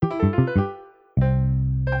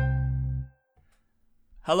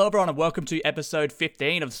Hello everyone and welcome to episode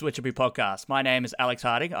 15 of the Switcheroo podcast. My name is Alex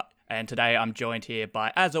Harding and today I'm joined here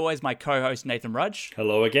by, as always, my co-host Nathan Rudge.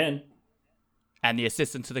 Hello again. And the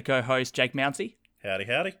assistant to the co-host Jake Mounsey. Howdy,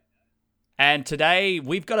 howdy. And today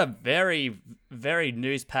we've got a very, very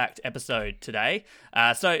news-packed episode today.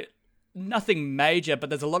 So nothing major, but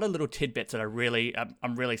there's a lot of little tidbits that I'm really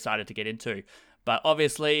excited to get into. But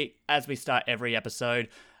obviously, as we start every episode,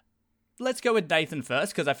 let's go with Nathan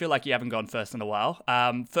first, because I feel like you haven't gone first in a while.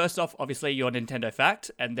 First off, obviously, your Nintendo fact,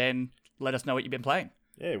 and then let us know what you've been playing.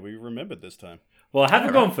 Yeah, we remembered this time. Well, I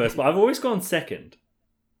haven't gone first, but I've always gone second.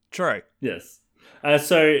 True. Yes.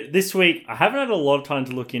 So this week, I haven't had a lot of time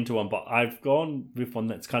to look into one, but I've gone with one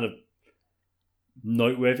that's kind of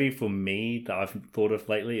noteworthy for me that I've thought of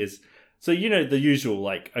lately is, so you know, the usual,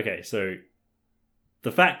 like, okay, so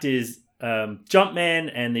the fact is,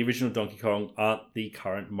 Jumpman and the original Donkey Kong aren't the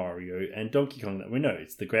current Mario and Donkey Kong that we know.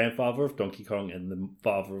 It's the grandfather of Donkey Kong and the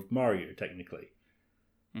father of Mario, technically.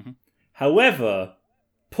 Mm-hmm. However,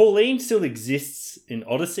 Pauline still exists in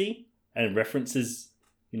Odyssey and references,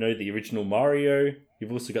 you know, the original Mario.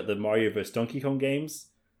 You've also got the Mario vs. Donkey Kong games.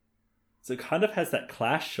 So it kind of has that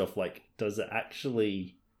clash of, like, does it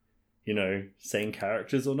actually, you know, same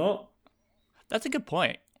characters or not? That's a good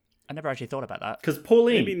point. I never actually thought about that. Because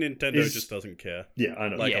Pauline Maybe Nintendo just doesn't care. Yeah, I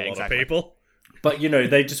know. Like Yeah, a lot exactly. of people. But, you know,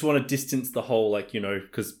 they just want to distance the whole, like, you know,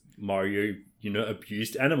 because Mario, you know,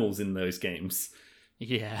 abused animals in those games.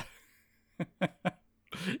 Yeah.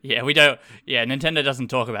 Yeah, we don't. Yeah, Nintendo doesn't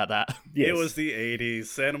talk about that. Yes. It was the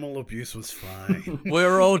 80s. Animal abuse was fine. We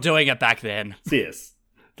were all doing it back then. So, yes.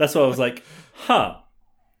 That's why I was like, huh.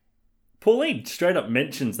 Pauline straight up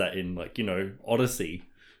mentions that in, like, you know, Odyssey.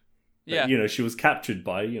 That, Yeah. you know, she was captured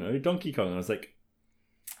by, you know, Donkey Kong. And I was like,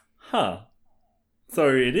 huh. So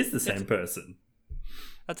it is the same person.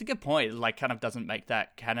 That's a good point. It, like, kind of doesn't make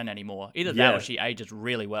that canon anymore. Either Yeah. that or she ages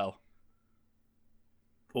really well.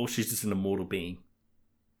 Or she's just an immortal being.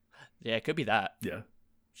 Yeah, it could be that. Yeah.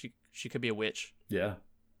 She could be a witch. Yeah.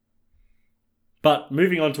 But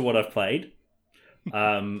moving on to what I've played,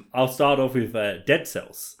 I'll start off with Dead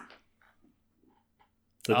Cells.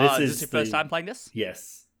 So Is this your first time playing this?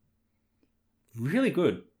 Yes. Really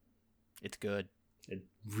good. It's good.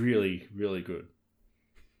 Really, really good.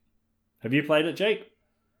 Have you played it, Jake?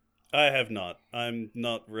 I have not. I'm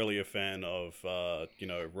not really a fan of, you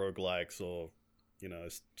know, roguelikes or, you know,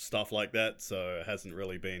 stuff like that. So it hasn't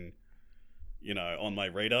really been, you know, on my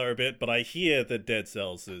radar a bit. But I hear that Dead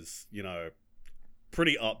Cells is, you know,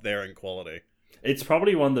 pretty up there in quality. It's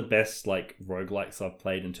probably one of the best, like, roguelikes I've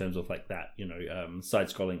played in terms of, like, that, you know,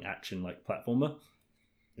 side-scrolling action, like, platformer.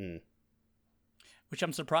 Mm. Which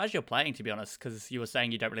I'm surprised you're playing, to be honest, because you were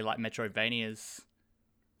saying you don't really like Metroidvanias.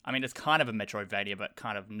 I mean, it's kind of a Metroidvania, but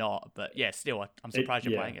kind of not. But yeah, still, I'm surprised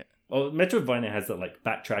you're playing it. Well, Metroidvania has that, like,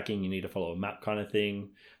 backtracking, you need to follow a map kind of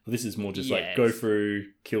thing. But this is more just, like, Yes. go through,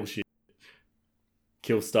 kill shit,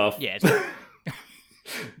 kill stuff. Yeah,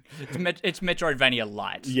 it's Metroidvania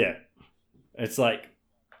light. Yeah. It's like,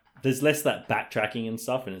 there's less that backtracking and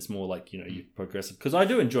stuff, and it's more like, you know, you progressive. Because I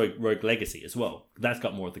do enjoy Rogue Legacy as well. That's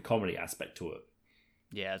got more of the comedy aspect to it.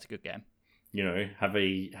 Yeah, it's a good game. You know, have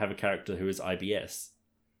a character who is IBS.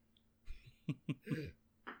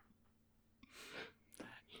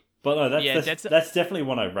 But no, that's definitely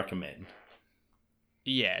one I recommend.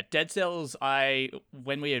 Yeah, Dead Cells,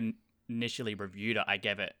 when we initially reviewed it, I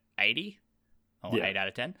gave it 80. Or Yeah. 8 out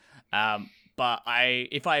of 10. But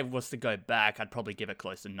if I was to go back, I'd probably give it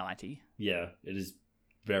close to 90. Yeah, it is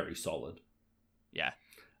very solid. Yeah.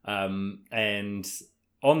 And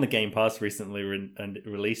on the Game Pass recently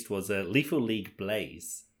released was a Lethal League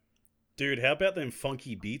Blaze. Dude, how about them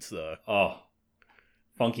funky beats, though? Oh,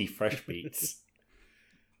 funky fresh beats.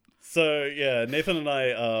 So, yeah, Nathan and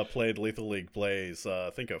I played Lethal League Blaze,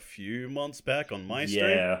 I think a few months back on my stream.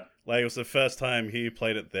 Yeah. Like, it was the first time he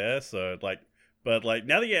played it there, so, like, but, like,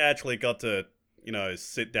 now that you actually got to, you know,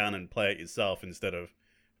 sit down and play it yourself instead of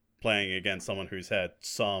playing against someone who's had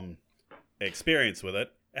some experience with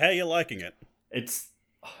it, how are you liking it? It's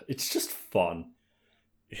just fun.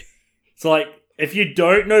 So, like, if you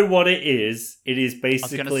don't know what it is basically I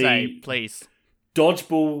was going to say, please.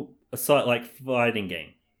 dodgeball, like, fighting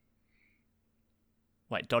game.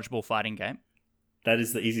 Wait, dodgeball fighting game? That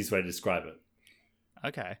is the easiest way to describe it.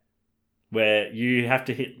 Okay. Where you have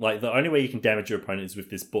to hit, like, the only way you can damage your opponent is with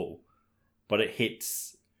this ball. But it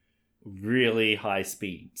hits really high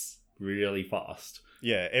speeds, really fast.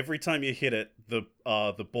 Yeah, every time you hit it, the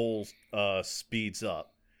ball speeds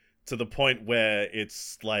up to the point where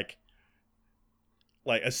it's like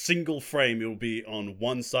a single frame. It will be on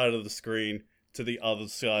one side of the screen, to the other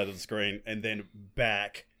side of the screen and then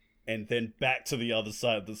back to the other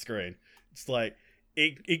side of the screen. It's like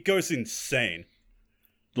it goes insane.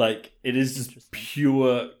 Like, it is just Interesting.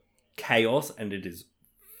 pure chaos, and it is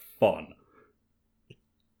fun.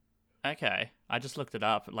 Okay, I just looked it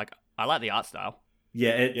up. Like, I like the art style.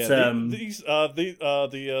 Yeah, it's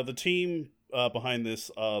The team behind this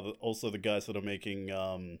are also the guys that are making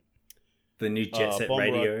the new Jet Set Bomb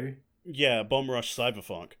Radio. Bomb Rush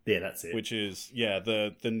Cyberpunk, Yeah, that's it. which is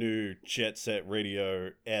the new Jet Set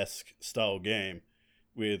Radio-esque style game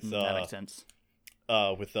with That makes sense.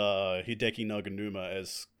 Hideki Naganuma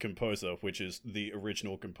as composer, which is the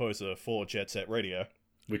original composer for Jet Set Radio.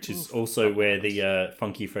 Which is Oof, also that where makes the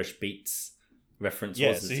Funky Fresh Beats reference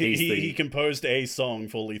Yes, was. he composed a song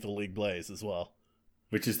for Lethal League Blaze as well.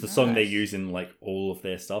 Which is the song they Nice. use in like all of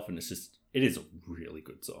their stuff, and it is a really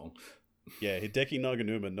good song. Yeah, Hideki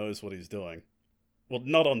Naganuma knows what he's doing. Well,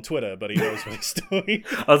 not on Twitter, but he knows what he's doing.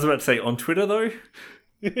 I was about to say on Twitter though.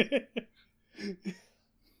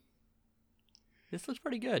 This looks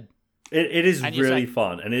pretty good. It is And you're really saying-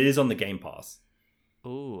 fun, and it is on the Game Pass.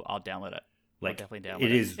 Ooh, I'll download it. Like, I'll definitely download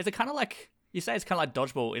it it. is. Is it kind of like you say? It's kind of like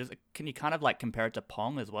dodgeball. Can you kind of like compare it to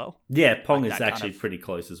Pong as well? Yeah, Pong Like is that kind actually of- pretty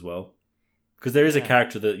close as well. Because there is a Yeah.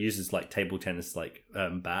 character that uses like table tennis like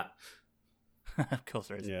bat. Of course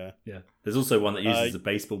there is. Yeah, Yeah. There's also one that uses Uh, a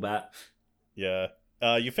baseball bat. yeah.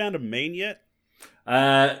 You found a main yet?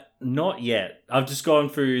 Not yet. I've just gone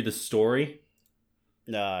through the story.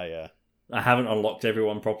 Nah, yeah. I haven't unlocked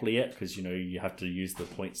everyone properly yet because you have to use the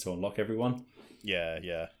points to unlock everyone.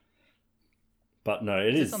 Yeah. But no,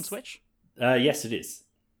 it Is is this on Switch? Yes, it is.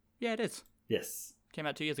 Yeah, it is. Yes, Came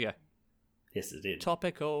out 2 years ago. yes, it did.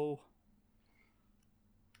 Topical.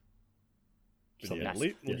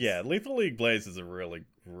 Something- Yeah, yes. Lethal League Blaze is a really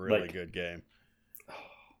Like- good game.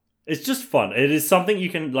 It's just fun. It is something you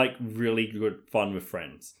can like really good fun with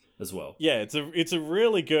friends as well. Yeah, it's a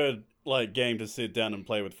really good like game to sit down and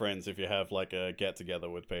play with friends if you have like a get together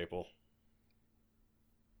with people.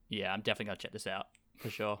 Yeah, I'm definitely gonna check this out for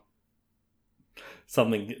sure.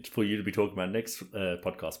 Something for you to be talking about next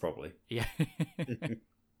podcast, probably. Yeah.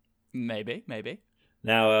 maybe.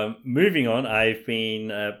 Now, moving on, I've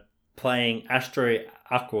been playing Astro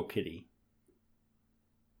Aqua Kitty.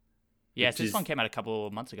 Yes, Which this is- one came out a couple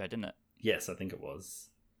of months ago, didn't it? Yes, I think it was.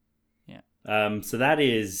 Yeah. So that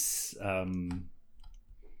is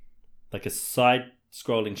like a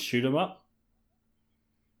side-scrolling shoot 'em up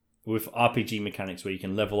with RPG mechanics where you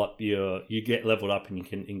can level up you get leveled up and you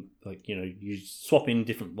can you swap in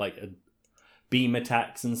different like beam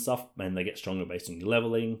attacks and stuff, and they get stronger based on your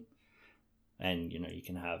leveling, and you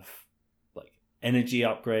can have like energy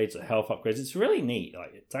upgrades or health upgrades. It's really neat.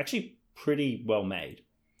 Like, it's actually pretty well made.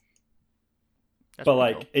 That's But pretty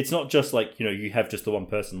like, cool. it's not just like you have just the one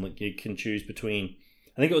person. Like, you can choose between,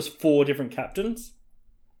 I think it was 4 different captains,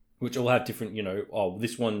 which all have different.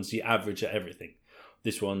 This one's the average at everything.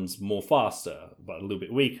 This one's more faster, but a little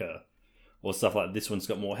bit weaker, or stuff like this one's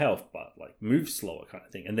got more health, but like moves slower, kind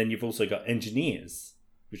of thing. And then you've also got engineers,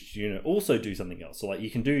 which also do something else. So like, you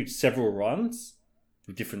can do several runs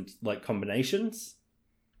with different like combinations.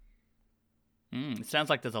 It sounds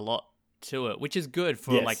like there's a lot to it, which is good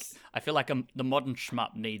for Yes. like. I feel like the modern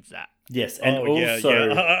shmup needs that. Yes, and yeah. also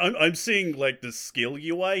I'm seeing like the skill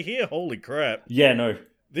UI here. Holy crap! no.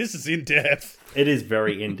 This is in depth. It is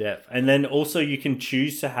very in depth, and then also you can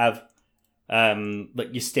choose to have,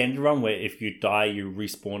 like your standard run where if you die you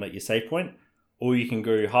respawn at your save point, or you can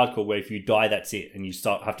go hardcore where if you die that's it and you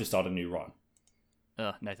have to start a new run.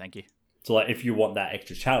 No, thank you. So like if you want that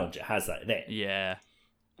extra challenge, it has that there. Yeah,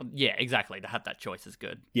 exactly. To have that choice is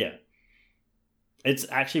good. Yeah, it's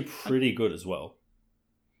actually pretty good as well.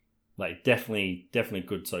 Like definitely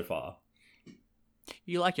good so far.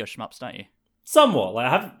 You like your shmups, don't you? Somewhat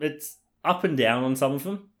like it's up and down on some of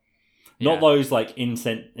them. Not Yeah. those like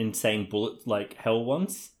insane bullet like hell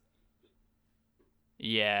ones.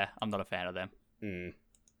 Yeah, I'm not a fan of them. Mm.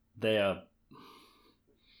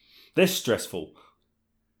 They're stressful.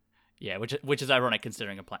 Yeah, which is ironic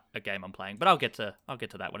considering a game I'm playing. But I'll get to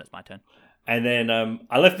that when it's my turn. And then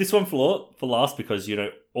I left this one for last because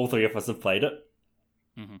all 3 of us have played it.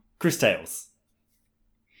 Mhm. Chris Tales.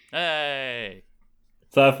 Hey,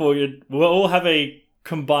 So I thought we'll all have a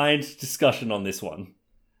combined discussion on this one.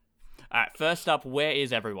 all right. First up, where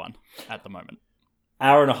is everyone at the moment?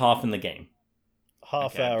 Hour and a half in the game.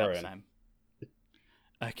 Half Okay, hour about the in. same.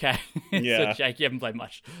 Okay. Yeah. So Jake, you haven't played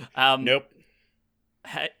much. Nope.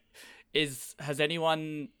 Is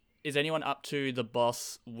anyone up to the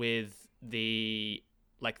boss with the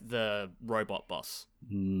robot boss?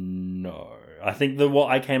 No, I think what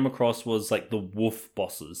I came across was like the wolf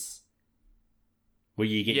bosses. where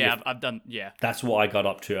you get Yeah, I've done. Yeah, That's what I got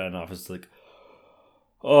up to, and I was like,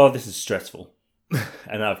 "Oh, this is stressful,"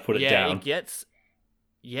 and I've put it down. It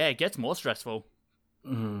gets more stressful.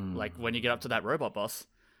 Mm. Like when you get up to that robot boss,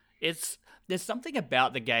 there's something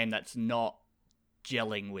about the game that's not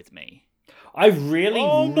gelling with me. I really,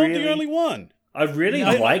 I'm not really, the only one. I really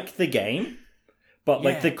No. like the game, but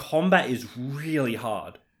like Yeah. the combat is really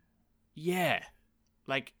hard. Yeah,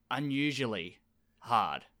 like unusually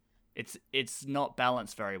hard. It's not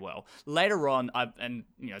balanced very well. Later on,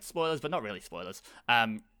 spoilers, but not really spoilers,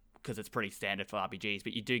 because it's pretty standard for RPGs.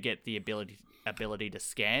 But you do get the ability to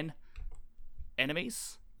scan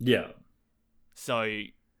enemies. Yeah, So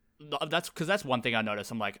that's one thing I noticed.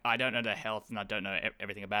 I'm like, I don't know their health and I don't know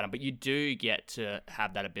everything about them, but you do get to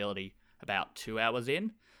have that ability about 2 hours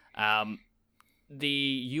in.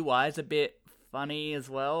 The UI is a bit funny as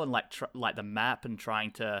well, and like the map and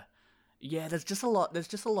trying to. Yeah, there's just a lot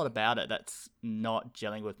about it that's not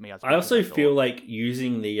gelling with me. I also feel like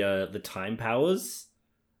using the time powers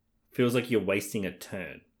feels like you're wasting a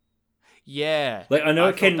turn. Yeah, Like I know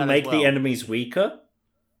it thought can that as make well. the enemies weaker,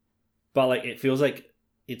 but like it feels like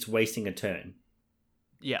it's wasting a turn.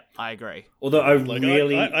 Yeah, I agree. Although I Like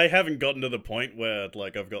really, I haven't gotten to the point where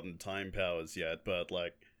like I've gotten time powers yet, but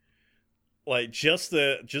like just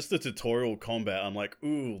the tutorial combat, I'm like,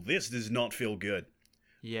 ooh, this does not feel good.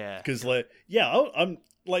 Yeah, Because I'm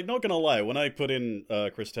like not gonna lie, when I put in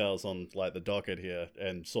Chris Towers on like the docket here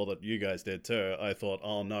and saw that you guys did too, I thought,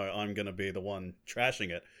 oh no, I'm gonna be the one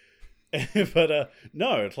trashing it. But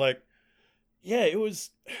no, it's like, yeah, it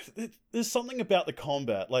was. There's something about the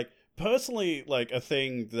combat, like personally, like a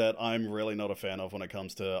thing that I'm really not a fan of when it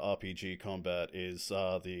comes to RPG combat is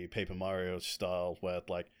the Paper Mario style, where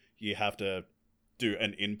like you have to do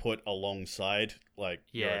an input alongside like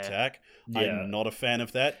your Yeah. attack. Yeah. I'm not a fan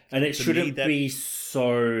of that. and it To me, shouldn't that- be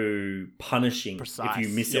so punishing Precise. if you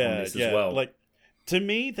miss it on this as well. Like to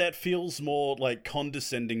me, that feels more like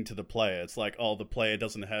condescending to the player. It's like, oh, the player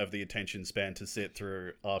doesn't have the attention span to sit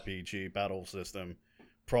through RPG battle system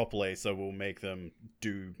properly, so we'll make them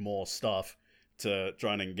do more stuff to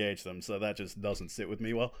try and engage them. So that just doesn't sit with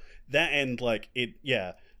me well. That and like it,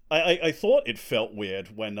 yeah. I thought it felt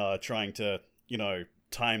weird when trying to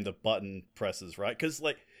time the button presses, right? Because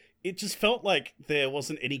like it just felt like there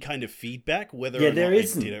wasn't any kind of feedback whether or there not I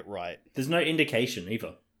isn't. did it right. There's no indication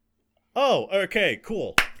either. Oh, okay,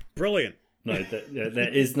 cool, brilliant. No, there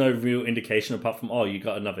is no real indication apart from you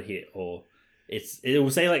got another hit, or it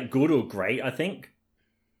will say like good or great. I think.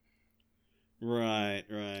 Right,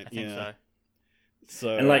 I think so.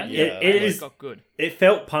 So And, like, yeah, it It is- got good. It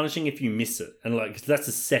felt punishing if you miss it, and like 'cause that's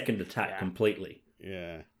a second attack Yeah. completely.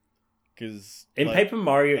 yeah, because In Paper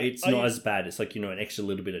Mario, I- it's I- not as bad. It's like an extra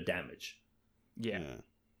little bit of damage, Yeah.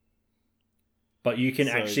 but you can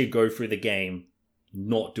So- actually go through the game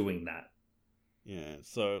not doing that. Yeah,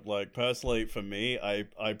 so like personally for me,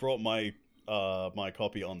 I brought my my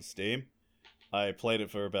copy on Steam. I played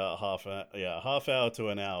it for about half hour to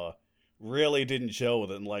an hour. Really didn't gel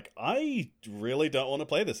with it, and like I really don't want to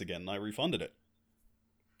play this again. And I refunded it.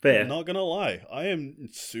 Fair. Not gonna lie, I am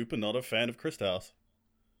super not a fan of Chris House.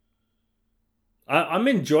 I'm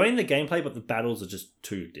enjoying the gameplay, but the battles are just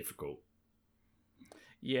too difficult.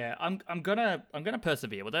 Yeah, I'm gonna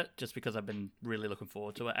persevere with it just because I've been really looking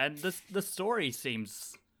forward to it, and the story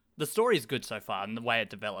is good so far, and the way it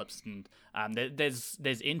develops, and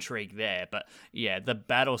there's intrigue there, but yeah, the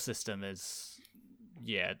battle system is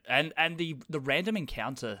and the random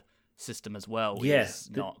encounter system as well. Yeah, is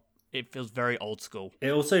not. It feels very old school.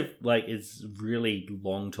 It also like is really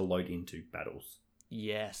long to load into battles.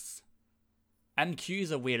 Yes, and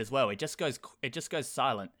queues are weird as well. It just goes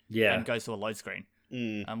silent. Yeah. and goes to a load screen.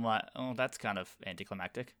 Mm. I'm like, oh, that's kind of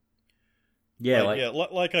anticlimactic. Yeah,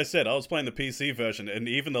 Like I said, I was playing the PC version, and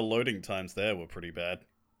even the loading times there were pretty bad.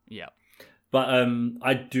 Yeah. But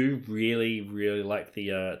I do really, really like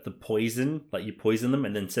the poison. Like you poison them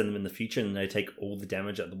and then send them in the future, and they take all the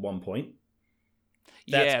damage at the one point.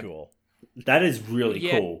 That's yeah, cool. That is really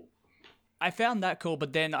Yeah. cool. I found that cool,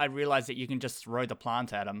 but then I realized that you can just throw the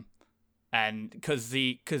plant at them, and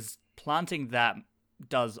because planting that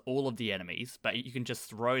does all of the enemies, but you can just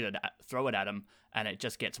throw it at them, and it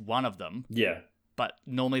just gets one of them. Yeah, But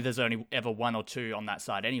normally there's only ever one or two on that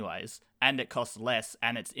side, anyways, and it costs less,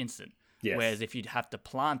 and it's instant. yes. Whereas if you have to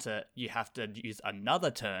plant it, you have to use another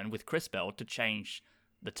turn with Crispell to change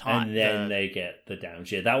the time. and then they get the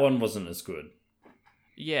damage. Yeah, that one wasn't as good.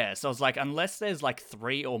 Yeah, so I was like, unless there's like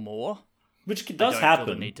 3 or more, Which I does don't happen.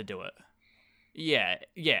 feel the need to do it. Yeah,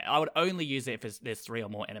 I would only use it if there's 3 or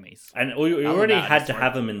more enemies. And we than already that, I had just to throw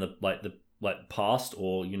have it. them in the past,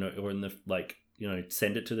 or or in the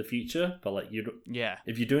send it to the future. But like Yeah.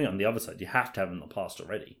 if you're doing it on the other side, you have to have it in the past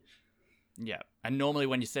already. Yeah. And normally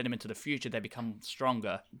when you send them into the future, they become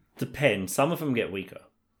stronger. Depends. Some of them get weaker.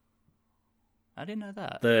 I didn't know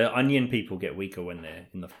that. The onion people get weaker when they're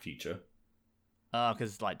in the future. Oh,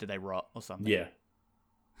 because like, do they rot or something? Yeah.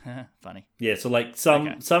 Funny. Yeah, so like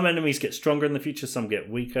some enemies get stronger in the future, some get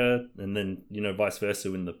weaker, and then, vice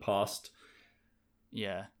versa in the past.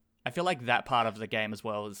 Yeah. I feel like that part of the game as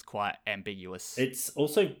well is quite ambiguous. It's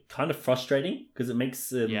also kind of frustrating because it makes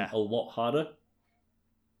them a lot harder.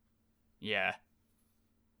 Yeah.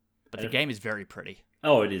 But the game is very pretty.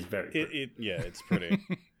 Oh, it is very pretty. It's pretty.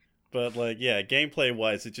 But like, gameplay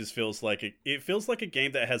wise, it just feels like a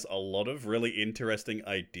game that has a lot of really interesting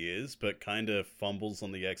ideas, but kind of fumbles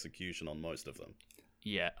on the execution on most of them.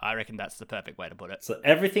 Yeah, I reckon that's the perfect way to put it. So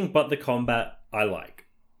everything but the combat, I like.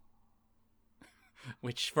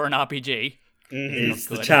 Which for an RPG is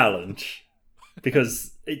the challenge,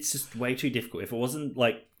 because it's just way too difficult. If it wasn't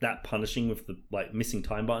like that punishing with the like missing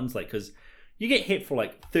time buttons, like because you get hit for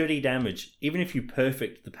like 30 damage, even if you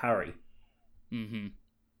perfect the parry. Mm-hmm.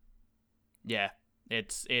 Yeah,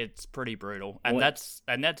 it's pretty brutal, and that's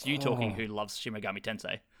you talking who loves Shin Megami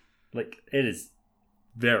Tensei. Like it is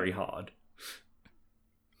very hard.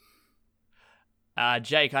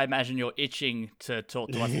 Jake, I imagine you're itching to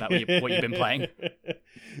talk to us about what you've been playing.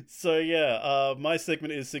 So my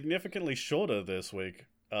segment is significantly shorter this week,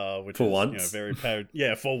 which for is once. Very proud.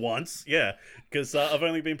 Yeah, for once. Yeah, because I've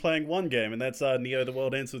only been playing one game, and that's Neo: The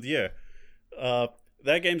World Ends With You.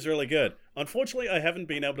 That game's really good. Unfortunately, I haven't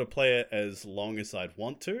been able to play it as long as I'd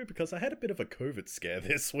want to because I had a bit of a COVID scare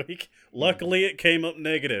this week. Luckily, it came up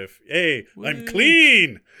negative. Hey, woo. I'm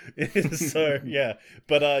clean! So, yeah.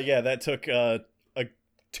 But, that took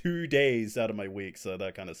 2 days out of my week, so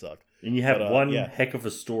that kind of sucked. And you have one heck of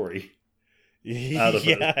a story out of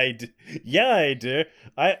it. I do.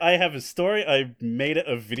 I have a story. I made it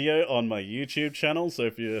a video on my YouTube channel, so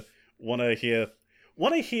if you want to hear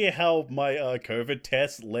how my COVID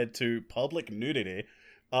test led to public nudity,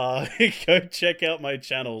 go check out my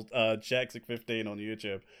channel, Jaxic15 on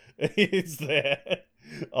YouTube. It's there.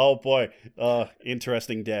 Oh boy,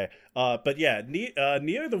 interesting day. But yeah,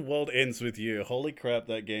 Neo: The World Ends With You. Holy crap,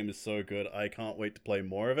 that game is so good. I can't wait to play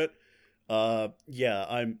more of it.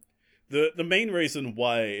 I'm the main reason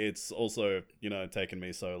why it's also taken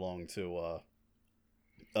me so long to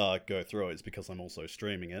go through it is because I'm also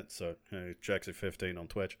streaming it. So hey, Jaxic15 on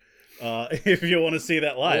Twitch. If you want to see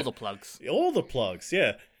that live, all the plugs,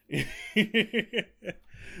 yeah.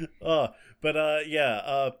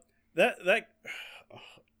 That.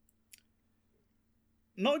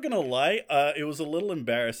 Not gonna lie, it was a little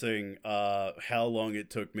embarrassing how long it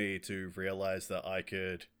took me to realize that I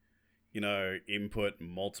could, input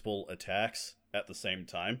multiple attacks at the same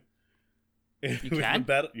time. You can?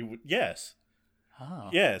 Yes. Oh.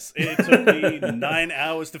 Yes, it took me 9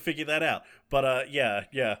 hours to figure that out. But yeah.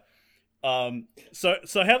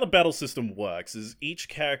 So how the battle system works is each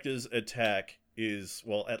character's attack is,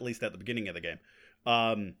 well, at least at the beginning of the game,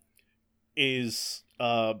 is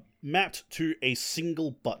mapped to a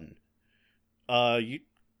single button.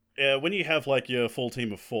 When you have like your full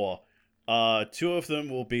team of 4, 2 of them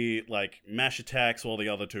will be like mash attacks, while the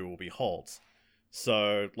other 2 will be holds.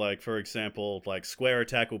 So, like for example, like square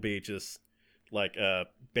attack will be just like a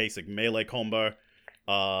basic melee combo.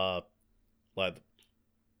 Sorry,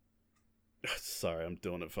 I'm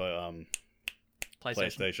doing it for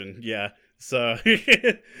PlayStation. Yeah. So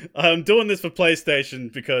I'm doing this for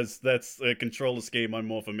PlayStation because that's a controller scheme I'm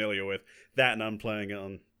more familiar with. That, and I'm playing it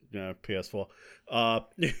on PS4.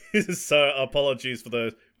 So apologies for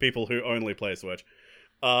the people who only play Switch.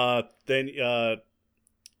 Then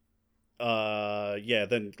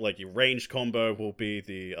like your ranged combo will be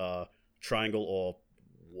the triangle or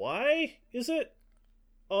Y, is it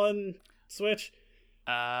on Switch?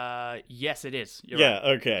 Yes, it is. You're yeah,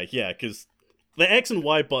 right. Okay, yeah, because the X and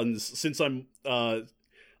Y buttons, since I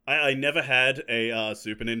never had a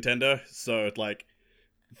Super Nintendo, so like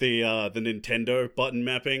the Nintendo button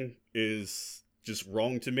mapping is just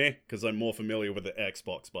wrong to me because I'm more familiar with the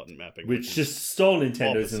Xbox button mapping, which just stole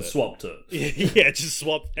Nintendo's and swapped it. Yeah, just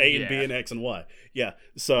swapped A and B and X and Y. Yeah,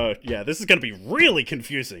 so yeah, this is gonna be really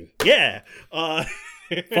confusing. Yeah,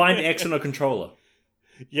 find X on a controller.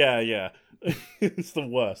 Yeah, it's the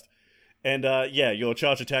worst. And your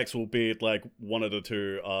charge attacks will be like one of the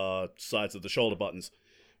 2 sides of the shoulder buttons.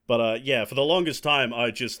 But for the longest time, I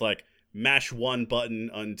just like mash one button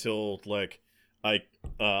until like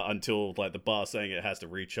the bar saying it has to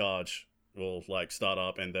recharge will like start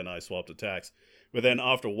up, and then I swapped attacks. But then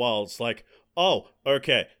after a while, it's like, oh,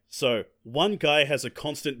 okay. So one guy has a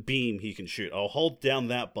constant beam he can shoot. I'll hold down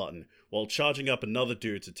that button while charging up another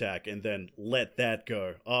dude's attack and then let that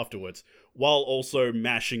go afterwards, while also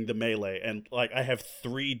mashing the melee. And like I have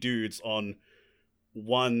 3 dudes on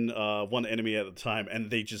one enemy at a time, and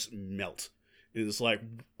they just melt. It's like,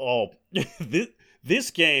 oh,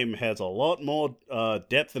 this game has a lot more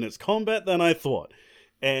depth in its combat than I thought.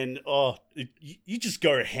 And you just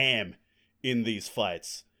go ham in these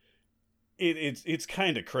fights. It's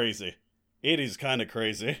kind of crazy. It is kind of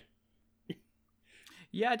crazy.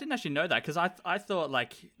 Yeah, I didn't actually know that, because I thought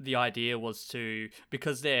like the idea was to,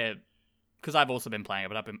 because I've also been playing it,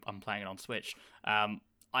 but I'm playing it on Switch.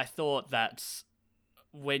 I thought that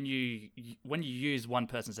when you use one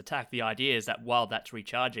person's attack, the idea is that while that's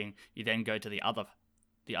recharging, you then go to the other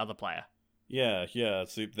player. Yeah.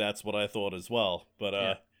 See, that's what I thought as well.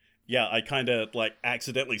 But yeah, I kind of like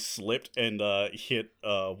accidentally slipped and hit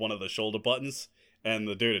one of the shoulder buttons, and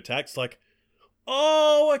the dude attacks like,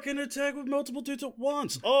 oh, I can attack with multiple dudes at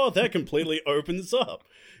once. Oh, that completely opens up.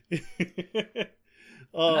 And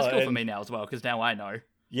that's cool for me now as well, because now I know.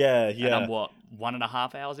 Yeah. And I'm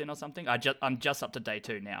 1.5 hours in or something. I'm just up to day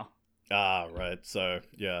 2 now. Ah, right. So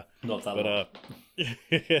yeah, Not that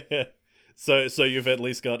but so you've at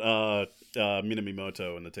least got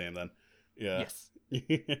Minamimoto in the team then. Yeah. Yes.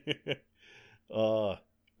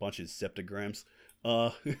 Bunch of septograms.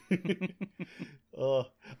 That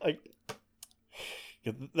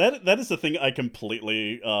is the thing I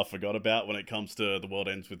completely forgot about when it comes to The World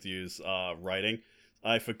Ends With You's writing.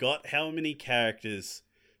 I forgot how many characters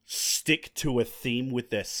stick to a theme with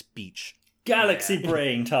their speech. Galaxy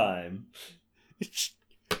brain time.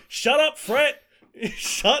 Shut up, Fret!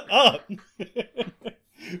 Shut up!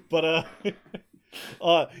 But,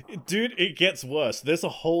 dude, it gets worse. There's a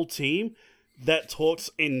whole team that talks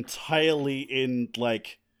entirely in,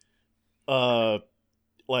 like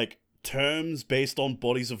terms based on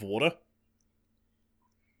bodies of water.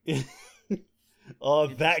 Oh,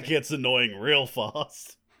 that gets annoying real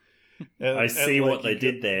fast. I see what they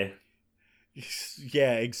did there.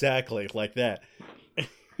 Yeah, exactly, like that.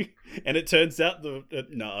 And it turns out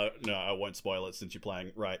no, I won't spoil it since you're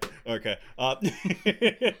playing. Right, okay.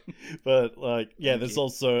 But like, yeah, there's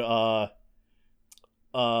also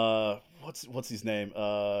what's his name?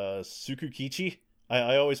 Tsukukichi.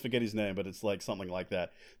 I always forget his name, but it's like something like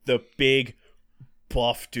that. The big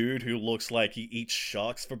buff dude who looks like he eats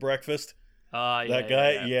sharks for breakfast. That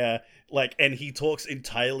guy, yeah. Like, and he talks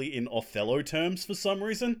entirely in Othello terms for some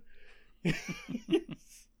reason.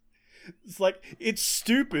 It's like, it's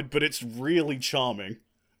stupid, but it's really charming.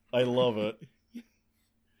 I love it.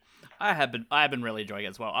 I have been really enjoying it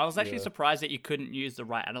as well. I was actually surprised that you couldn't use the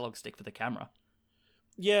right analog stick for the camera.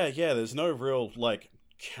 Yeah, there's no real, like,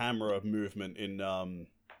 camera movement in,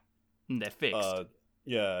 They're fixed.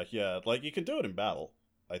 Yeah, like, you can do it in battle,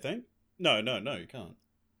 I think. No, you can't.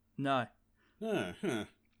 No. Huh.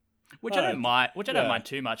 Which I don't mind. Which I don't mind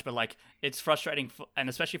too much, but like it's frustrating, and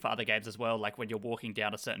especially for other games as well. Like when you're walking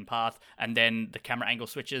down a certain path, and then the camera angle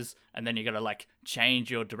switches, and then you got to like change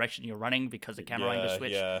your direction you're running because the camera angle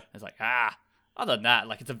switch. Yeah. It's like Other than that,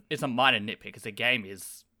 like it's a minor nitpick because the game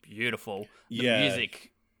is beautiful. The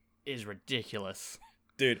music is ridiculous.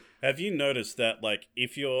 Dude, have you noticed that like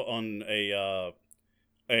if you're on a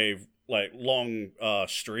like long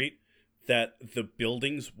street, that the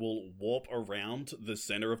buildings will warp around the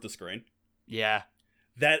center of the screen? Yeah.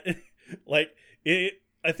 That, like,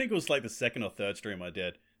 I think it was like the second or third stream I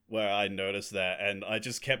did where I noticed that, and I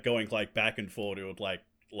just kept going like back and forth. It would like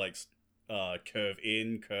curve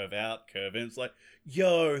in, curve out, curve in. It's like,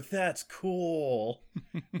 yo, that's cool.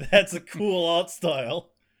 That's a cool art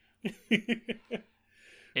style.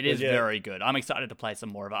 It is very good. I'm excited to play some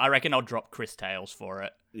more of it. I reckon I'll drop Chris Tales for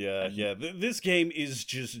it. Yeah. This game is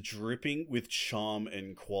just dripping with charm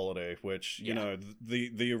and quality, which, you know,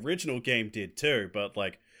 the original game did too, but,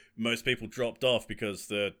 like, most people dropped off because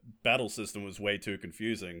the battle system was way too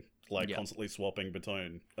confusing, like, constantly swapping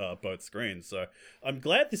between both screens. So I'm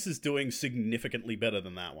glad this is doing significantly better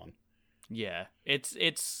than that one. Yeah.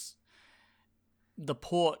 It's... The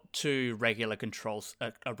port to regular controls,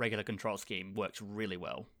 a regular control scheme works really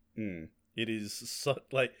well. It is so,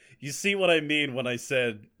 like, you see what I mean when I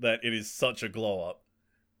said that it is such a glow up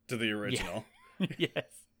to the original. Yes,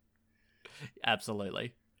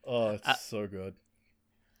 absolutely. Oh, it's so good.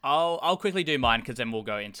 I'll quickly do mine because then we'll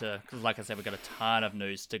go into, because like I said, we've got a ton of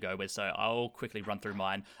news to go with, so I'll quickly run through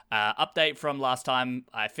mine. Update from last time,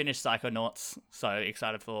 I finished Psychonauts, so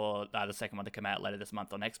excited for the second one to come out later this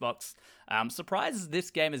month on Xbox. Surprised this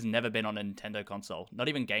game has never been on a Nintendo console, not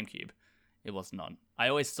even GameCube. It was none. I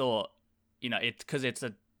always thought, you know, because it's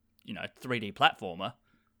a 3D platformer,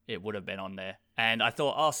 it would have been on there. And I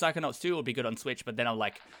thought, Psychonauts 2 would be good on Switch, but then I'm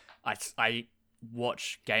like, I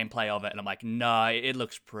watch gameplay of it, and I'm like, no, it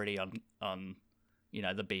looks pretty on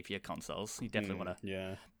the beefier consoles. You definitely want to.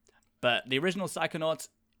 Yeah. But the original Psychonauts,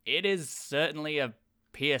 it is certainly a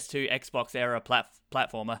PS2, Xbox era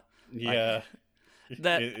platformer. Yeah.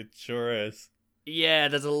 It sure is. Yeah,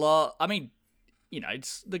 there's a lot. I mean,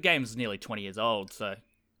 the game's nearly 20 years old, so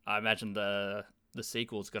I imagine the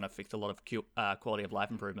sequel's going to fix a lot of quality of life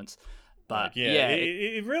improvements. But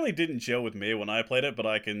it really didn't gel with me when I played it, but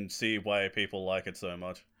I can see why people like it so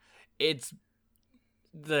much.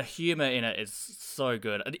 The humor in it is so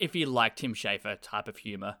good. If you like Tim Schafer type of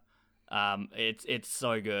humor, it's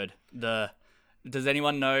so good. Does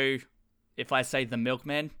anyone know if I say the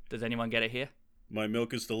Milkman? Does anyone get it here? My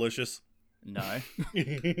milk is delicious. No.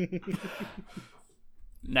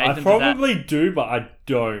 I probably do, but I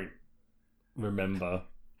don't remember.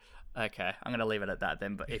 Okay, I'm gonna leave it at that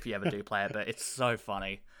then. But if you ever do play it, but it's so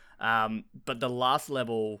funny. But the last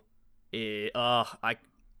level, I'll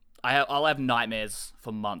have nightmares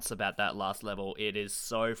for months about that last level. It is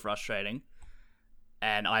so frustrating.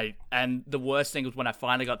 And the worst thing was when I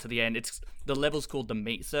finally got to the end. The level's called the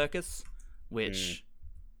Meat Circus, which,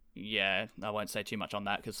 I won't say too much on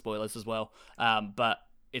that because spoilers as well. But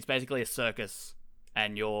it's basically a circus,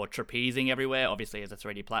 and you're trapezing everywhere. Obviously, as a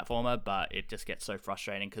 3D platformer, but it just gets so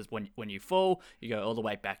frustrating because when you fall, you go all the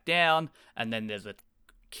way back down, and then there's a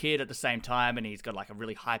kid at the same time, and he's got like a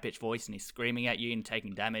really high pitched voice, and he's screaming at you and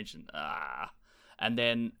taking damage, and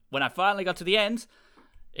then when I finally got to the end,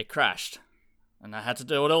 it crashed. And I had to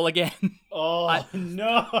do it all again. Oh,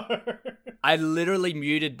 no. I literally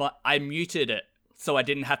muted it so I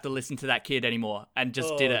didn't have to listen to that kid anymore and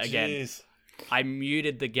just did it again. Geez. I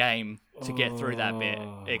muted the game to get through that bit.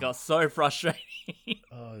 It got so frustrating.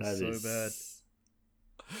 Oh, it's so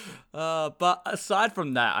bad. But aside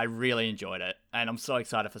from that, I really enjoyed it. And I'm so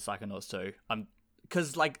excited for Psychonauts 2.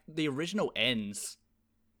 Because, the original ends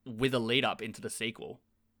with a lead up into the sequel.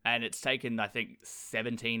 And it's taken, I think,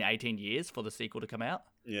 17, 18 years for the sequel to come out.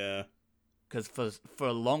 Yeah. Because for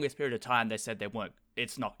the longest period of time, they said it wasn't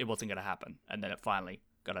going to happen. And then it finally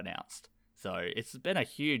got announced. So it's been a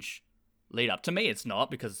huge lead up. To me, it's not,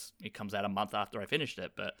 because it comes out a month after I finished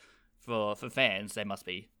it. But for fans, they must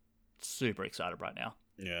be super excited right now.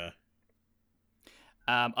 Yeah.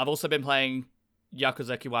 I've also been playing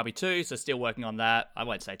Yakuza Kiwami 2, so still working on that. I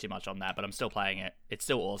won't say too much on that, but I'm still playing it. It's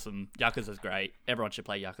still awesome. Yakuza's great. Everyone should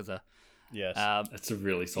play Yakuza. Yes. It's a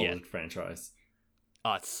really solid franchise.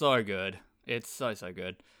 Oh, it's so good. It's so, so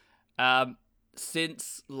good.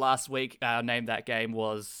 Since last week, our name that game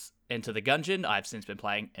was Enter the Gungeon. I've since been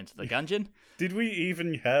playing Enter the Gungeon. Did we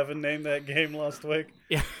even have a name that game last week?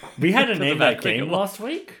 Yeah. We had a name that game last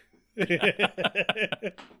week?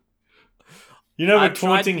 We're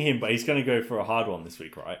taunting him, but he's going to go for a hard one this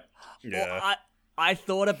week, right? Yeah. Well, I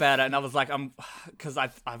thought about it, and I was like, because I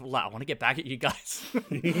want to get back at you guys.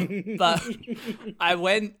 But I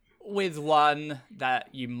went with one that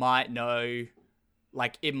you might know.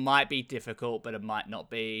 It might be difficult, but it might not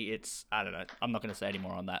be. I don't know. I'm not going to say any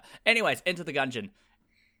more on that. Anyways, Enter the Gungeon.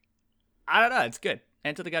 I don't know. It's good.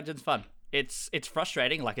 Enter the Gungeon's fun. It's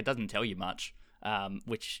frustrating. It doesn't tell you much,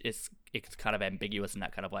 which it's kind of ambiguous in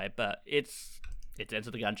that kind of way. But it's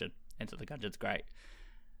Enter the Gungeon. Enter the Gungeon's great.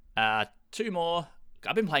 Two more.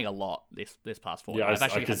 I've been playing a lot this past fortnight. Yeah,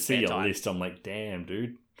 I can see your list. I'm like, damn,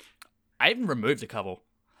 dude. I even removed a couple.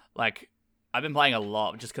 I've been playing a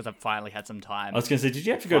lot just because I've finally had some time. I was going to say, did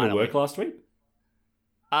you have to go to work last week?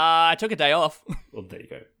 I took a day off. Well, there you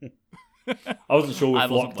go. I wasn't sure with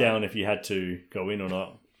lockdown if you had to go in or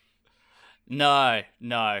not. No.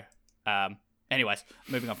 Anyways,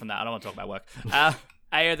 moving on from that. I don't want to talk about work.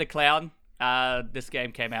 Ao the Clown. This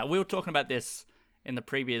game came out. We were talking about this in the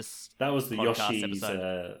previous That was the Yoshi's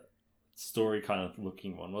story kind of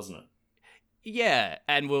looking one, wasn't it? Yeah,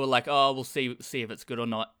 and we were like, we'll see if it's good or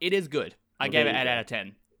not. It is good. I gave it 8 out of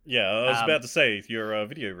 10. Yeah, I was about to say, your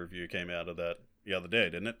video review came out of that the other day,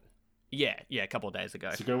 didn't it? Yeah, a couple of days ago.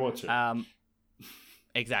 So go watch it.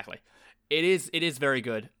 Exactly. It is very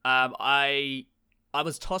good. I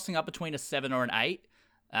was tossing up between a 7 or an 8,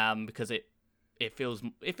 because it feels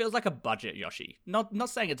like a budget Yoshi. Not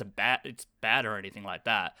saying it's bad or anything like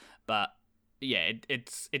that, but yeah,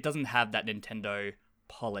 it doesn't have that Nintendo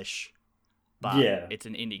polish. But it's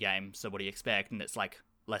an indie game, so what do you expect? And it's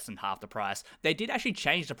less than half the price. They did actually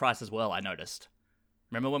change the price as well, I noticed.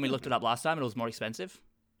 Remember when we looked it up last time? It was more expensive.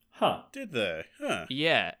 Huh. Did they? Huh.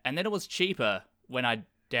 Yeah, and then it was cheaper when I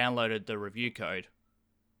downloaded the review code.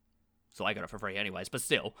 So I got it for free anyways, but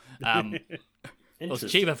still. It was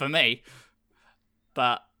cheaper for me.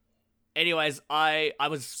 But anyways, I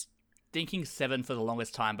was thinking 7 for the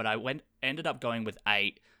longest time, but I ended up going with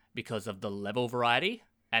 8 because of the level variety.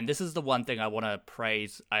 And this is the one thing I want to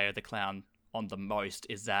praise Io the Clown on the most,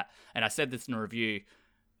 is that, and I said this in a review,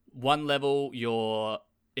 one level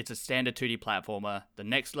it's a standard 2D platformer. The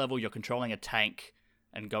next level you're controlling a tank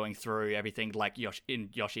and going through everything like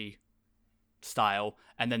Yoshi style,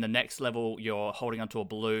 and then the next level you're holding onto a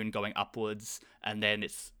balloon going upwards, and then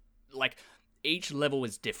it's like each level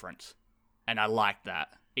is different, and I like that.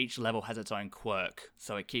 Each level has its own quirk,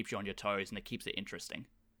 so it keeps you on your toes and it keeps it interesting.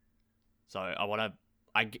 So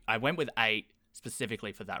I went with 8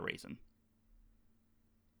 specifically for that reason,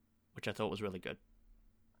 which I thought was really good.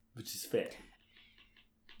 Which is fair.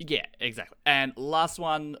 Yeah, exactly. And last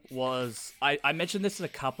one was, I mentioned this a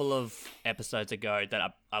couple of episodes ago,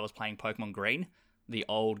 that I was playing Pokemon Green, the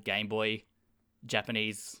old Game Boy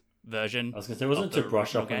Japanese version. I was going to say, wasn't it to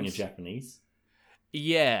brush up on your Japanese?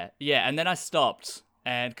 Yeah, and then I stopped,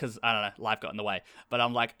 and because, I don't know, life got in the way. But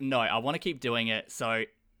I'm like, no, I want to keep doing it, so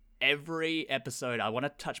every episode I want to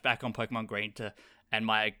touch back on Pokemon Green, and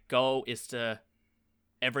my goal is to,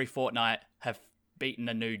 every fortnight, have beaten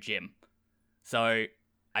a new gym. So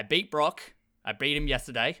I beat Brock. I beat him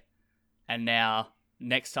yesterday. And now,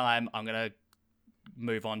 next time, I'm going to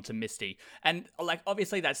move on to Misty. And, like,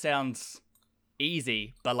 obviously that sounds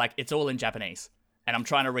easy, but, like, it's all in Japanese. And I'm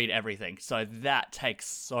trying to read everything. So that takes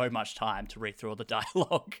so much time to read through all the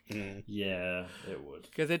dialogue. Yeah, it would.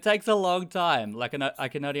 Because it takes a long time. Like, I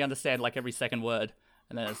can only understand, like, every second word.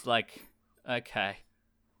 And then it's like, okay.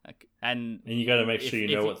 And you got to make sure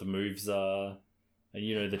you know what the moves are. And,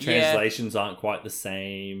 you know, the translations aren't quite the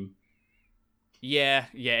same. Yeah.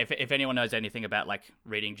 If anyone knows anything about, like,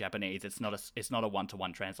 reading Japanese, it's not a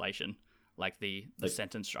one-to-one translation. Like, the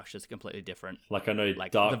sentence structure is completely different. Like, I know,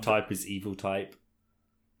 like, dark type is evil type.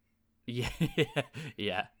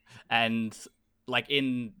 Yeah. And, like,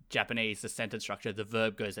 in Japanese, the sentence structure, the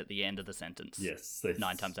verb goes at the end of the sentence. Yes.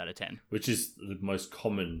 9 times out of 10. Which is the most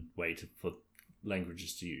common way for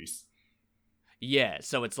languages to use. Yeah,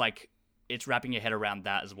 so it's like, it's wrapping your head around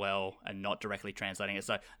that as well and not directly translating it.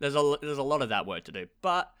 So there's a lot of that work to do.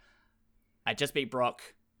 But I just beat Brock.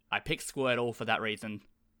 I picked Squirtle for that reason,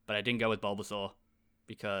 but I didn't go with Bulbasaur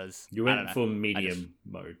because you went for medium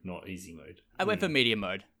mode, not easy mode. I went for medium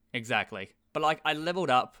mode, exactly. But like, I leveled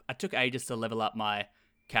up. I took ages to level up my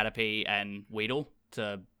Caterpie and Weedle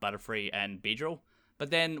to Butterfree and Beedrill.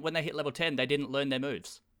 But then when they hit level 10, they didn't learn their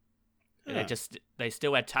moves. Yeah. They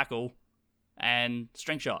still had Tackle and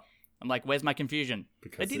String Shot. I'm like, where's my confusion?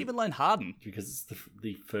 Because they didn't even learn Harden. Because it's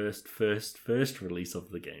the first release of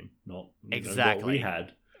the game, not exactly what we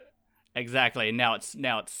had. Exactly. And now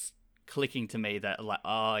it's clicking to me that, like,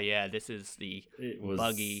 oh yeah, this is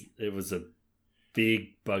buggy. It was a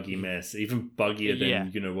big buggy mess, even buggier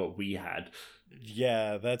than what we had.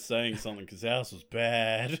 Yeah, that's saying something because ours was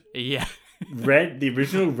bad. Yeah. The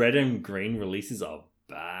original Red and Green releases are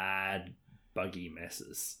bad buggy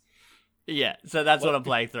messes. Yeah, so that's what I'm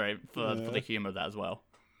playing through for the humor of that as well.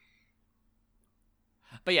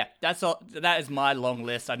 But yeah, that's all. That is my long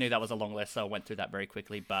list. I knew that was a long list, so I went through that very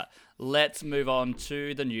quickly. But let's move on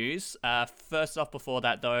to the news. First off, before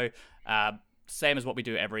that though, same as what we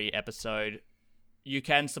do every episode, you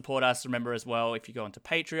can support us, remember, as well, if you go onto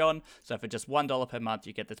Patreon. So for just $1 per month,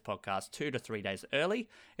 you get this podcast 2 to 3 days early.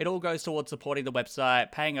 It all goes towards supporting the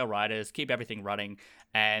website, paying our writers, keep everything running,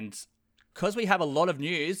 and because we have a lot of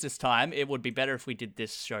news this time, it would be better if we did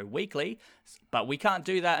this show weekly, but we can't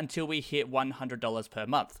do that until we hit $100 per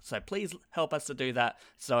month. So please help us to do that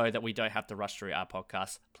so that we don't have to rush through our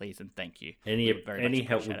podcast. Please and thank you. Any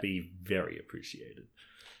help would be very appreciated.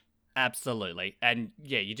 Absolutely. And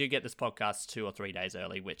yeah, you do get this podcast 2 or 3 days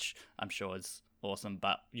early, which I'm sure is awesome,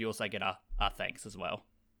 but you also get our thanks as well.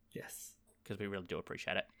 Yes. Because we really do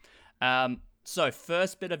appreciate it. So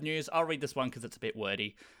first bit of news, I'll read this one because it's a bit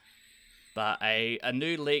wordy. But a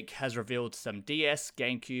new leak has revealed some DS,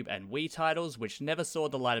 GameCube, and Wii titles which never saw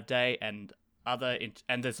the light of day, and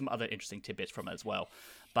there's some other interesting tidbits from it as well.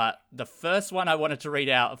 But the first one I wanted to read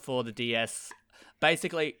out for the DS,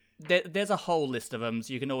 basically, there's a whole list of them.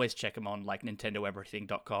 So you can always check them on like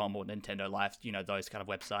NintendoEverything.com or Nintendo Life, those kind of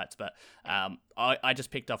websites. But I just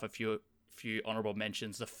picked off a few honorable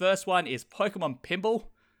mentions. The first one is Pokemon Pinball.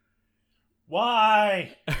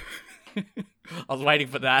 Why? I was waiting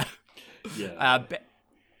for that. Yeah.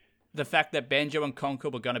 The fact that Banjo and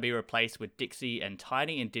Conker were going to be replaced with Dixie and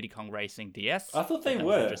Tiny in Diddy Kong Racing DS. I thought they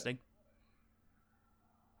were. Interesting.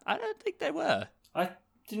 I don't think they were. I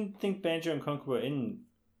didn't think Banjo and Conker were in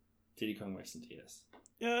Diddy Kong Racing DS.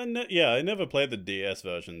 Yeah, I never played the DS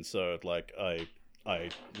version, so like I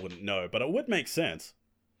wouldn't know, but it would make sense.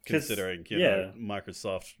 considering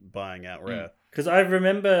Microsoft buying out Rare. Because I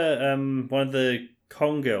remember one of the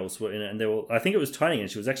Kong girls were in it, and I think it was Tiny, and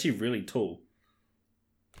she was actually really tall.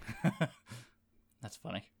 That's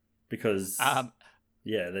funny. Because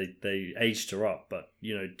they aged her up, but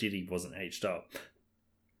Diddy wasn't aged up.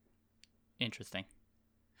 Interesting.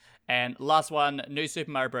 And last one, New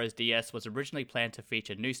Super Mario Bros. DS was originally planned to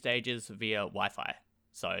feature new stages via Wi-Fi.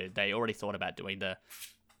 So they already thought about doing the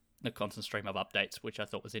constant stream of updates, which I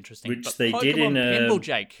thought was interesting. Which they did in Pinball,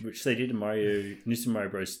 Jake. Which they did in New Super Mario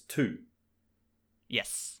Bros. 2.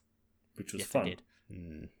 Yes. Which was fun. They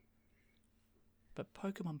did. But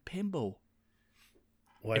Pokemon Pinball.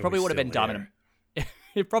 Why it probably would have been Diamond.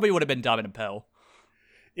 It probably would have been Diamond and Pearl.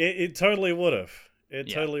 It totally would have.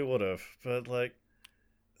 Totally would have. But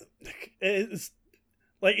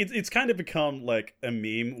it's kind of become like a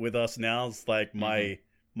meme with us now. It's like my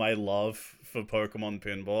love for Pokemon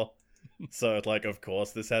Pinball. So of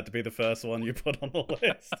course this had to be the first one you put on the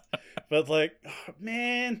list. But oh,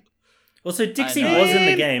 man. Also, Dixie was in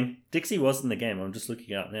the game. Dixie was in the game. I'm just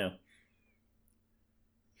looking out now.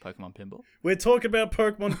 Pokemon Pinball? We're talking about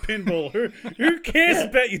Pokemon Pinball. Who cares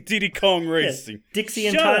about your Diddy Kong racing? Yeah, Dixie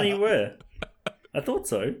and Tiny were. I thought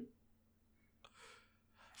so.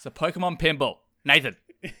 So Pokemon Pinball. Nathan,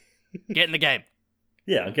 get in the game.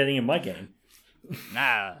 Yeah, I'm getting in my game.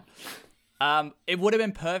 Nah. It would have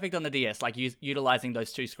been perfect on the DS, utilizing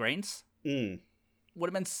those two screens. Would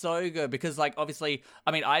have been so good because, obviously,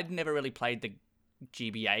 I mean, I'd never really played the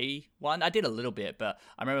GBA one. I did a little bit, but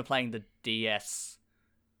I remember playing the DS.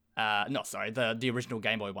 The original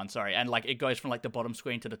Game Boy one. Sorry, and it goes from the bottom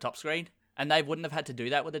screen to the top screen, and they wouldn't have had to do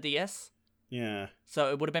that with the DS. Yeah. So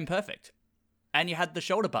it would have been perfect, and you had the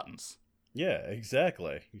shoulder buttons. Yeah,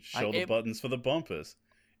 exactly. Shoulder buttons for the bumpers.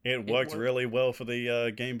 It worked really well for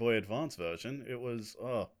the Game Boy Advance version. It was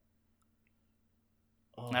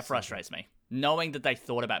that frustrates me. Knowing that they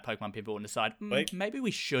thought about Pokemon Pinball and decided, maybe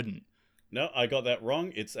we shouldn't. No, I got that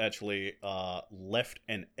wrong. It's actually left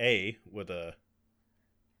and A with the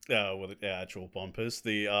actual bumpers.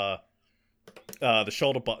 The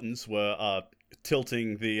shoulder buttons were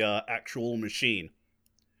tilting the actual machine.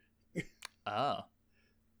 Oh.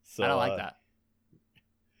 So, I don't like that.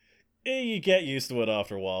 You get used to it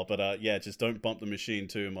after a while, but just don't bump the machine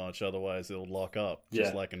too much, otherwise it'll lock up,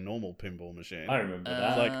 just like a normal pinball machine. I remember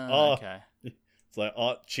that. Okay. It's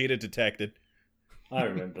cheater detected. I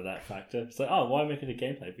remember that factor. It's why make it a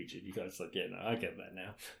gameplay feature? You guys yeah, no, I get that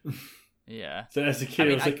now. Yeah. So as a kid,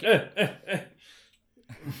 I was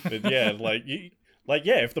But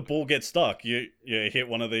yeah, if the ball gets stuck, you hit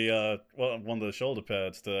one of the shoulder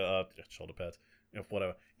pads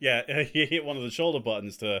whatever. Yeah, you hit one of the shoulder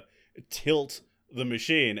buttons to tilt the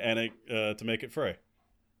machine and to make it free.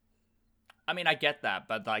 I mean, I get that,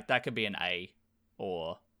 but that could be an A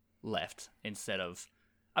or left instead of.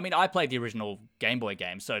 I mean, I played the original Game Boy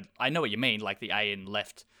game, so I know what you mean. The A and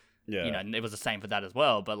left. Yeah. It was the same for that as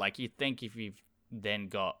well. But you'd think if you've then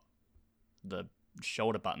got the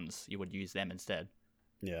shoulder buttons, you would use them instead.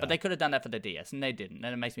 Yeah. But they could have done that for the DS, and they didn't,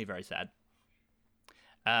 and it makes me very sad.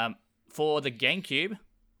 For the GameCube,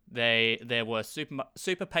 there were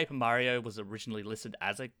Super Paper Mario was originally listed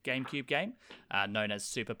as a GameCube game, known as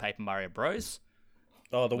Super Paper Mario Bros.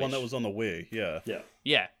 Oh, the one that was on the Wii, yeah.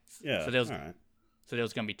 Yeah. So there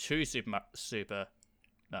was going to be two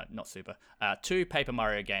two Paper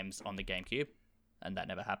Mario games on the GameCube, and that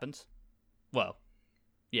never happened. Well,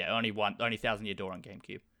 yeah, only 1,000 Year Door on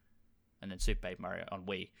GameCube, and then Super Paper Mario on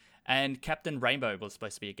Wii. And Captain Rainbow was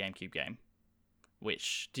supposed to be a GameCube game.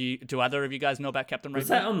 Which do either of you guys know about Captain Rainbow? Was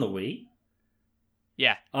that on the Wii?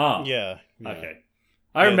 Yeah. Oh. Yeah. Okay.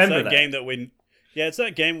 I remember that game that we. Yeah, it's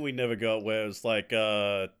that game we never got where it was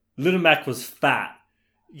Little Mac was fat.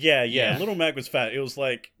 Yeah. Little Mac was fat. It was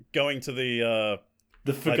going to the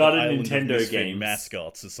forgotten Nintendo games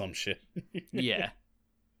mascots or some shit. Yeah.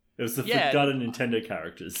 It was the forgotten Nintendo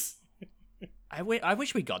characters. I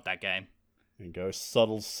wish we got that game. There you go.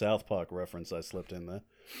 Subtle South Park reference I slipped in there.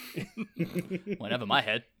 Went over my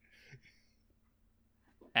head.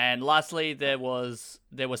 And lastly, there were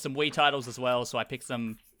some Wii titles as well, so I picked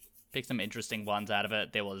some interesting ones out of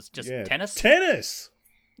it. There was just tennis. Tennis.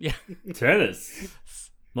 Yeah. Tennis.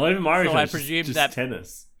 Not even Mario. So I presumed just that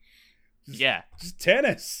tennis. Yeah. Just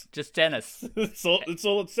tennis. Just tennis. That's all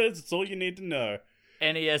it says. It's all you need to know.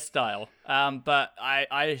 NES style. But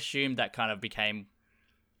I assumed that kind of became,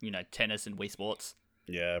 tennis and Wii Sports.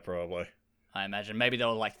 Yeah, probably. I imagine maybe they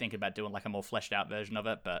were thinking about doing a more fleshed out version of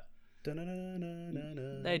it, but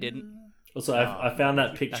they didn't. Also, I found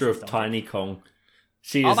that picture of Tiny Kong.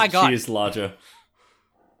 She is larger.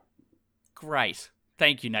 Great,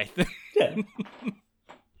 thank you, Nathan. Yeah.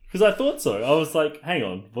 Because I thought so. I was like, hang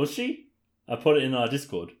on, was she? I put it in our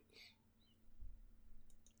Discord.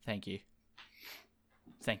 Thank you.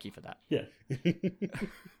 Thank you for that. Yeah.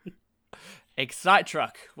 Excite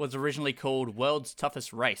Truck was originally called World's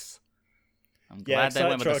Toughest Race. I'm glad they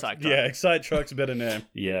went with the Excite Truck. Yeah, Excite Truck's a better name.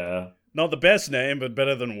 Yeah. Not the best name, but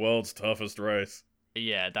better than World's Toughest Race.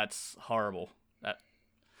 Yeah, that's horrible.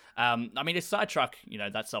 I mean, Excite Truck,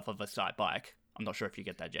 that's off of a Excite bike. I'm not sure if you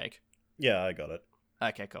get that, Jake. Yeah, I got it.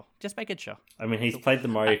 Okay, cool. Just making sure. I mean, he's played the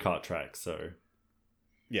Mario Kart track, so...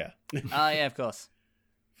 Yeah. Oh, yeah, of course.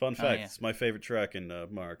 Fun fact, yeah. it's my favorite track in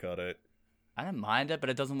Mario Kart 8. I don't mind it, but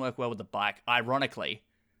it doesn't work well with the bike. Ironically,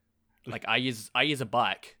 like I use a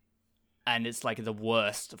bike, and it's like the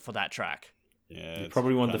worst for that track. Yeah, You're it's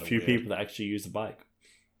probably one of the kinda few weird. people that actually use a bike.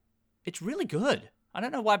 It's really good. I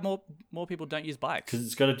don't know why more people don't use bikes. Because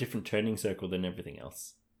it's got a different turning circle than everything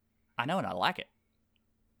else. I know, and I like it.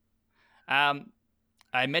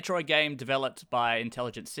 A Metroid game developed by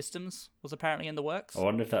Intelligent Systems was apparently in the works. I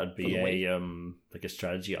wonder if that would be For the like a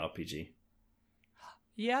strategy RPG.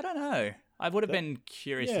 Yeah, I don't know. I would have been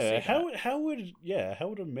curious to see Yeah, that. how would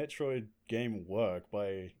a Metroid game work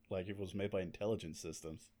by if it was made by Intelligent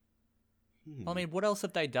Systems? Well, I mean, what else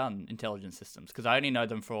have they done, Intelligent Systems? Because I only know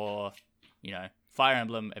them for, Fire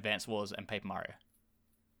Emblem, Advance Wars, and Paper Mario.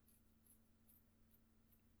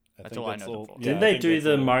 That's all I know them for. Didn't they do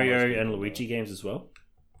the Mario and Luigi games as well?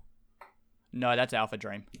 No, that's Alpha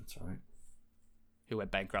Dream, That's right. who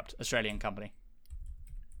went bankrupt. Australian company,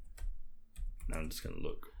 Now I'm just going to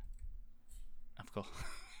look of course.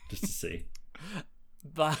 just to see.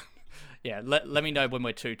 But, yeah, let me know when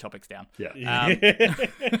we're 2 topics down. Yeah.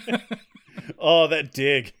 Oh, that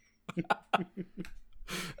dig.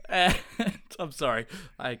 And, I'm sorry,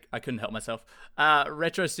 I couldn't help myself.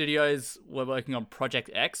 Retro Studios were working on Project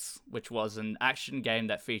X, which was an action game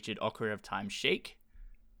that featured Ocarina of Time Sheik,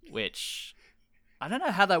 which I don't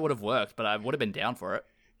know how that would have worked, but I would have been down for it.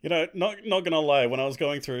 Not gonna lie, when I was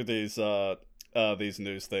going through these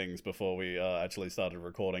news things before we actually started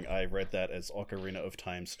recording, I read that as Ocarina of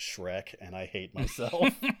Time's Shrek, and I hate myself.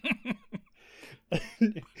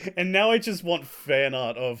 And now I just want fan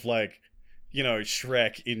art of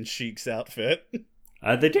Shrek in Sheik's outfit.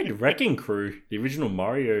 They did Wrecking Crew, the original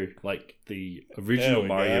Mario, the original There we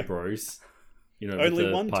Mario go. Bros. With Only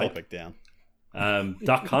the one pipe. topic down.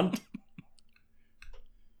 Duck Hunt.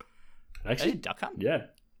 They Actually, did Duck Hunt? yeah.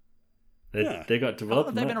 Yeah. They got How long developed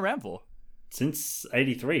have they been around for? since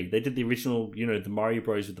 '83. They did the original, the Mario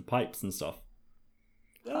Bros with the pipes and stuff.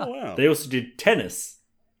 Oh wow! They also did tennis.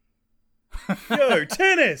 Yo,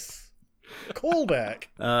 tennis. Callback.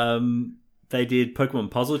 They did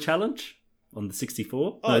Pokemon Puzzle Challenge on the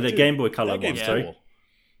 64. Oh, No, the dude, Game Boy Color That one. game's Sorry. cool.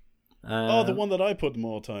 The one that I put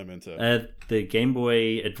more time into. The Game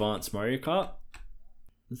Boy Advance Mario Kart.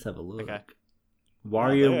 Let's have a look. Okay.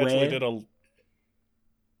 WarioWare.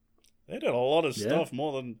 They did a lot of Yeah. stuff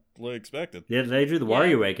more than we expected. Yeah, they do the Yeah.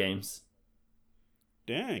 WarioWare games.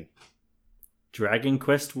 Dang. Dragon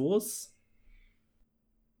Quest Wars.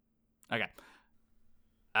 Okay.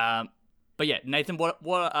 But yeah, Nathan, what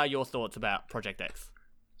are your thoughts about Project X?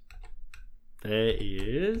 There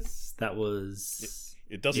is. That was.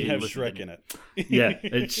 It doesn't Yeah, have listen, Shrek didn't in it. Yeah,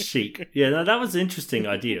 it's chic. Yeah, no, that was an interesting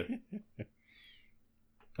idea.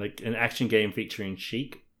 Like an action game featuring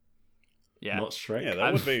Sheik, Yeah. not Shrek. Yeah,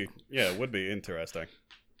 that would be. Yeah, it would be interesting.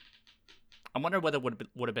 I'm wondering whether it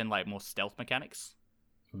would have been more stealth mechanics.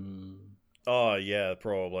 Hmm. Oh yeah,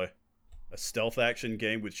 probably a stealth action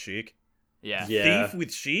game with Sheik. Yeah. Yeah. Thief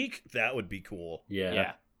with Sheik. That would be cool. Yeah.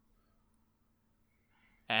 Yeah.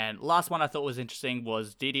 And last one I thought was interesting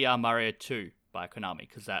was DDR Mario 2 by Konami,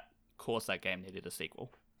 because of course that game needed a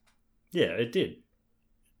sequel. Yeah, it did.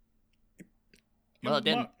 Well, it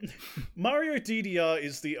didn't. Mario DDR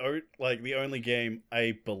is the only game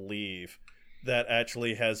I believe that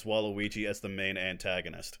actually has Waluigi as the main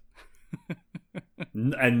antagonist.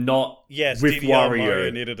 And not Yes, with DDR Wario.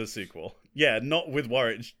 Mario needed a sequel. Yeah, not with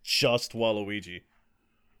Wario, it's just Waluigi.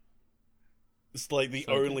 It's the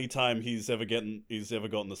only time he's ever gotten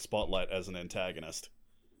the spotlight as an antagonist.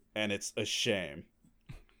 And it's a shame.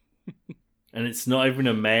 And it's not even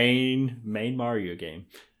a main Mario game.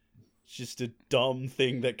 It's just a dumb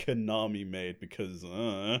thing that Konami made because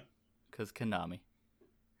Because Konami.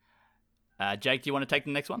 Jake, do you want to take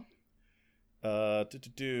the next one?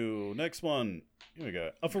 Next one. Here we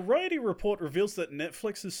go. A Variety report reveals that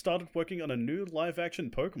Netflix has started working on a new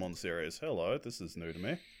live-action Pokemon series. Hello, this is new to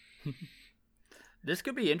me. This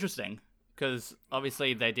could be interesting, because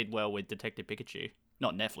obviously they did well with Detective Pikachu.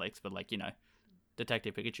 Not Netflix, but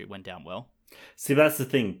Detective Pikachu went down well. See, that's the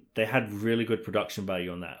thing. They had really good production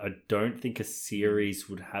value on that. I don't think a series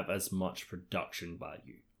would have as much production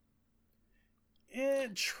value.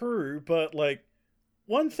 True, but like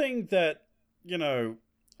one thing that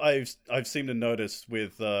I've seemed to notice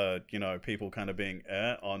with people kind of being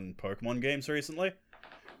on Pokemon games recently.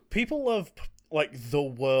 People love like the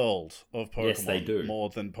world of Pokemon Yes, they do. more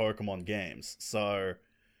than Pokemon games. So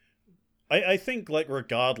I think like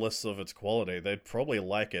regardless of its quality, they'd probably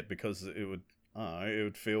like it because it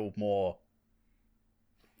would feel more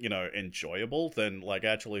enjoyable than like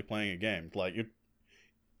actually playing a game.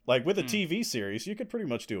 Like with a TV series, you could pretty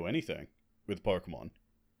much do anything with Pokemon.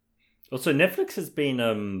 Also, Netflix has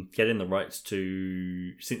been getting the rights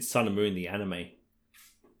to since Sun and Moon, the anime.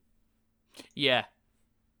 Yeah.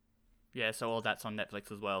 Yeah, so all that's on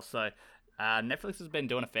Netflix as well. So Netflix has been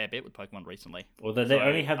doing a fair bit with Pokemon recently. Although they So,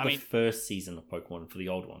 only have I the mean- first season of Pokemon for the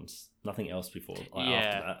old ones. Nothing else before Yeah.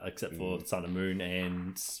 after that, except for Sun and Moon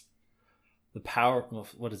and the Power of...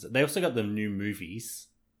 What is it? They also got the new movies.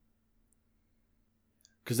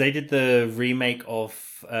 Because they did the remake of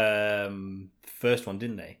first one,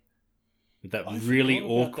 didn't they? With that really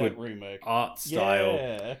awkward remake. art style.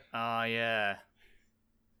 Yeah. Oh, yeah.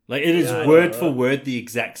 Like, it is Yeah, I word know for that. word the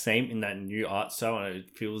exact same in that new art style, and it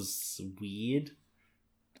feels weird.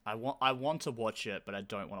 I want to watch it, but I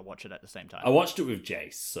don't want to watch it at the same time. I watched it with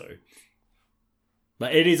Jace, so...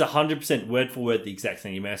 Like, it is 100% word for word the exact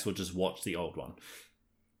same. You may as well just watch the old one.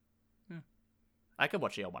 I could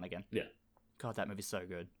watch the old one again. Yeah. God, that movie's so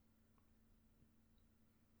good.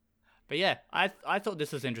 But yeah, I thought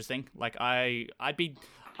this was interesting. Like I'm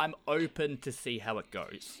open to see how it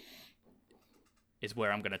goes. Is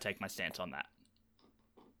where I'm going to take my stance on that.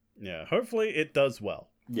 Yeah, hopefully it does well.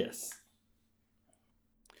 Yes.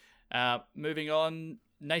 Moving on,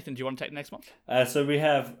 Nathan, do you want to take the next one? So we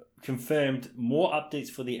have confirmed more updates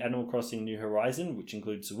for the Animal Crossing New Horizon, which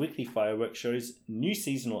includes weekly fireworks shows, new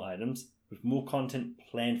seasonal items, with more content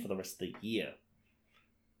planned for the rest of the year.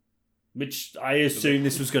 Which I assume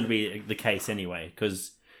this was going to be the case anyway,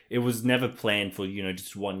 because it was never planned for,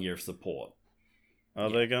 just 1 year of support. Are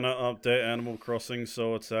they gonna update Animal Crossing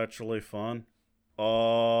so it's actually fun?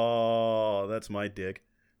 Oh, that's my dig.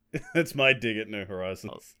 That's my dig at New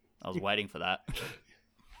Horizons. I was waiting for that.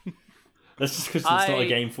 That's just because it's not a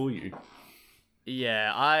game for you.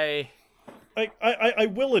 Yeah, I I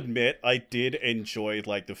will admit I did enjoy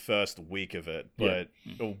like the first week of it, but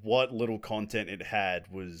what little content it had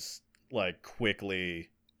was like quickly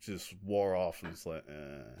just wore off, and it's like,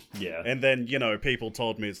 Yeah. And then people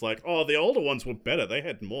told me it's like, oh, the older ones were better. They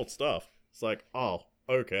had more stuff. It's like, oh,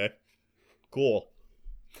 okay, cool.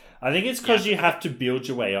 I think it's because you have to build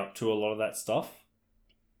your way up to a lot of that stuff.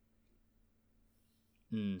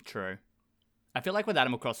 True. I feel like with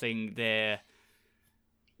Animal Crossing,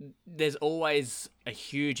 there's always a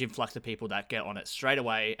huge influx of people that get on it straight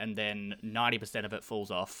away, and then 90% of it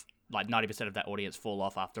falls off. Like 90% of that audience fall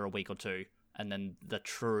off after a week or two, and then the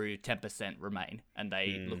true 10% remain, and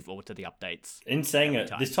they look forward to the updates. In saying it,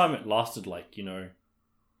 time. this time it lasted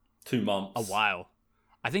 2 months. A while.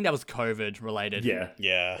 I think that was COVID related. Yeah.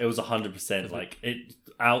 Yeah, It was 100%. Like, it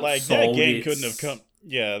outsold like that game its... couldn't have come.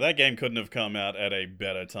 Yeah, that game couldn't have come out at a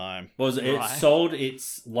better time. It Right. sold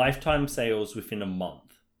its lifetime sales within a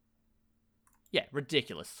month. Yeah,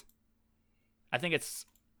 ridiculous. I think it's...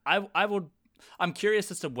 I'm curious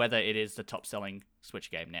as to whether it is the top selling Switch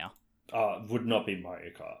game now. Would not be Mario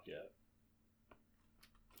Kart, yeah.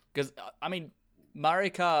 Because, Mario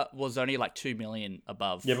Kart was only like 2 million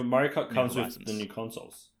above. Yeah, but Mario Kart comes with Horizons. the new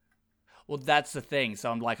consoles. Well, that's the thing.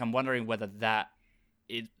 So I'm wondering whether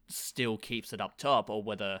it still keeps it up top, or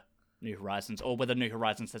whether New Horizons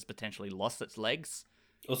has potentially lost its legs.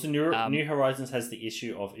 Also, New Horizons has the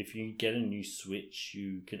issue of if you get a new Switch,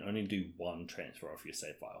 you can only do one transfer of your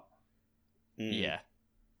save file. Yeah,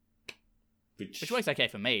 which works okay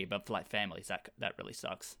for me, but for like families, that really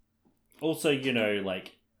sucks. Also,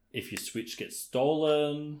 if your Switch gets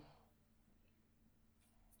stolen,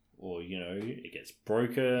 or it gets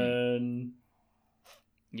broken.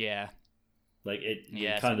 Yeah, Like it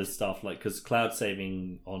Yeah, kind of stuff, because cloud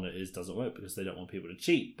saving on it doesn't work because they don't want people to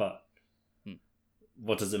cheat. But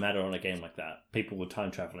what does it matter on a game like that? People were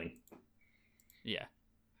time traveling. yeah.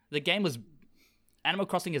 The game was Animal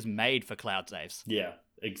Crossing is made for cloud saves. Yeah,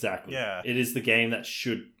 exactly. Yeah. It is the game that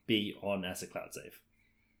should be on as a cloud save.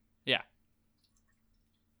 Yeah.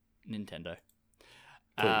 Nintendo.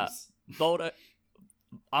 Please. Boulder.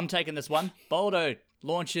 I'm taking this one. Boulder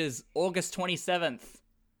launches August 27th.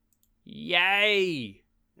 Yay!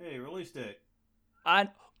 Hey, release date.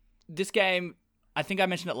 This game, I think I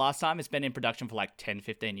mentioned it last time, it's been in production for like 10,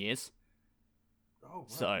 15 years. Oh,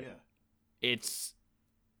 right, So- yeah. It's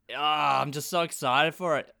I'm just so excited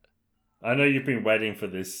for it. I know you've been waiting for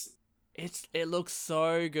this. It looks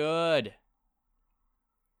so good.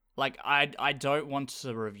 Like I don't want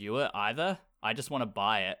to review it either. I just want to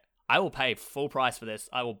buy it. I will pay full price for this.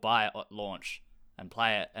 I will buy it at launch and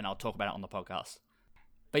play it, and I'll talk about it on the podcast.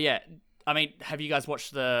 But yeah, I mean, have you guys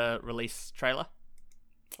watched the release trailer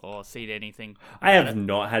or seen anything? I about have it?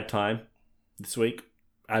 not had time this week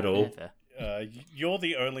at all. Yeah, fair. You're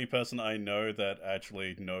the only person I know that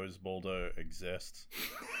actually knows Baldo exists,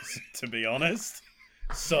 to be honest.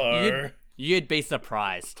 So, You'd be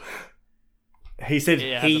surprised. He said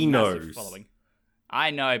It has he a massive knows. following. I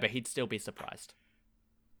know, but he'd still be surprised.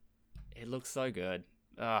 It looks so good.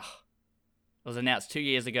 Ugh. It was announced 2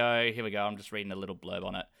 years ago. Here we go. I'm just reading a little blurb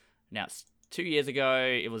on it. Announced 2 years ago.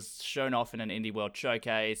 It was shown off in an Indie World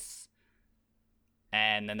showcase.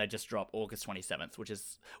 And then they just dropped August 27th,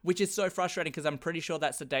 which is so frustrating because I'm pretty sure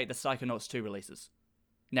that's the date the Psychonauts 2 releases.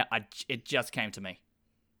 Now, it just came to me.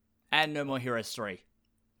 And No More Heroes 3.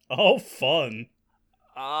 oh, fun.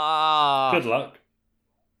 Ah. Good luck.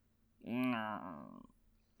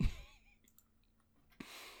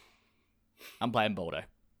 I'm playing Baldo.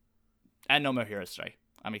 And No More Heroes 3.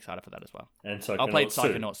 I'm excited for that as well. And so I'll play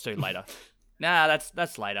Psychonauts 2 later. Nah,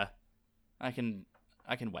 that's later. I can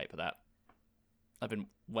wait for that. I've been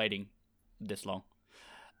waiting this long.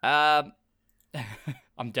 I'm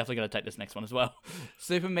definitely going to take this next one as well.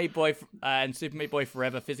 Super Meat Boy and Super Meat Boy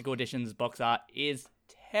Forever Physical Edition's box art is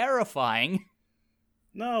terrifying.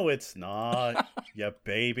 No, it's not. Yeah,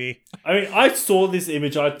 baby. I mean, I saw this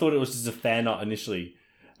image. I thought it was just a fan art initially,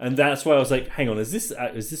 and that's why I was like, "Hang on, is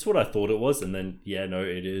this what I thought it was?" And then, yeah, no,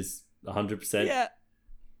 it is 100%. Yeah.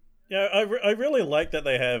 Yeah, I really like that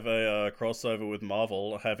they have a crossover with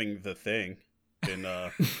Marvel having the Thing in,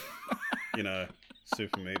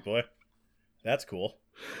 Super Meat Boy. That's cool.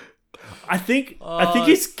 I think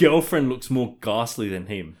his girlfriend looks more ghastly than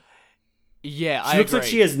him. Yeah, She looks like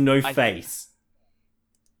she has no face.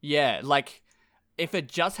 Yeah, like if it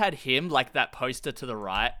just had him, like that poster to the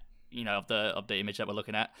right, of the image that we're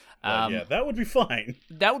looking at, Yeah, that would be fine.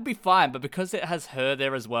 that would be fine. But because it has her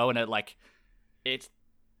there as well, and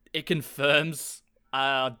it confirms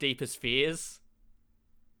our deepest fears.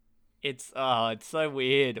 It's so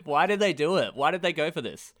weird. Why did they do it? Why did they go for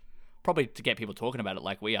this? Probably to get people talking about it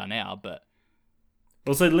like we are now, but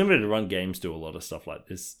Also, limited run games do a lot of stuff like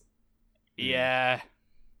this. yeah.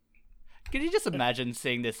 Can you just imagine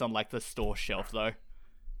seeing this on like the store shelf though?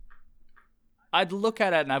 I'd look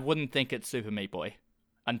at it and I wouldn't think it's Super Meat Boy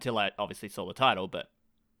until I obviously saw the title, but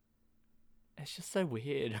it's just so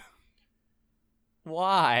weird.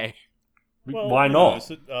 Why? Why not?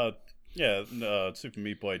 Super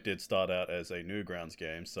Meat Boy did start out as a Newgrounds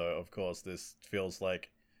game, so of course this feels like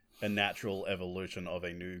a natural evolution of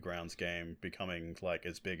a Newgrounds game becoming like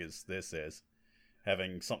as big as this is.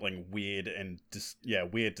 Having something weird and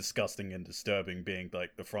weird, disgusting, and disturbing being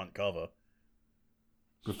like the front cover.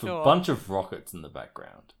 With Sure. a bunch of rockets in the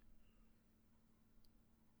background.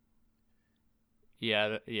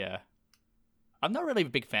 Yeah. I'm not really a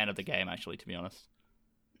big fan of the game, actually, to be honest.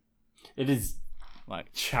 It is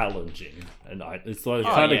Like, challenging, and it's like the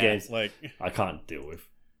Oh, kind of yeah. games Like I can't deal with.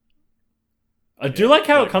 I do like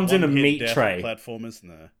how it comes in a one-hit meat death tray. Platformers,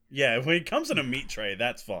 no. Yeah, when it comes in a meat tray,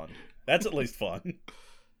 that's fun. That's at least fun.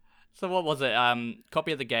 so what was it?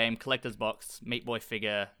 Copy of the game, collector's box, Meat Boy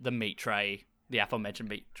figure, the meat tray, the aforementioned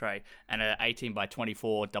meat tray, and an 18 by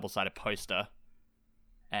 24 double-sided poster.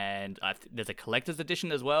 And there's a collector's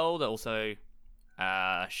edition as well. There's also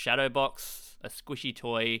shadow box, a squishy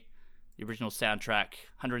toy, the original soundtrack,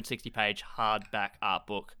 160-page hardback art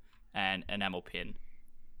book, and enamel pin.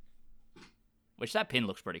 Which that pin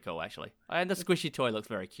looks pretty cool, actually. And the squishy toy looks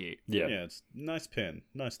very cute. Yeah. Yeah, it's nice pin,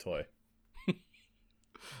 nice toy.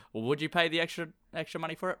 Well, would you pay the extra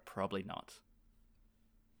money for it? Probably not.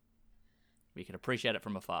 We can appreciate it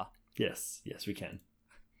from afar. Yes, we can.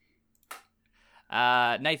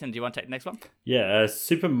 Nathan, do you want to take the next one? Yeah,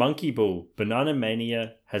 Super Monkey Ball Banana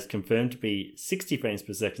Mania has confirmed to be 60 frames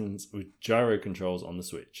per second with gyro controls on the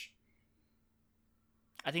Switch.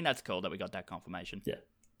 I think that's cool that we got that confirmation. Yeah.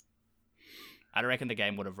 I reckon the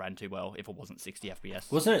game would have ran too well if it wasn't 60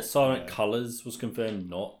 FPS. Wasn't it Silent Yeah. Colors was confirmed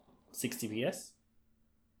not 60 PS?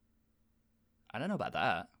 I don't know about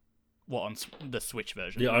that. What, on the Switch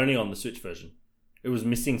version? Yeah, only on the Switch version. It was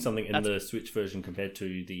missing something in That's- the Switch version compared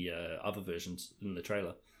to the other versions in the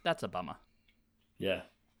trailer. That's a bummer. Yeah.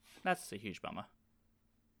 That's a huge bummer.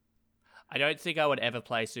 I don't think I would ever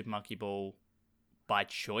play Super Monkey Ball by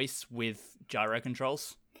choice with gyro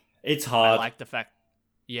controls. It's I hard. like the fact...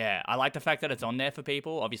 Yeah, I like the fact that it's on there for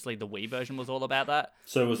people. Obviously, the Wii version was all about that.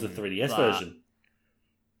 So was the 3DS But- version.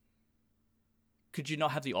 Could you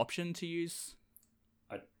not have the option to use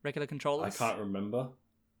regular I controllers? can't remember.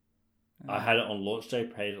 I had it on launch day,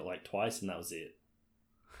 played it like twice, and that was it.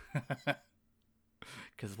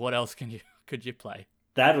 Because what else could you play?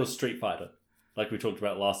 That or Street Fighter, like we talked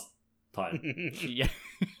about last time. Yeah.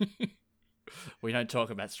 We don't talk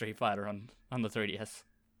about Street Fighter on the 3DS.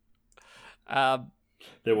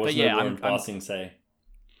 There was But no yeah, one I'm- passing say.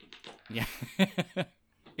 Yeah.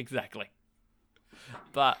 Exactly.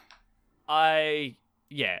 But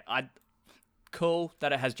cool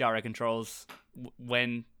that it has gyro controls.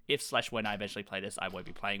 If when I eventually play this, I won't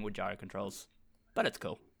be playing with gyro controls, but it's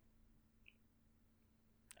cool.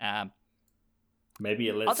 Maybe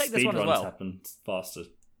it I'll lets take this one as speedruns well. happen faster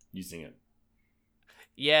using it.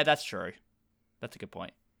 Yeah, that's true. That's a good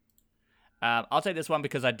point. I'll take this one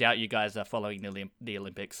because I doubt you guys are following the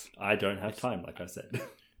Olympics. I don't have time, like I said.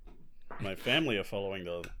 My family are following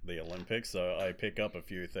the Olympics, so I pick up a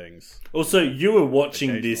few things. Also, you were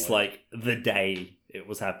watching this Occasionally. like the day it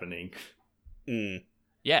was happening. Mm.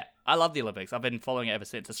 Yeah, I love the Olympics. I've been following it ever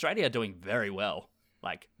since. Australia are doing very well,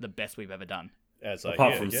 like the best we've ever done. As I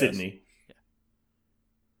Apart hear, from yes. Sydney.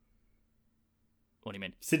 What do you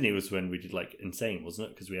mean? Sydney was when we did like insane, wasn't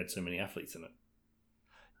it? Because we had so many athletes in it.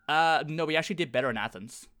 No, we actually did better in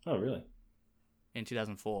Athens Oh, really? in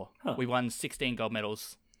 2004. Huh. We won 16 gold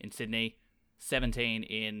medals in Sydney, 17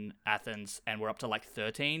 in Athens, and we're up to like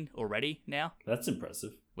 13 already now. That's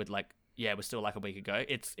impressive. With we're still like a week ago.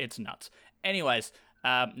 It's nuts. Anyways,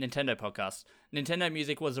 Nintendo podcast. Nintendo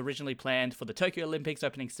music was originally planned for the Tokyo Olympics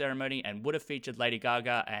opening ceremony and would have featured Lady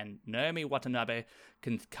Gaga and Naomi Watanabe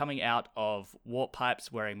coming out of warp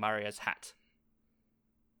pipes wearing Mario's hat,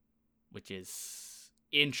 which is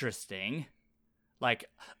interesting. Like,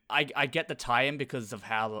 I get the tie-in because of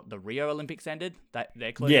how the Rio Olympics ended,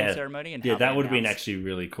 their closing ceremony, and Yeah, how that they would have been announced- actually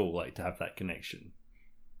really cool, like to have that connection.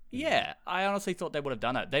 Yeah, I honestly thought they would have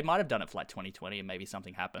done it. They might have done it for like 2020 and maybe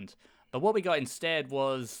something happened. But what we got instead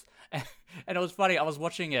was, and it was funny, I was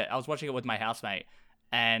watching it with my housemate,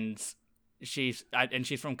 and she's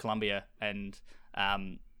from Colombia, and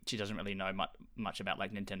she doesn't really know much about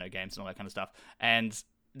like Nintendo games and all that kind of stuff. And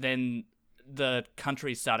then the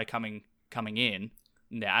countries started coming in,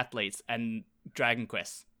 their athletes, and Dragon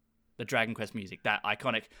Quest. The Dragon Quest music, that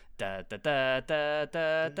iconic da da da da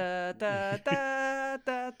da da da da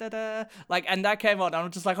da da da, like, and that came on, and I'm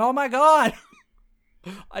just like, oh my god!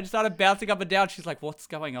 I just started bouncing up and down. She's like, what's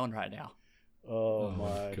going on right now? Oh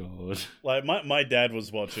my god. Like my dad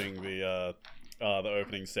was watching the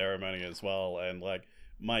opening ceremony as well, and like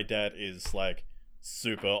my dad is like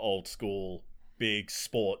super old school, big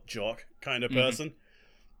sport jock kind of person.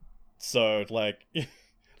 So like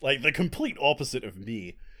like the complete opposite of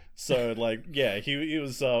me. So like yeah, he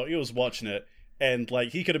was watching it, and like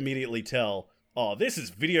he could immediately tell, oh, this is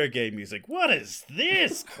video game music. What is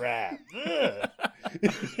this crap? Ugh.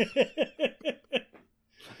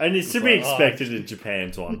 And it's to be expected in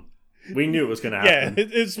Japan's one. We knew it was going to happen. Yeah,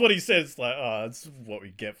 it's what he says. It's like, oh, it's what we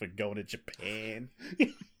get for going to Japan.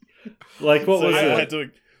 Like, what So was I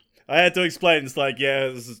it? had to explain. It's like, yeah,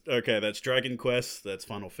 this is okay. That's Dragon Quest. That's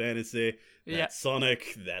Final Fantasy. That's Yeah.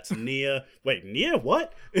 Sonic. That's Nier. Wait, Nier?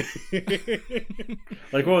 What?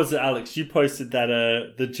 Like, what was it, Alex? You posted that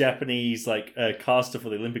the Japanese caster for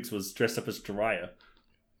the Olympics was dressed up as Jiraiya.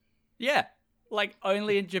 Yeah, like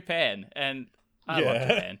only in Japan, and I love Yeah.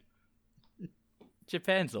 Japan.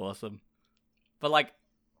 Japan's awesome, but like,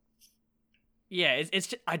 yeah, it's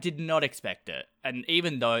just, I did not expect it, and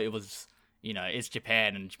even though it was, it's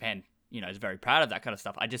Japan, and Japan, is very proud of that kind of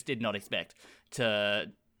stuff, I just did not expect to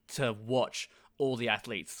watch all the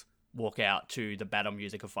athletes walk out to the battle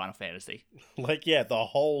music of Final Fantasy. Like, yeah, the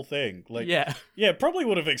whole thing. Like, Yeah, yeah, probably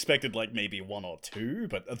would have expected like maybe one or two,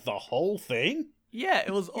 but the whole thing. yeah,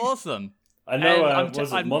 it was awesome. I know,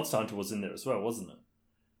 I'm Monster Hunter was in there as well, wasn't it?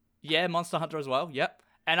 Yeah, Monster Hunter as well. Yep.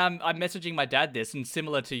 And I'm messaging my dad this, and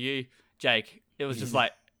similar to you, Jake, it was just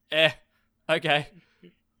like, okay.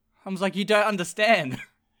 I was like, you don't understand.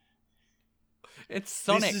 It's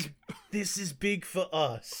Sonic. This is big for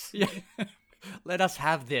us. Yeah. Let us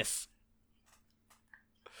have this.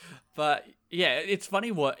 But yeah, it's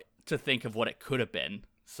funny to think of what it could have been.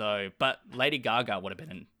 So, but Lady Gaga would have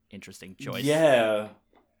been an interesting choice. Yeah.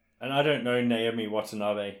 And I don't know Naomi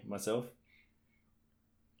Watanabe myself.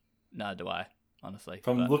 No, do I, honestly.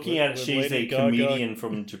 From But- looking at it, With she's Lady a Gaga- comedian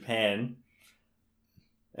from Japan.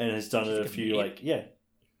 And has done She's a a few, comedian? yeah.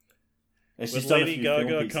 And she's Would done a Lady few film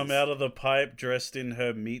Gaga pieces. come out of the pipe dressed in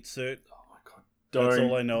her meat suit? Oh my god. That's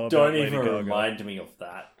all I know about Don't Lady even Gaga. remind me of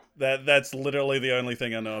that. That's literally the only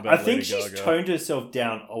thing I know about I think Lady she's Gaga. toned herself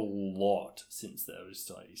down a lot since those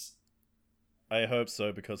days. I hope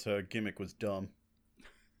so, because her gimmick was dumb.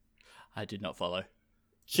 I did not follow.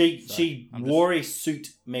 She I'm wore a suit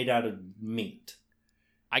made out of meat.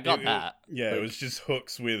 I got that. Yeah, Like- it was just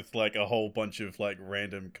hooks with like a whole bunch of like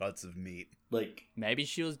random cuts of meat. Like, Maybe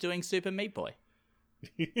she was doing Super Meat Boy.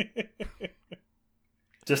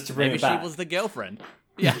 just to bring Maybe it back. she was the girlfriend.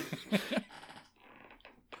 Yeah.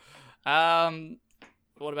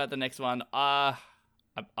 What about the next one? I'll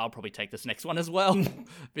probably take this next one as well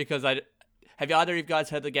because have you either of you guys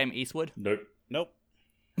heard the game Eastwood? Nope. Nope.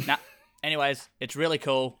 Nah. Anyways, it's really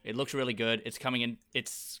cool. It looks really good. It's coming in.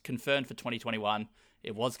 It's confirmed for 2021.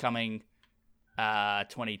 It was coming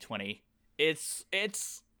 2020. It's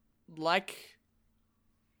like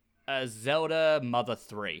a Zelda Mother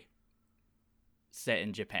 3 set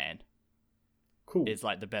in Japan. Cool. Is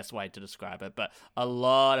like the best way to describe it. But a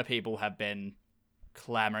lot of people have been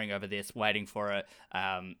clamoring over this, waiting for it.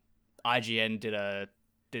 IGN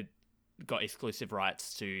got exclusive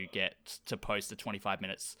rights to get to post the 25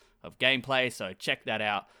 minutes of gameplay, so check that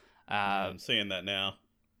out. I'm seeing that now.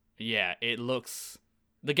 Yeah,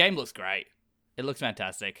 the game looks great. It looks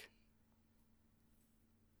fantastic.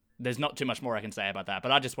 There's not too much more I can say about that,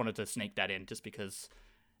 but I just wanted to sneak that in just because,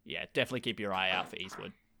 yeah, definitely keep your eye out for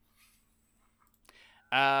Eastwood.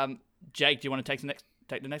 Jake, do you want to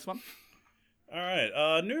take the next one?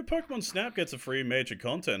 Alright, new Pokemon Snap gets a free major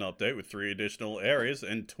content update with 3 additional areas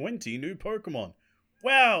and 20 new Pokemon.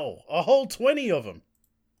 Wow, a whole 20 of them.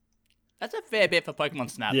 That's a fair bit for Pokemon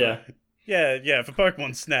Snap. Yeah. Yeah, for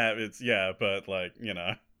Pokemon Snap, but like, you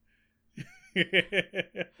know.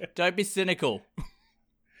 Don't be cynical.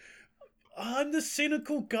 I'm the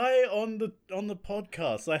cynical guy on the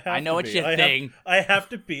podcast. I know what you're saying. I have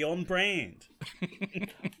to be on brand.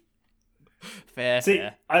 Fair. See,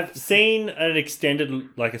 I've seen a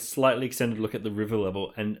slightly extended look at the river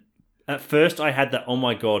level, and at first I had that, oh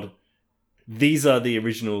my god, these are the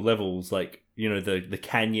original levels, like, you know, the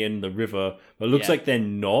canyon, the river. But it looks Yeah. like they're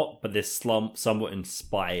not, but they're somewhat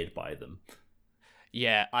inspired by them.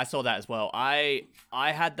 Yeah, I saw that as well. I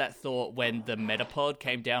had that thought when the Metapod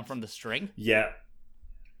came down from the string, Yeah.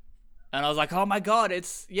 and I was like, oh my god,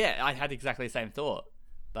 I had exactly the same thought.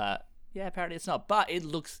 But yeah, apparently it's not. But it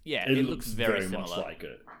looks very similar. much like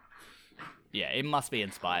it. Yeah, it must be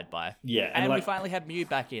inspired by. Yeah, And like, we finally have Mew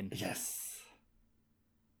back in. yes.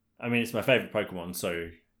 I mean, it's my favorite Pokemon, so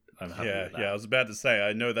I'm happy with that. Yeah, I was about to say,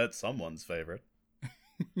 I know that's someone's favorite.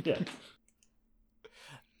 Yeah.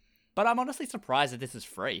 But I'm honestly surprised that this is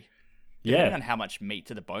free. Depending Yeah. on how much meat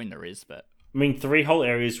to the bone there is, but I mean, 3 whole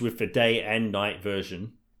areas with the day and night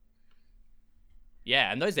version.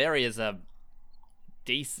 yeah, and those areas are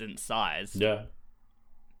decent size. Yeah.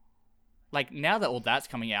 Like, now that all that's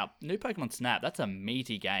coming out, new Pokemon Snap, that's a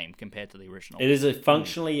meaty game compared to the original. It is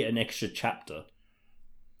functionally an extra chapter.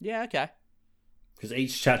 Yeah, okay. Because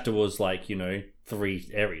each chapter was like, 3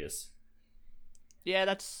 areas. Yeah,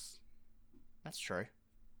 that's true.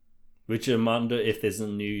 Which I wonder if there's a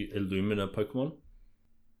new Illumina Pokemon.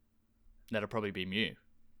 That'll probably be Mew.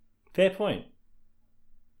 Fair point.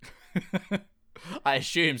 I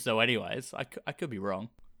assume so anyways. I could be wrong.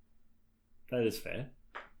 That is fair.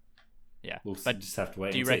 Yeah. We'll but just have to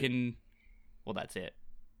wait do you and see. reckon... Well, that's it.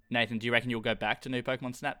 Nathan, do you reckon you'll go back to new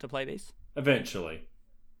Pokemon Snap to play these? Eventually.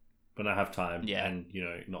 When I have time Yeah. and,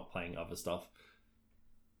 not playing other stuff.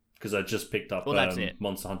 Because I just picked up Well, that's it.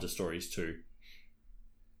 Monster Hunter Stories 2.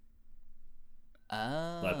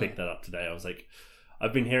 Ah. I picked that up today. I was like,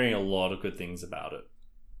 I've been hearing a lot of good things about it.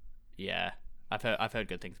 Yeah. I've heard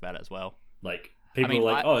good things about it as well. Like, people mean, are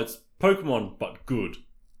like, oh, it's Pokemon, but good.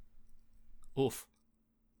 Oof.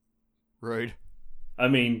 Rude. I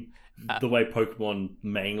mean, the way Pokemon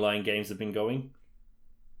mainline games have been going.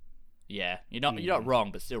 Yeah, you're not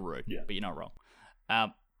wrong, but still rude. Yeah. But you're not wrong.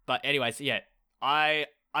 But anyways, yeah,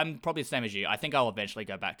 I'm probably the same as you. I think I'll eventually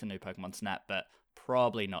go back to new Pokemon Snap, but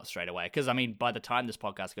probably not straight away. Because I mean, by the time this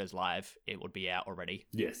podcast goes live, it would be out already.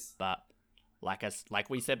 Yes. But like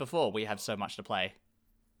we said before, we have so much to play,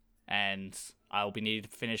 and I will be needing to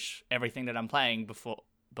finish everything that I'm playing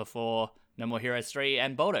before No More Heroes 3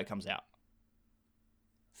 and Boulder comes out.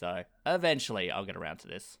 So eventually, I'll get around to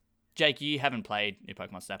this. Jake, you haven't played new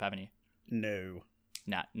Pokemon Snap, haven't you? No.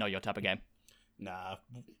 Nah, not your type of game. Nah.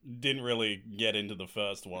 Didn't really get into the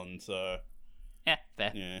first one, so Yeah,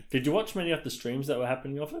 fair. yeah. Did you watch many of the streams that were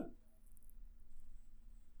happening of it?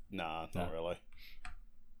 Nah, not No. really.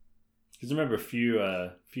 Because I remember a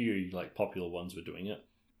few like popular ones were doing it.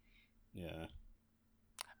 Yeah.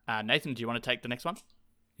 Nathan, do you want to take the next one?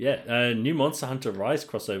 Yeah, new Monster Hunter Rise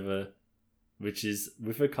crossover which is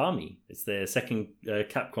with Okami. It's their second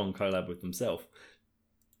Capcom collab with themselves.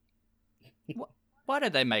 Why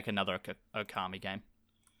did they make another Okami game?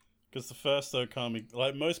 Because the first Okami,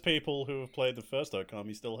 like most people who have played the first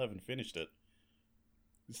Okami, still haven't finished it.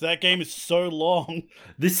 That game is so long.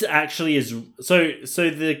 This actually is so.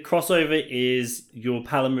 The crossover is your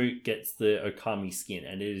Palamute gets the Okami skin,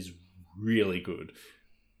 and it is really good.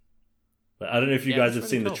 Like, I don't know if you guys have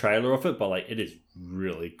seen the trailer of it, but like it is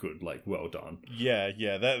really good. Like, well done. Yeah.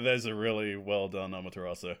 There's a really well done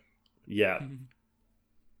Amaterasu. Yeah.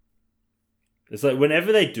 It's like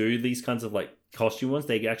whenever they do these kinds of like costume ones,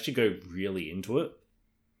 they actually go really into it.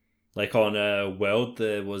 Like on World,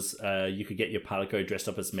 there was you could get your Palico dressed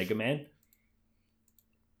up as Mega Man.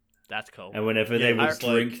 That's cool. And whenever they would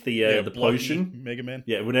drink the potion, Mega Man.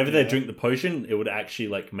 Yeah, whenever they drink the potion, it would actually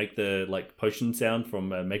like make the like potion sound from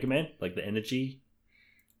Mega Man, like the energy.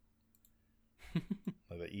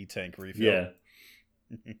 Like the E-Tank refill. Yeah.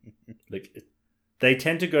 Like they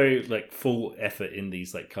tend to go like full effort in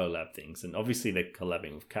these like collab things, and obviously they're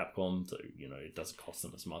collabing with Capcom, so you know it doesn't cost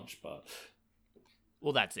them as much, but.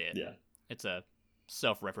 Well, that's it. Yeah. It's a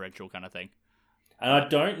self-referential kind of thing. And I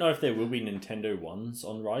don't know if there will be Nintendo ones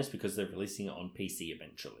on Rise because they're releasing it on PC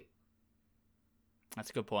eventually. That's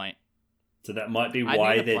a good point. So that might be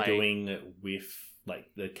why they're doing it with like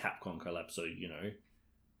the Capcom collab. So, you know,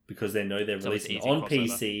 because they know they're releasing it on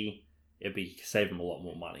PC, it'd be save them a lot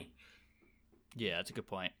more money. Yeah, that's a good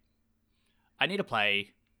point. I need to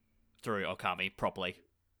play through Okami properly.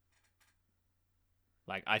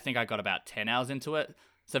 Like, I think I got about 10 hours into it.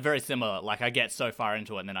 So very similar. Like, I get so far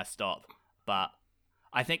into it and then I stop. But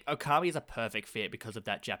I think Okami is a perfect fit because of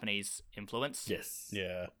that Japanese influence. Yes.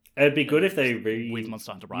 Yeah. It'd be good if they with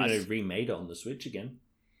Monster Hunter Rise. remade it on the Switch again.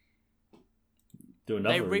 Do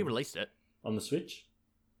another. They re-released it on the Switch.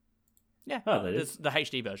 Yeah. Oh, they did. There's the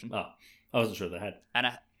HD version. Oh, I wasn't sure they had. And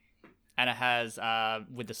it has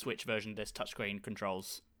with the Switch version, there's touchscreen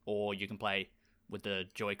controls, or you can play with the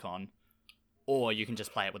Joy-Con, or you can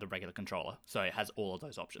just play it with a regular controller. So it has all of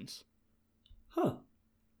those options. Huh.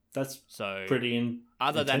 That's so pretty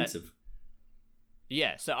Than intensive.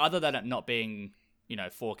 so other than it not being,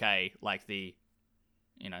 4K like the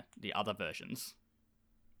other versions,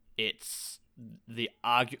 it's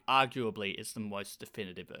arguably it's the most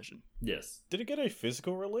definitive version. Yes. Did it get a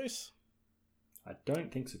physical release? I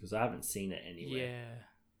don't think so because I haven't seen it anywhere.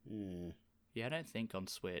 Yeah. Yeah, I don't think on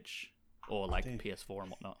Switch or like PS4 and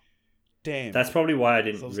whatnot. Damn. That's probably why I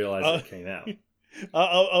didn't realize it came out.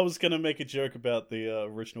 I was going to make a joke about the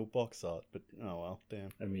original box art, but oh well, damn.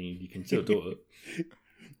 I mean, you can still do it.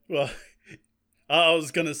 Well, I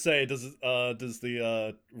was going to say, does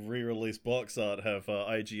the re-release box art have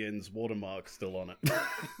IGN's watermark still on it?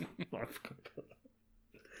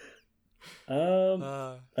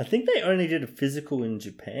 I think they only did a physical in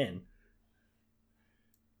Japan.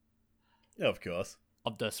 Yeah, of course.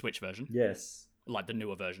 Of the Switch version? Yes. Like the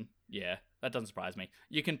newer version. Yeah, that doesn't surprise me.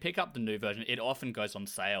 You can pick up the new version. It often goes on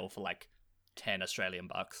sale for like 10 Australian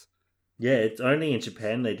bucks. Yeah, it's only in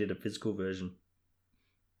Japan they did a physical version.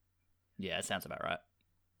 Yeah, it sounds about right.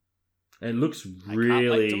 It looks I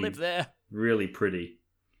can't wait to live there. Really pretty.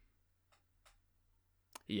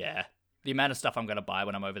 Yeah. The amount of stuff I'm going to buy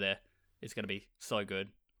when I'm over there is going to be so good.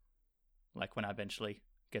 Like when I eventually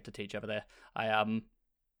get to teach over there.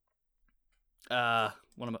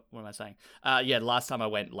 What am I saying? Yeah, last time I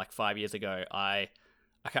went like 5 years ago, I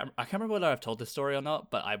can't remember whether I've told this story or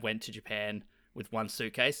not, but I went to Japan with one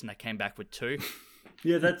suitcase and I came back with two.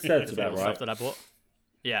 Yeah, that's about right. Stuff that I bought.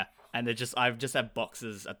 Yeah, and I've just had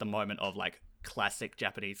boxes at the moment of like classic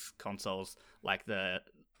Japanese consoles, like the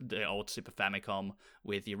old Super Famicom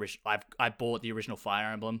with the original. I bought the original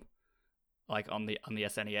Fire Emblem, like on the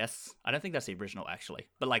SNES. I don't think that's the original actually,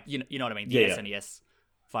 but like you know what I mean. The SNES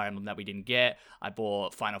Fire Emblem that we didn't get. I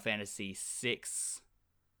bought Final Fantasy 6.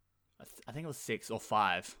 I think it was 6 or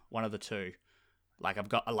 5, one of the two. I've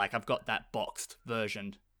got that boxed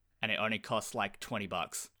version, and it only costs like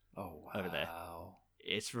 $20. Oh wow! Over there,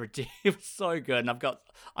 it's ridiculous. It was so good, and I've got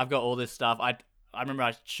all this stuff. I remember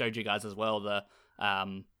I showed you guys as well the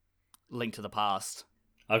Link to the Past.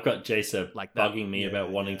 I've got Jason bugging me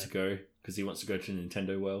about wanting to go because he wants to go to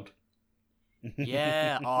Nintendo World.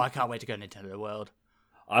 Yeah. Oh, I can't wait to go to Nintendo World.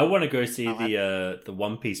 I want to go see the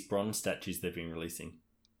One Piece bronze statues they've been releasing.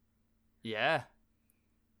 Yeah.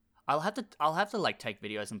 I'll have to like take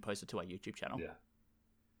videos and post it to our YouTube channel. Yeah.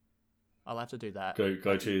 I'll have to do that. Go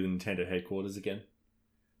to the Nintendo headquarters again.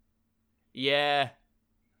 Yeah.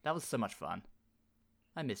 That was so much fun.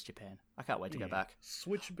 I miss Japan. I can't wait to go back.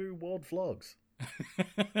 Switchaboo World Vlogs.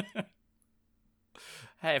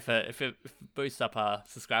 Hey, if it boosts up our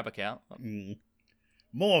subscriber count,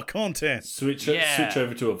 More content. Switch Yeah.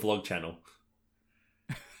 over to a vlog channel.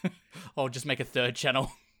 I'll just make a third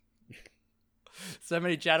channel. So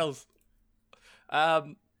many channels.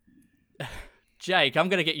 Jake, I'm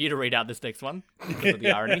gonna get you to read out this next one because of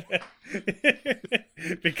the irony.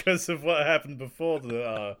 Because of what happened before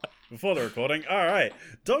the recording. All right,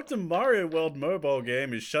 Dr. Mario World mobile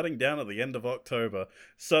game is shutting down at the end of October.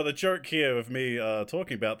 So the joke here of me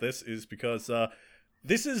talking about this is because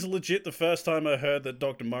this is legit the first time I heard that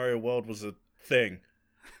Dr. Mario World was a thing.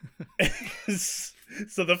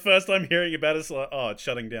 So the first time hearing about it's like, oh, it's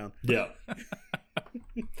shutting down. Yeah.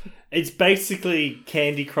 It's basically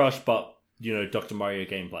Candy Crush, but, Dr. Mario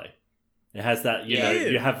gameplay. It has that, you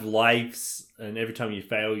have lives, and every time you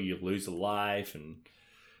fail, you lose a life. And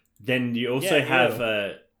then you also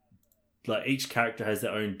have, each character has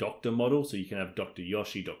their own doctor model. So you can have Dr.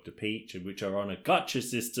 Yoshi, Dr. Peach, which are on a gacha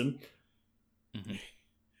system. Mm-hmm.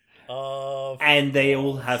 And they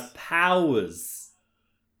all have powers.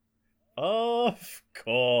 Of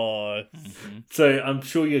course. Mm-hmm. So I'm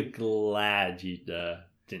sure you're glad you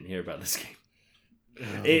didn't hear about this game.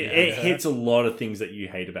 It hits a lot of things that you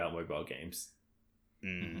hate about mobile games.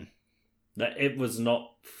 Mm. That it was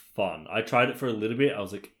not fun. I tried it for a little bit. I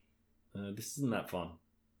was like, this isn't that fun.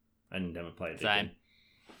 I never played it again.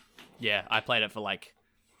 Yeah, I played it for I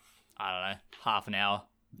don't know, half an hour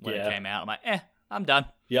when it came out. I'm like, I'm done.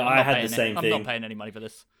 Yeah, I had the same thing. I'm not paying any money for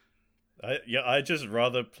this. I just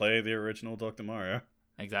rather play the original Dr. Mario.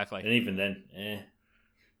 Exactly. And even then,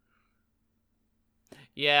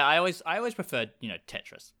 Yeah, I always preferred,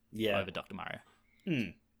 Tetris over Dr. Mario.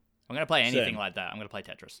 Hmm. I'm going to play anything Same. like that. I'm going to play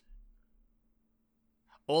Tetris.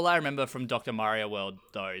 All I remember from Dr. Mario World,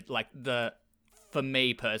 though, for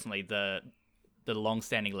me personally, the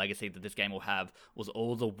long-standing legacy that this game will have was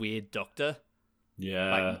all the weird doctor.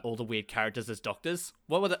 Yeah. All the weird characters as doctors.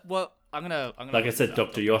 What were the, what? I'm gonna like I said,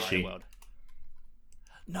 Dr. Yoshi. World.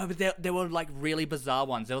 No, but there were really bizarre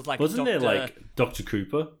ones. There was Wasn't there Dr.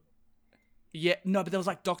 Cooper? Yeah, no, but there was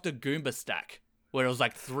Dr. Goomba Stack, where it was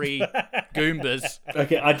 3 Goombas.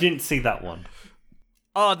 Okay, I didn't see that one.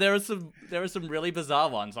 Oh, there are some really bizarre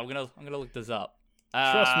ones. I'm gonna look this up.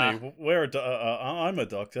 Trust me, I'm a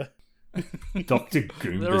doctor. Dr.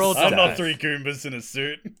 Goomba. They're all I'm not Stack. 3 Goombas in a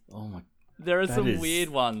suit. Oh my. There are That some is weird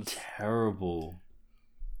ones. Terrible.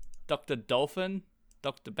 Dr. Dolphin,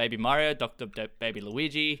 Dr. Baby Mario, Dr. Baby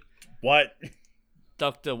Luigi, What?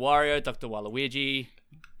 Dr. Wario, Dr. Waluigi,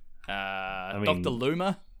 Dr.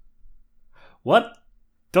 Luma. What?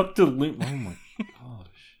 Dr. Loom. Oh my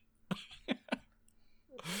gosh.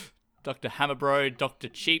 Dr. Hammerbro, Dr.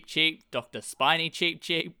 Cheap Cheap, Dr. Spiny Cheap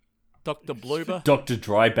Cheap, Dr. Bloober. Dr.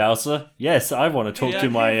 Dry Bowser. Yes, I want to talk Yeah. to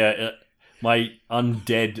my my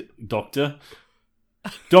undead doctor.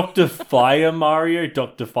 Dr. Fire Mario,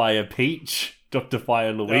 Dr. Fire Peach, Dr.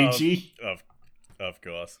 Fire Luigi, Of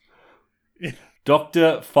course.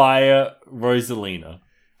 Dr. Fire Rosalina.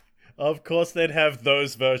 Of course they'd have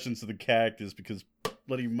those versions of the characters because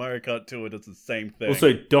bloody Mario Kart Tour does the same thing.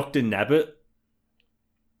 Also, Dr. Nabbit.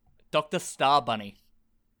 Dr. Star Bunny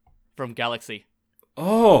from Galaxy.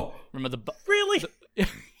 Oh, Remember the... Really?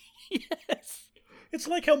 Yes. It's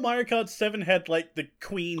like how Mario Kart 7 had, the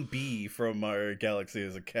Queen Bee from Mario Galaxy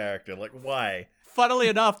as a character. Why? Funnily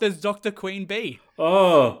enough, there's Dr. Queen Bee.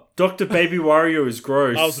 oh, Dr. Baby Wario is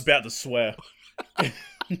gross. I was about to swear.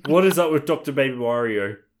 What is up with Dr. Baby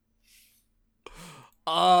Wario?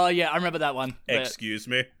 Oh, yeah, I remember that one. Wait, Excuse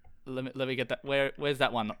me. let me get that. Where's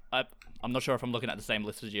that one? I'm not sure if I'm looking at the same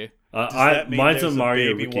list as you. Does that mean mine's there's on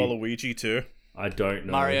Mario a Baby Wiki. Waluigi too? I don't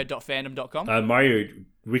know. Mario.fandom.com?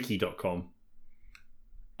 MarioWiki.com.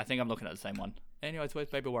 I think I'm looking at the same one. Anyways, where's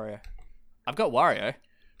Baby Wario? I've got Wario.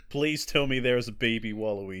 Please tell me there is a Baby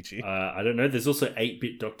Waluigi. I don't know. There's also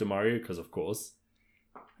 8-bit Dr. Mario, because of course.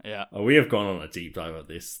 Yeah. Oh, we have gone on a deep dive of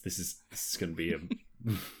this. This is going to be a...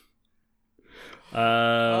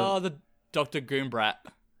 Oh, the Dr. Goombrat.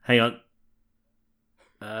 Hang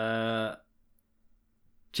on.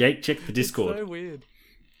 Jake, check the Discord. It's so weird.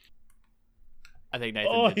 I think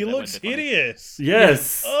Nathan. Oh, did he that looks one bit funny. hideous.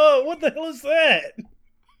 Yes. Oh, what the hell is that?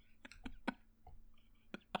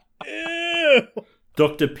 Ew.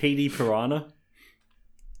 Dr. Petey Piranha.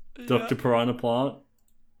 Dr. Piranha Plant.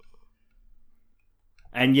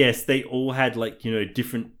 And yes, they all had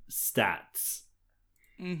different stats.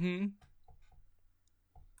 Mm-hmm.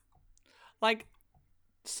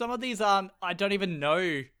 Some of these I don't even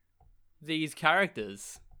know these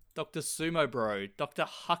characters. Dr. Sumo Bro, Dr.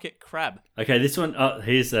 Hucket Crab. Okay, this one.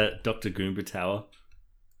 Here's Dr. Goomba Tower.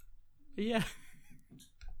 Yeah.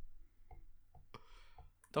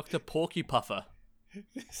 Dr. Porky Puffer.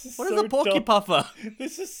 What is a Porky Puffer?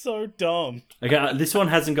 This is so dumb. Okay, this one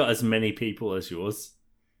hasn't got as many people as yours.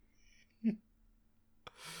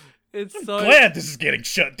 It's so Glad this is getting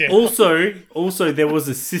shut down. Also, there was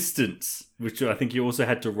assistants, which I think you also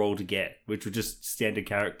had to roll to get, which were just standard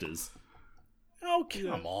characters. Oh,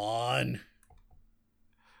 come on.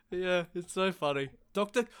 Yeah, it's so funny.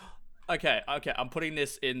 Okay, I'm putting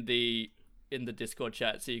this in the Discord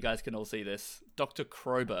chat so you guys can all see this. Dr.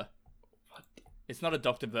 Krober. It's not a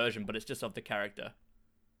doctor version, but it's just of the character.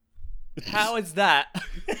 How is that?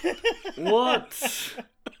 What?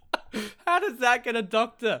 How does that get a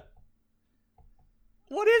doctor?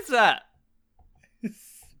 What is that?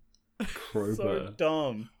 Krober. So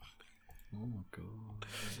dumb. Oh my god.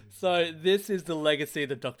 So this is the legacy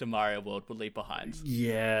that Dr. Mario World will leave behind.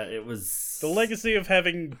 Yeah, it was The legacy of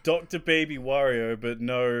having Dr. Baby Wario, but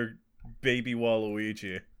no Baby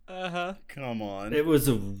Waluigi. Uh-huh. Come on. It was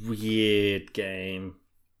a weird game.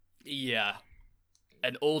 Yeah.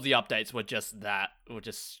 And all the updates were just that. Were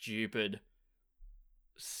just stupid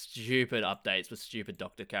updates with stupid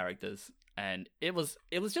doctor characters. And it was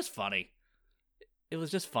just funny. It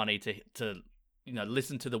was just funny to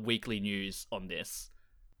listen to the weekly news on this.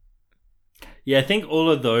 Yeah, I think all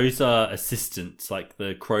of those are assistants, like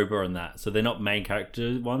the Krober and that. So they're not main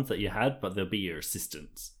character ones that you had, but they'll be your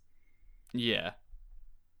assistants. Yeah.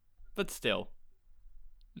 But still.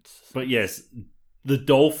 But yes, the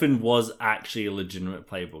dolphin was actually a legitimate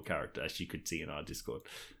playable character, as you could see in our Discord.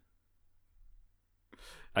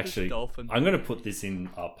 Actually, dolphin. I'm going to put this in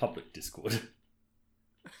our public Discord.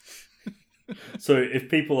 So if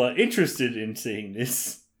people are interested in seeing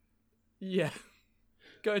this... Yeah.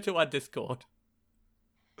 Go to our Discord,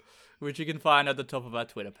 which you can find at the top of our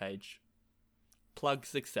Twitter page. Plug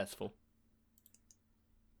successful.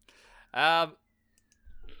 That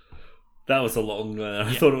was a long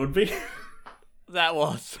I thought it would be. That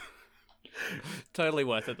was totally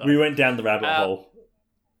worth it, though. We went down the rabbit hole.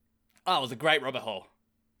 Oh, it was a great rabbit hole.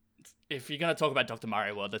 If you're going to talk about Dr.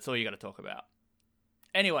 Mario World, that's all you got to talk about.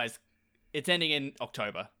 Anyways, it's ending in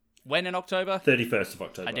October. When in October? 31st of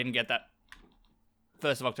October. I didn't get that.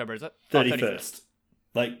 1st of October, is it? 31st.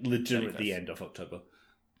 Like, legitimately 31st. the end of October.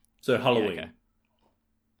 So, Halloween. Yeah, okay.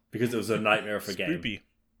 Because it was a nightmare of a game. Spoopy.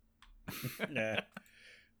 Yeah.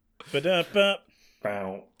 Ba-da-ba.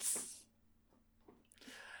 Bounce.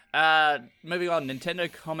 Moving on,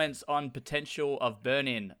 Nintendo comments on potential of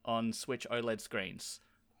burn-in on Switch OLED screens.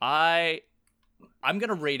 I'm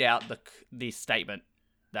gonna read out the statement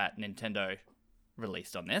that Nintendo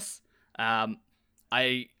released on this.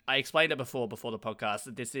 I explained it before the podcast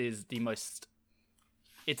that this is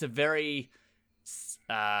it's a very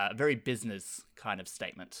business kind of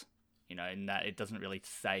statement, in that it doesn't really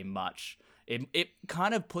say much. It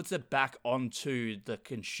kind of puts it back onto the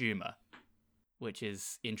consumer, which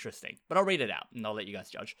is interesting. But I'll read it out and I'll let you guys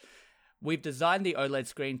judge. We've designed the OLED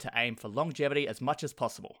screen to aim for longevity as much as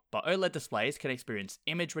possible, but OLED displays can experience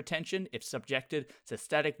image retention if subjected to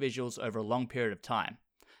static visuals over a long period of time.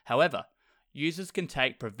 However, users can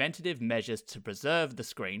take preventative measures to preserve the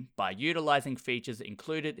screen by utilizing features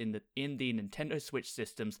included in the Nintendo Switch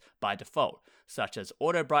systems by default, such as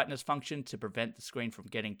auto brightness function to prevent the screen from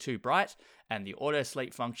getting too bright, and the auto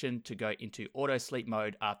sleep function to go into auto sleep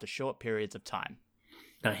mode after short periods of time.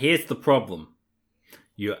 Now, here's the problem.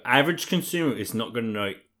 Your average consumer is not going to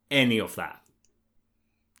know any of that.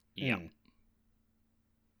 Yeah.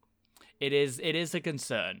 It is a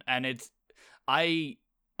concern, and I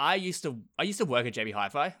used to work at JB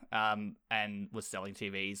Hi-Fi and was selling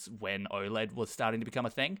TVs when OLED was starting to become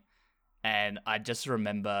a thing, and I just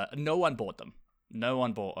remember no one bought them. No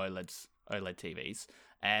one bought OLED TVs,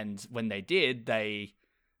 and when they did,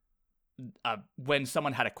 when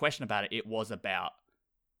someone had a question about it, it was about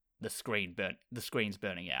the screen's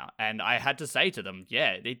burning out, and I had to say to them,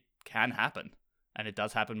 yeah, it can happen, and it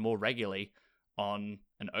does happen more regularly on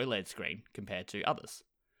an OLED screen compared to others.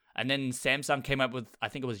 And then Samsung came up with, I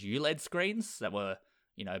think it was ULED screens that were,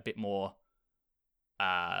 a bit more,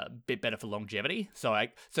 bit better for longevity. So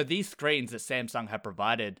these screens that Samsung have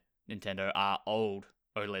provided Nintendo are old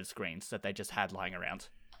OLED screens that they just had lying around.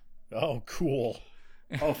 Oh, cool.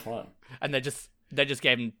 Oh, fun. And they just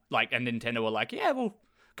gave them, and Nintendo were like, yeah, well,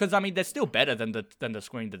 because they're still better than the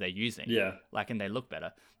screen that they're using. Yeah. And they look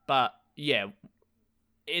better. But yeah,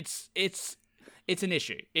 it's an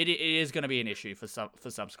issue. It is going to be an issue for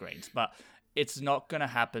some screens, but it's not going to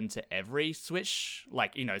happen to every Switch.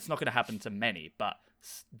 It's not going to happen to many, but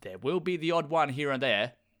there will be the odd one here and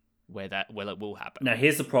there where it will happen. Now,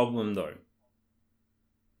 here's the problem, though.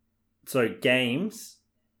 So, games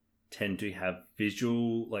tend to have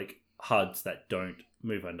visual, HUDs that don't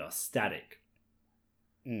move under static.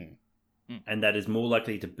 Mm. And that is more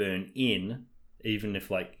likely to burn in, even if,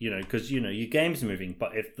 like, because, your game's moving,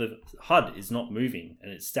 but if the HUD is not moving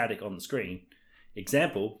and it's static on the screen,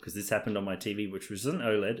 example, because this happened on my TV, which was an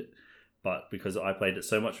OLED, but because I played it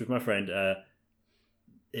so much with my friend,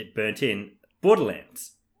 it burnt in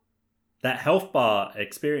Borderlands. That health bar,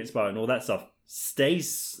 experience bar, and all that stuff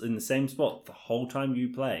stays in the same spot the whole time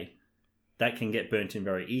you play. That can get burnt in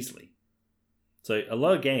very easily. So a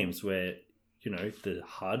lot of games where, the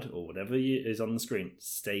HUD or whatever is on the screen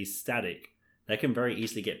stays static, that can very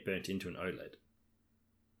easily get burnt into an OLED.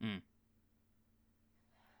 Mm.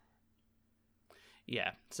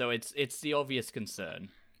 Yeah, so it's the obvious concern.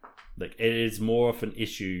 Like, it is more of an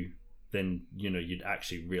issue than, you'd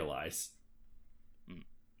actually realize.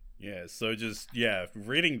 Yeah, so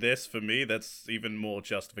reading this, for me, that's even more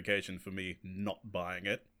justification for me not buying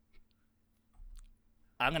it.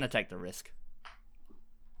 I'm going to take the risk.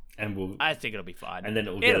 And I think it'll be fine. And then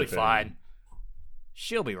it'll be fine.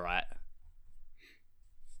 She'll be right.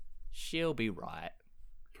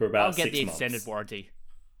 For about I'll get 6 the months. extended warranty.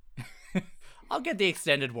 I'll get the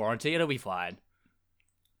extended warranty. It'll be fine.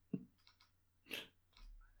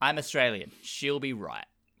 I'm Australian. She'll be right.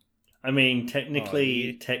 I mean,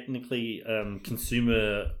 technically,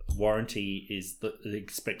 consumer warranty is the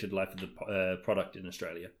expected life of the product in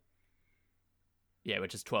Australia. Yeah,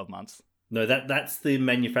 which is 12 months. No, that's the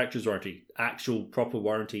manufacturer's warranty. Actual proper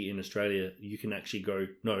warranty in Australia, you can actually go,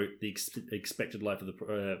 no, the expected life of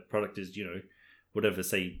the product is, whatever,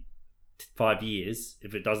 say, 5 years.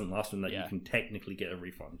 If it doesn't last from that, you can technically get a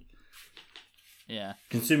refund. Yeah.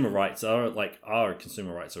 Consumer rights our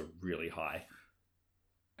consumer rights are really high.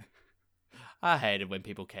 I hated when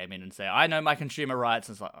people came in and say, I know my consumer rights.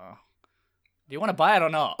 And it's like, oh, do you want to buy it or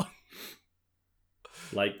not?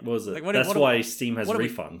 Like, what was it? That's why Steam has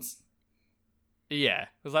refunds. Yeah. It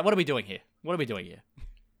was like, what are we doing here?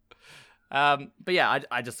 But yeah,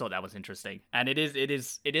 I just thought that was interesting. And it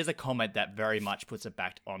is a comment that very much puts it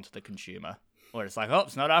back onto the consumer. Where it's like, oh,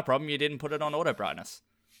 it's not our problem. You didn't put it on auto brightness.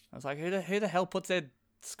 I was like, who the hell puts their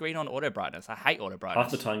screen on auto brightness? I hate auto brightness.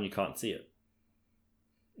 Half the time you can't see it.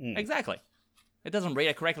 Exactly. It doesn't read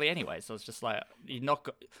it correctly anyway, so it's just like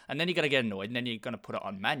and then you're gonna get annoyed, and then you're gonna put it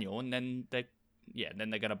on manual, and then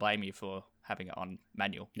they're gonna blame you for having it on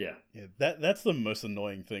manual. Yeah. That's the most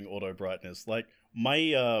annoying thing. Auto brightness, like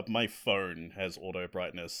my phone has auto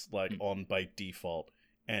brightness on by default,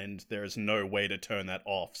 and there's no way to turn that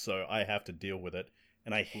off, so I have to deal with it,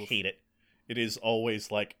 and I hate it. It is always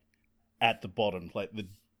like at the bottom, like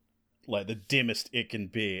the dimmest it can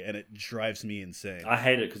be, and it drives me insane. I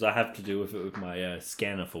hate it because I have to deal with it with my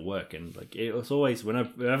scanner for work, and like it's always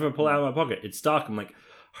whenever I pull it out of my pocket, it's dark. I'm like,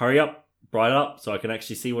 hurry up, bright up, so I can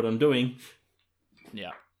actually see what I'm doing.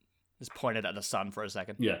 Yeah, just point it at the sun for a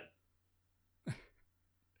second. Yeah.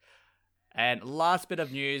 And last bit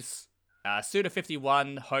of news: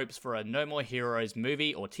 Suda51 hopes for a No More Heroes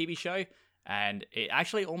movie or TV show, and it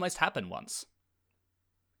actually almost happened once.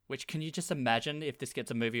 Which, can you just imagine if this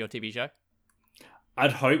gets a movie or TV show?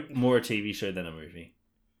 I'd hope more a TV show than a movie.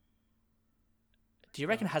 Do you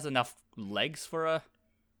reckon it has enough legs for a...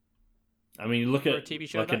 I mean, look at a TV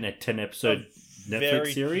show, like a 10-episode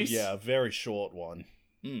Netflix series. Yeah, a very short one.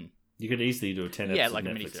 Mm. You could easily do a 10-episode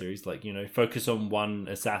Netflix series. Like, focus on one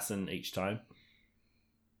assassin each time.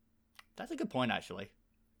 That's a good point, actually.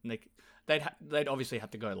 They'd obviously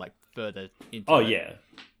have to go like further into. Oh it.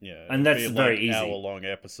 yeah, and that's very easy. Hour-long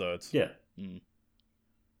episodes. Yeah,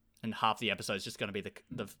 and half the episode is just going to be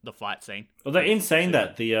the fight scene. Although in saying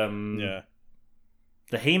that, the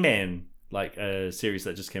He-Man series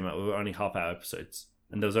that just came out were only half-hour episodes,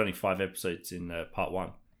 and there was only 5 episodes in part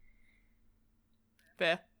 1.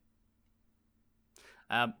 Fair.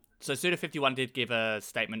 So Suda51 did give a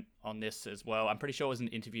statement on this as well. I'm pretty sure it was an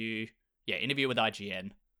interview. Yeah, interview with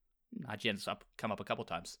IGN. IGN's come up a couple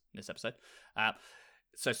times in this episode.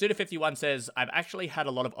 So Suda51 says, I've actually had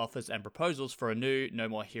a lot of offers and proposals for a new No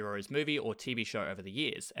More Heroes movie or TV show over the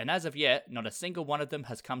years, and as of yet, not a single one of them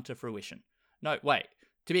has come to fruition. No, wait.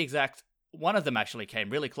 To be exact, one of them actually came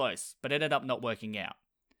really close, but ended up not working out.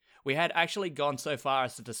 We had actually gone so far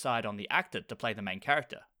as to decide on the actor to play the main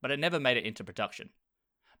character, but it never made it into production.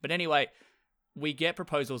 But anyway, we get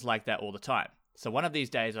proposals like that all the time. So one of these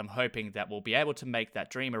days, I'm hoping that we'll be able to make that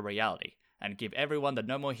dream a reality and give everyone the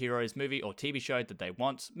No More Heroes movie or TV show that they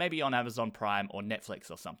want, maybe on Amazon Prime or Netflix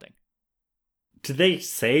or something. Did they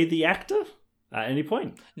say the actor at any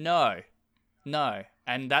point? No.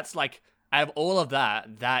 And that's like, out of all of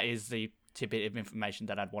that, that is the tidbit of information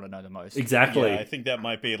that I'd want to know the most. Exactly. Yeah, I think that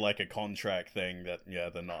might be like a contract thing that,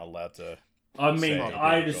 they're not allowed to... I mean,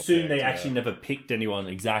 I'd assume they actually never picked anyone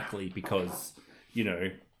exactly because... you know,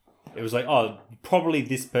 it was like, oh, probably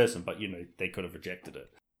this person, but, you know, they could have rejected it.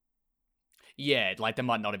 Yeah, like they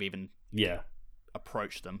might not have even Yeah.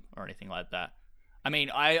 approached them or anything like that. I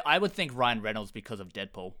mean, I would think Ryan Reynolds because of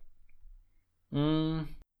Deadpool.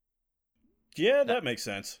 Yeah, that makes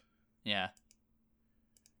sense. Yeah.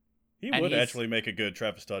 He And would he's- actually make a good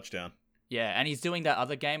Travis touchdown. Yeah, and he's doing that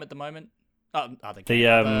other game at the moment. Other The game,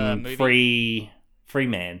 other movie. free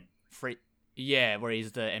man. Yeah, where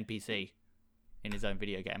he's the NPC in his own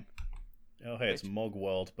video game. Oh, hey, it's Mog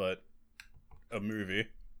World, but a movie.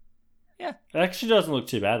 Yeah. It actually doesn't look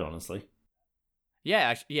too bad, honestly.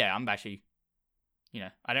 Yeah, I'm actually,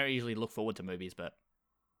 I don't usually look forward to movies, but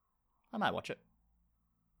I might watch it.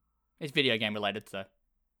 It's video game related, so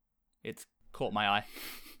it's caught my eye.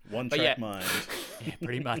 One But track yeah. mind. Yeah,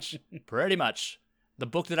 pretty much. Pretty much. The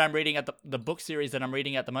book that I'm reading the book series that I'm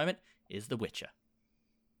reading at the moment is The Witcher.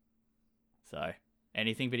 So,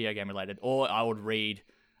 anything video game related. Or I would read,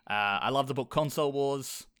 I love the book Console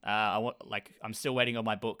Wars. I'm still waiting on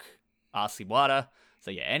my book R.C. Wada. So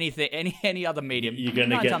yeah, any other medium. You're going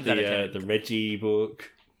to 9 get times out of 10. the Reggie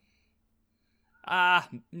book.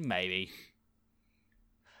 Maybe.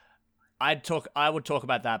 I would talk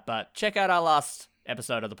about that, but check out our last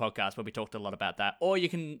episode of the podcast where we talked a lot about that. Or you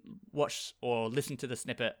can watch or listen to the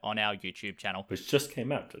snippet on our YouTube channel. Which just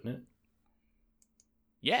came out, didn't it?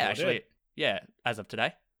 Yeah, Sure actually, did. yeah, as of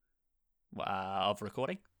today of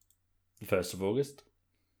recording. The 1st of August.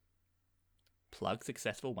 Plug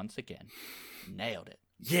successful once again. Nailed it.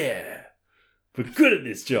 Yeah. We're good at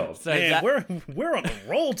this job. So Man, we're on a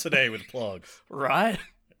roll today with plugs. right.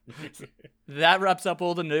 That wraps up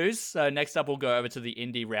all the news. So next up, we'll go over to the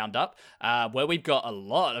indie roundup, where we've got a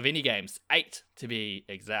lot of indie games, 8 to be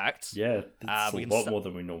exact. Yeah, that's we a can lot sta- more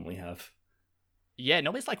than we normally have. Yeah,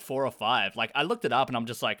 normally it's like 4 or 5. Like I looked it up and I'm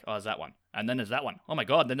just like, oh, there's that one, and then there's that one. Oh my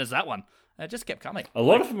god, then there's that one. And it just kept coming. A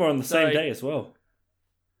lot of them are on the same so- day as well.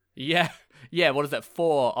 Yeah. What is that?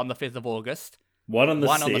 4 on the 5th of August. 1 on the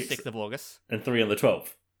 1 6th, on the 6th of August. and 3 on the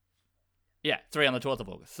 12th. Yeah, 3 on the 12th of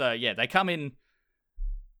August. So yeah, they come in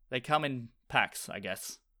packs, I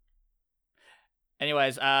guess.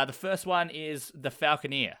 Anyways, the first one is the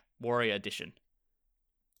Falconeer Warrior Edition.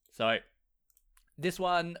 So this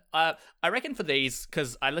one, I reckon for these,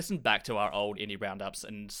 because I listened back to our old indie roundups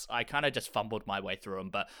and I kind of just fumbled my way through them,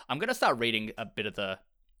 but I'm gonna start reading a bit of the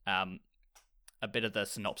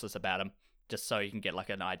synopsis about them, just so you can get like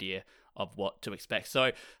an idea of what to expect.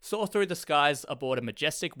 So, soar through the skies aboard a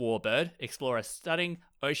majestic warbird, explore a stunning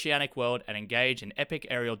oceanic world, and engage in epic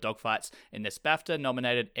aerial dogfights in this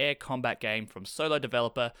BAFTA-nominated air combat game from solo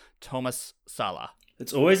developer Thomas Sala.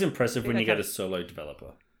 It's always impressive when they you get kinda- a solo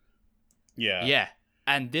developer. Yeah. Yeah,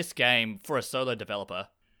 and this game, for a solo developer,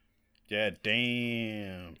 Yeah,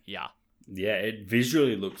 damn. yeah. Yeah, it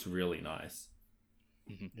visually looks really nice.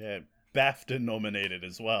 Yeah, BAFTA nominated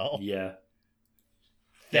as well. Yeah.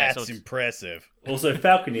 Yeah, That's so it's- impressive. Also,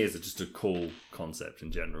 Falconeers are just a cool concept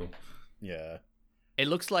in general. Yeah. It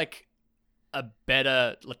looks like a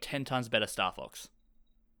better, like 10 times better Star Fox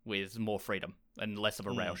with more freedom and less of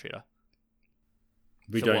a rail shooter.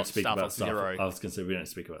 We So don't what, speak Star about Fox Star Zero? Fox. I was going to say we don't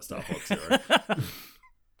speak about Star Fox Zero.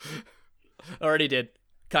 Already did.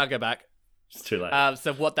 Can't go back. It's too late.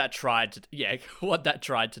 So what that tried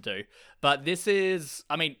to do. But this is,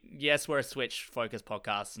 I mean, yes, we're a Switch focused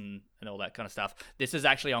podcast and all that kind of stuff. This is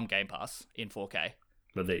actually on Game Pass in 4K.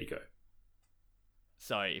 But there you go.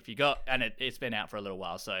 So if you got, and it's been out for a little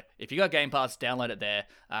while, so if you got Game Pass, download it there.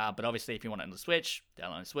 But obviously, if you want it on the Switch,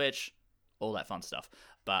 download on the Switch, all that fun stuff.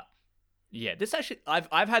 But yeah, this actually, I've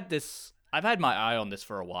had my eye on this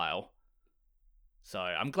for a while. So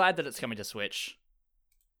I'm glad that it's coming to Switch.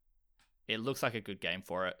 It looks like a good game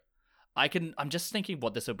for it. I'm just thinking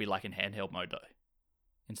what this would be like in handheld mode though.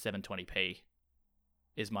 In 720p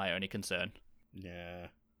is my only concern. Yeah.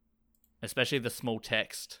 Especially the small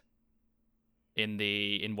text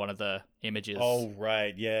in one of the images. Oh,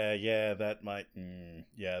 right. Yeah, that might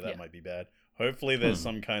might be bad. Hopefully there's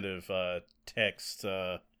some kind of text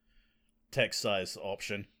size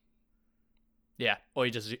option. Yeah, or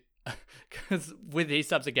you just, because with these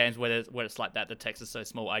types of games where it's like that, the text is so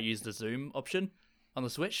small, I use the zoom option on the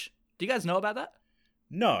Switch. Do you guys know about that?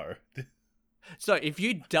 No. So if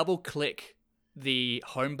you double click the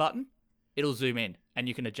home button, it'll zoom in, and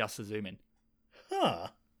you can adjust the zoom in. Huh.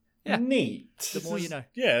 Yeah. Neat. The more you know.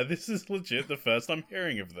 Yeah, this is legit the first I'm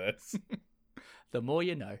hearing of this. The more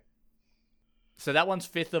you know. So that one's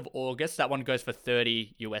 5th of August. That one goes for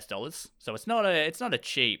 $30 US. So it's not a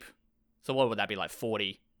cheap. So what would that be, like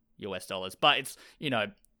 $40 US? But it's,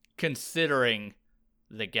 considering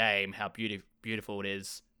the game, how beautiful it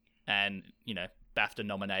is, and BAFTA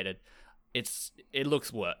nominated, it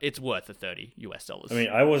looks worth the $30. I mean,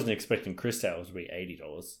 I wasn't expecting Crystal to be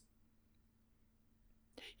 $80.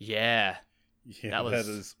 Yeah. Yeah, That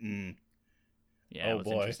was- Yeah, Oh, it was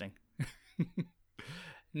boy. interesting.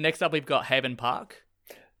 Next up, we've got Haven Park.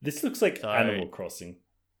 This looks like So- Animal Crossing.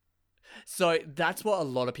 So that's what a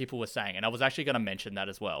lot of people were saying, and I was actually going to mention that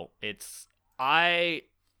as well. It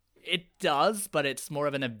does, but it's more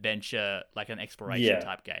of an adventure, like an exploration Yeah.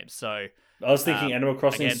 type game. So I was thinking Animal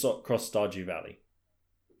Crossing again- cross Stardew Valley.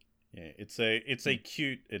 Yeah, it's a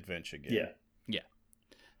cute adventure game. Yeah.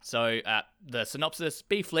 So, the synopsis,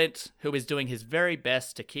 B. Flint, who is doing his very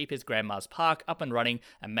best to keep his grandma's park up and running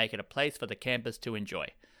and make it a place for the campers to enjoy.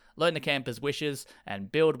 Learn the campers' wishes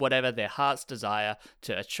and build whatever their hearts desire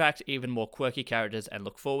to attract even more quirky characters and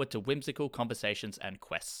look forward to whimsical conversations and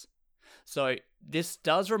quests. So, this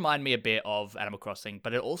does remind me a bit of Animal Crossing,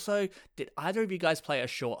 but it also, did either of you guys play A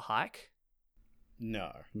Short Hike?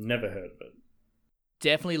 No. Never heard of it.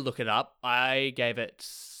 Definitely look it up. I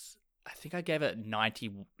think I gave it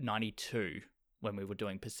 92 when we were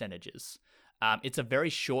doing percentages. It's a very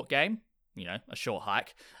short game, a short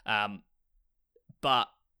hike, but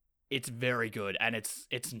it's very good, and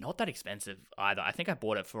it's not that expensive either. I think I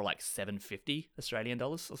bought it for like $7.50 Australian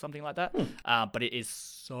dollars or something like that. But it is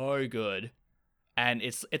so good, and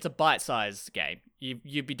it's a bite-sized game.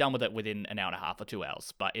 You'd be done with it within an hour and a half or 2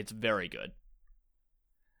 hours, but it's very good.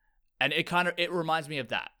 And it reminds me of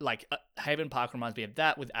that. Like Haven Park reminds me of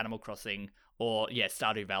that with Animal Crossing, or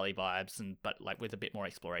Stardew Valley vibes, but like with a bit more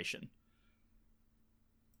exploration.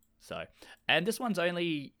 So, and this one's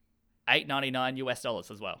only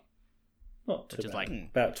 $8.99 as well. Not too Which is bad. like-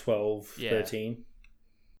 About 12, Yeah. 13.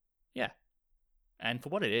 Yeah. And for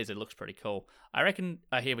what it is, it looks pretty cool. I reckon,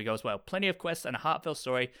 here we go as well. Plenty of quests and a heartfelt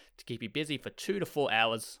story to keep you busy for 2 to 4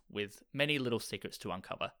 hours with many little secrets to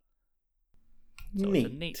uncover. So it's a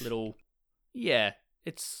neat little... Yeah,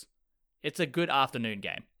 it's a good afternoon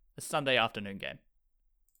game. A Sunday afternoon game.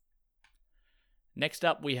 Next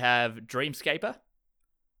up, we have Dreamscaper.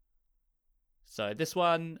 So this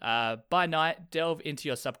one, by night, delve into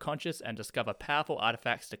your subconscious and discover powerful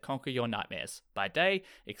artifacts to conquer your nightmares. By day,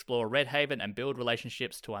 explore Red Haven and build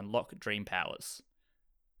relationships to unlock dream powers.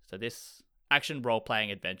 So this action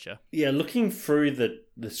role-playing adventure. Yeah, looking through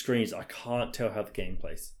the screens, I can't tell how the game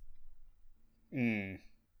plays. I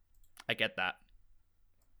get that.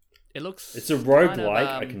 It looks... It's a kind roguelike,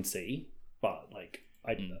 of, I can see, but like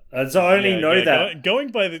I only know that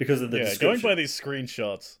going by the because of the going description. by these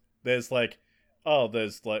screenshots. There's like,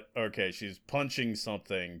 okay, she's punching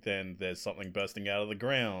something, then there's something bursting out of the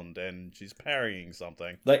ground, and she's parrying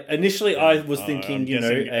something. Like initially, I was I'm thinking,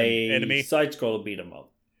 guessing an a enemy. side scroller beat 'em up.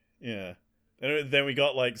 Yeah. And then we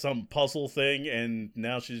got like some puzzle thing, and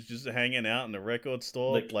now she's just hanging out in the record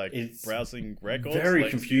store, like it's browsing records. Very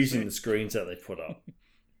like, confusing, the screens that they put up.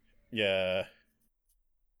 Yeah.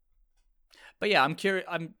 But yeah, I'm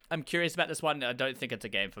curious about this one. I don't think it's a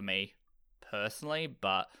game for me personally,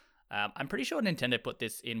 but I'm pretty sure Nintendo put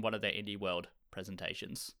this in one of their Indie World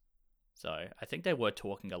presentations. So I think they were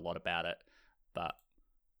talking a lot about it. But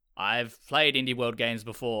I've played Indie World games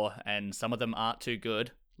before, and some of them aren't too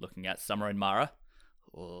good. Looking at Summer and Mara,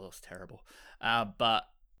 oh, it's terrible. But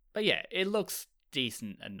yeah, it looks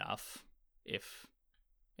decent enough if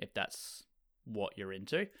that's what you're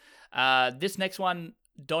into. This next one,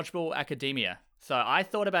 Dodgeball Academia. So I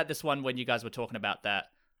thought about this one when you guys were talking about that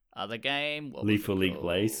other game. What was Lethal it League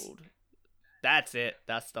Blaze. called? That's it.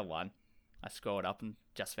 That's the one. I scrolled up and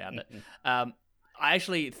just found it. I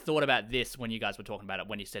actually thought about this when you guys were talking about it,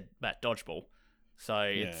 when you said about Dodgeball. So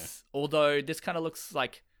it's, although this kind of looks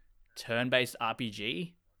like turn-based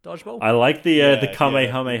RPG Dodgeball. I like the Yeah,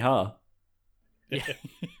 Kamehameha.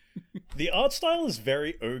 The art style is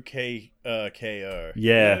very okay KO.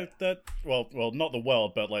 Yeah. You know, that well, not the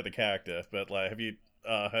world, but like the character. But like, have you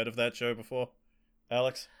heard of that show before,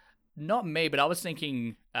 Alex? Not me, but I was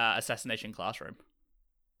thinking Assassination Classroom.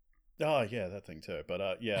 Oh yeah, that thing too. But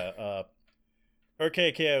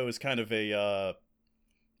OKKO is kind of a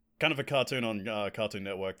cartoon on Cartoon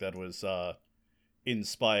Network that was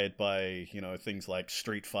inspired by things like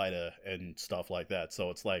Street Fighter and stuff like that. So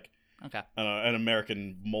it's like an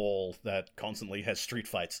American mall that constantly has street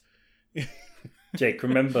fights. Jake,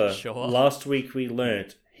 remember Sure. last week we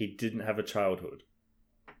learnt he didn't have a childhood.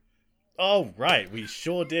 Oh right, we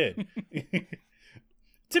sure did.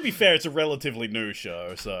 To be fair, it's a relatively new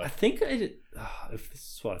show, so I think if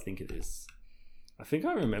this is what I think it is. I think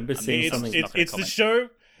I remember seeing something. It's the show.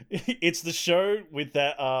 It's the show with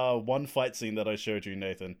that one fight scene that I showed you,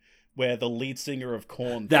 Nathan, where the lead singer of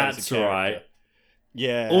Korn. plays That's a character. right.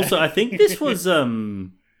 Yeah. Also, I think this was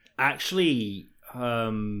actually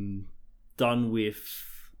done with.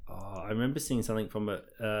 I remember seeing something from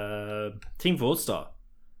Team Fordstar.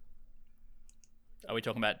 Are we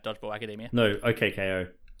talking about Dodgeball Academia? No, OKKO.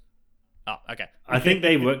 Oh, okay. I think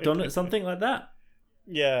they worked on it, something like that.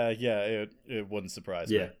 Yeah, it wouldn't surprise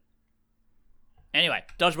me. Yeah, Anyway,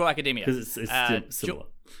 Dodgeball Academia. because it's similar.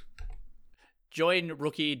 Join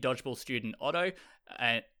rookie dodgeball student Otto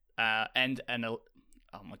and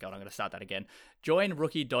oh my god, I'm going to start that again. Join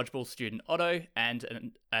rookie dodgeball student Otto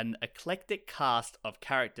and an eclectic cast of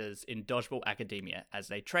characters in Dodgeball Academia as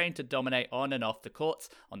they train to dominate on and off the courts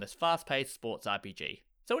on this fast-paced sports RPG.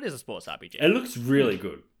 So it is a sports RPG. It looks really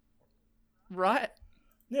good. Right?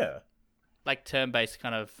 Yeah. Like turn-based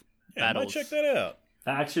kind of Yeah, I might battles. check that out. It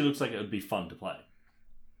actually looks like it would be fun to play.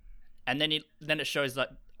 And then it shows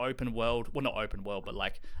that open world, well not open world, but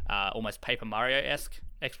like almost Paper Mario-esque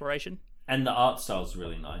exploration. And the art style's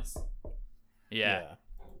really nice. Yeah.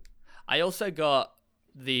 I also got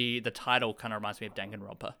the title kind of reminds me of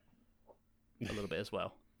Danganronpa a little bit as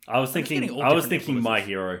well. I was thinking My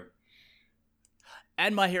Hero.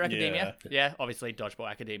 And My Hero Academia. Yeah, obviously Dodgeball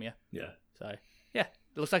Academia. Yeah. So, yeah,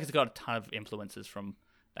 it looks like it's got a ton of influences from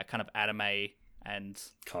that kind of anime and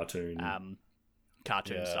Cartoon.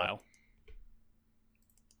 cartoon style.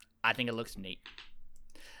 I think it looks neat.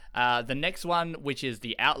 The next one, which is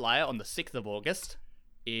the outlier on the 6th of August,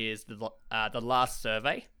 is the Last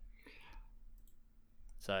Survey.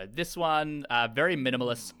 So this one, very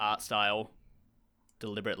minimalist art style,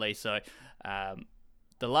 deliberately. So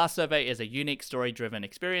the Last Survey is a unique story-driven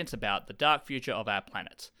experience about the dark future of our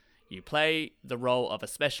planet. You play the role of a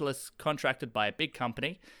specialist contracted by a big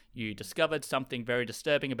company. You discovered something very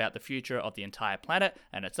disturbing about the future of the entire planet,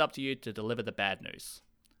 and it's up to you to deliver the bad news.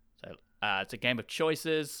 So it's a game of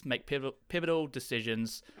choices, make pivotal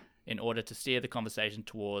decisions in order to steer the conversation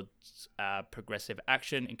towards progressive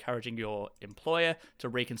action, encouraging your employer to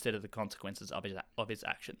reconsider the consequences of his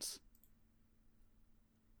actions.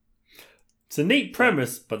 It's a neat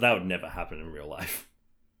premise, but that would never happen in real life.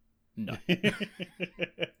 No.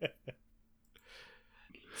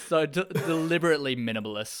 So deliberately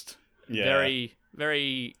minimalist. Yeah. Very,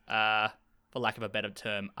 very, for lack of a better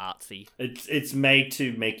term, artsy. It's made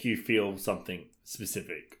to make you feel something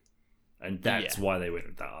specific, and that's why they went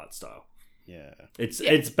with that art style. Yeah.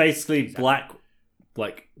 It's basically black,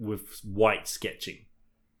 like with white sketching.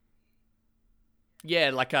 Yeah,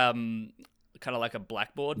 like kind of like a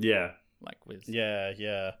blackboard. Yeah. Like with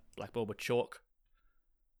Yeah. blackboard with chalk.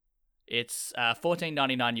 It's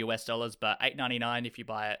 $14.99 US, but $8.99 if you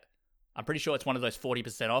buy it. I'm pretty sure it's one of those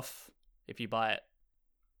 40% off if you buy it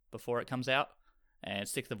before it comes out. And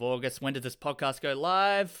 6th of August. When did this podcast go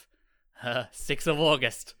live? 6th of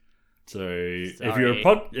August. So if Sorry.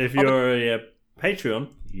 you're a Patreon,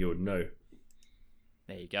 you would know.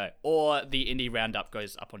 There you go. Or the indie roundup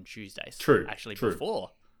goes up on Tuesdays. True. Actually, true.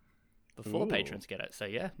 before Ooh. patrons get it. So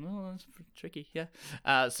yeah, well, that's tricky.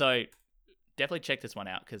 Yeah. So definitely check this one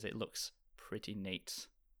out because it looks pretty neat.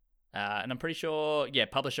 And I'm pretty sure,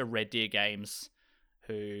 publisher Red Deer Games,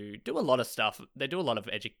 who do a lot of stuff. They do a lot of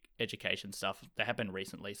education stuff. They have been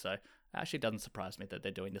recently, so it actually doesn't surprise me that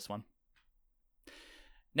they're doing this one.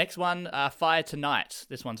 Next one, Fire Tonight.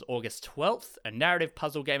 This one's August 12th, a narrative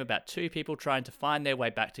puzzle game about two people trying to find their way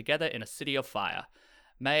back together in a city of fire.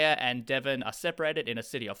 Maya and Devon are separated in a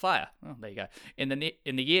city of fire. Oh, there you go. In the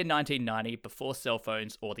year 1990, before cell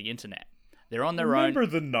phones or the internet. They're on their own. Remember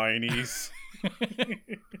the 90s.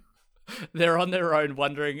 They're on their own,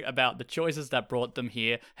 wondering about the choices that brought them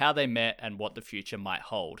here, how they met, and what the future might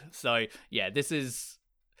hold. So, yeah, this is...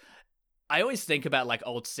 I always think about like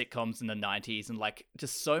old sitcoms in the 90s, and like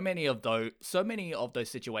just so many of those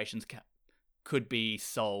situations could be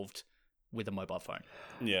solved with a mobile phone.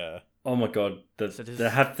 Yeah. Oh my god! They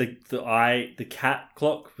have the cat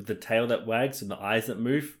clock with the tail that wags and the eyes that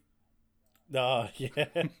move. Oh, yeah.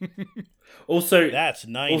 Also, That's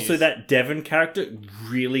 90s. Also, that Devon character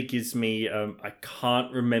really gives me I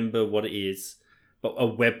can't remember what it is, but a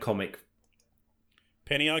webcomic.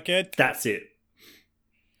 Penny Arcade? That's it.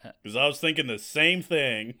 Because I was thinking the same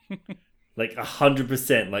thing. Like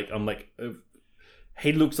 100%. Like I'm like,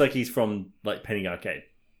 he looks like he's from like Penny Arcade.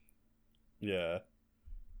 Yeah.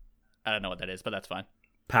 I don't know what that is, but that's fine.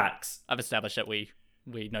 PAX. I've established that we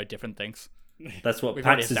know different things. That's what We've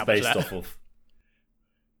already PAX is established based that. off of.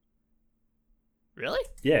 Really?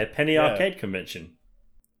 Yeah, Penny Arcade Convention.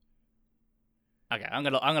 Okay, I'm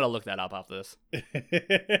gonna look that up after this. I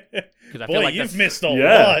Boy, feel like you've that's- missed a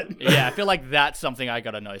Yeah. lot. Yeah, I feel like that's something I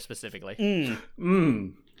gotta know specifically. Yeah.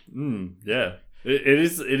 It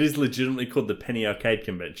is legitimately called the Penny Arcade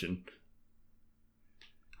Convention.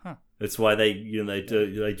 Huh. That's why they do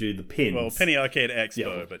the pins. Well, Penny Arcade Expo,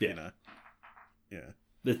 Yeah, but yeah. you know. Yeah.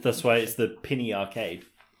 That's why it's the Penny Arcade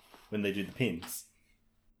when they do the pins.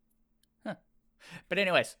 But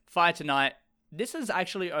anyways, Fire Tonight. This is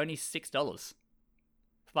actually only $6,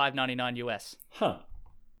 $5.99 US. Huh.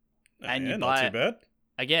 And yeah, you not buy too it bad.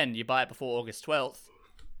 again. You buy it before August 12th.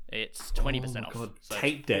 It's 20% off. God, So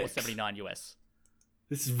tape decks. $4.79 US.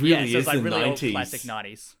 This really so is it's like the really 90s. old classic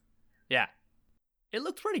 90s. Yeah, it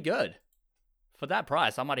looks pretty good for that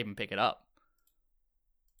price. I might even pick it up.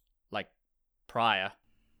 Like prior,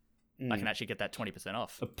 I can actually get that 20%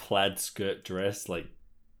 off. A plaid skirt dress, like,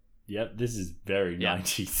 yep, this is very Yeah.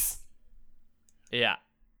 90s. Yeah.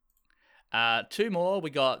 Two more. We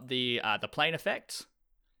got the plane effect.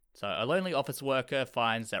 So a lonely office worker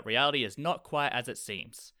finds that reality is not quite as it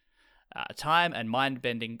seems. A time and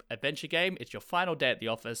mind-bending adventure game. It's your final day at the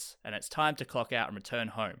office, and it's time to clock out and return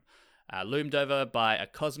home. Loomed over by a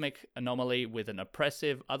cosmic anomaly with an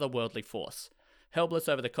oppressive, otherworldly force. Helpless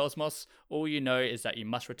over the cosmos, all you know is that you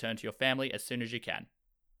must return to your family as soon as you can.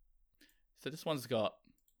 So this one's got...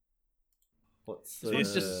 What's So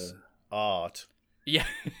it's just art. Yeah.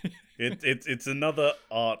 It's another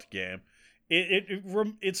art game.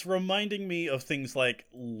 It's reminding me of things like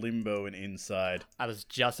Limbo and Inside. I was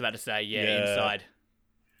just about to say, Yeah. Inside.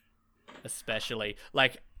 Especially.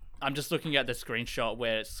 Like, I'm just looking at the screenshot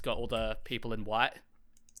where it's got all the people in white.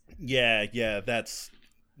 Yeah, that's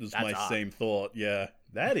my art. same thought. Yeah,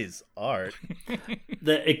 that is art.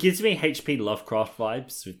 It gives me HP Lovecraft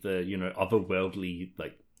vibes with the, otherworldly,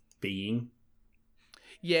 like, being.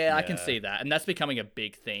 Yeah, I can Yeah. see that. And that's becoming a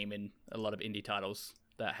big theme in a lot of indie titles,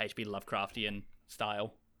 that HP Lovecraftian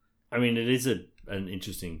style. I mean, it is an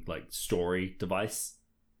interesting, like, story device.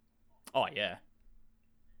 Oh, yeah.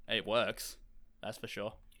 It works. That's for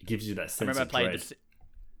sure. It gives you that I sense remember I of played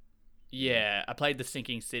dread. I played The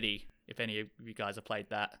Sinking City, if any of you guys have played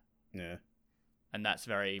that. Yeah. And that's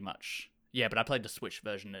very much... Yeah, but I played the Switch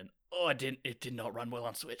version, and it did not run well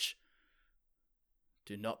on Switch.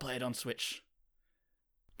 Do not play it on Switch.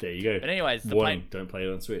 There you go. But anyways, the Warning, plane... don't play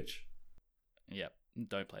it on Switch. Yep,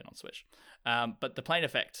 don't play it on Switch. But the plane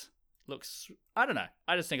effect looks... I don't know.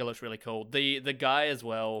 I just think it looks really cool. The guy as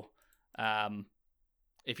well,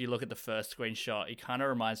 if you look at the first screenshot, he kind of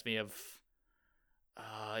reminds me of...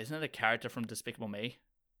 isn't it a character from Despicable Me?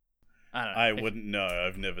 I don't know. I wouldn't know.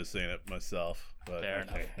 I've never seen it myself. But Fair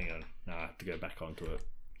enough. Okay, hang on. No, I have to go back onto it.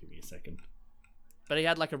 Give me a second. But he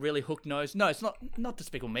had like a really hooked nose. No, it's not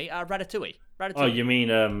Despicable Me. Ratatouille. Ratatouille. Oh, you mean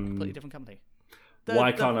Completely different company.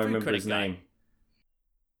 why The can't I food remember critic his guy. name?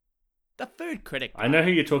 The food critic guy. I know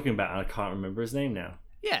who you're talking about, and I can't remember his name now.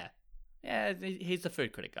 Yeah, he's the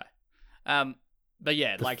food critic guy. But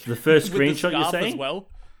yeah, like the first with the screenshot you're scarf saying? as well.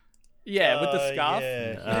 Yeah, with the scarf,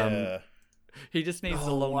 Yeah. he just needs a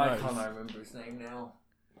Oh, long why nose. can't I remember his name now?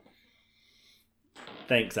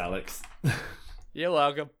 Thanks, Alex. You're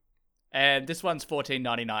welcome. And this one's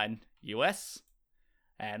 $14.99 US.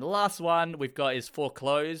 And last one we've got is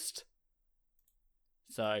Foreclosed.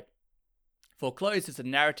 So, Foreclosed is a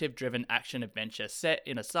narrative-driven action-adventure set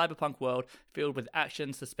in a cyberpunk world filled with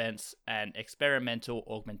action, suspense, and experimental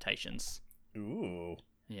augmentations. Ooh.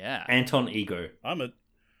 Yeah. Anton Ego.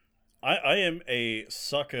 I am a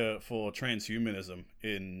sucker for transhumanism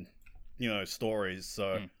in, stories,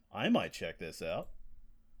 so I might check this out.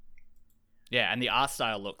 Yeah, and the art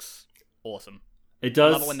style looks awesome. It I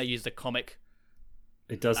does. love it when they use the comic.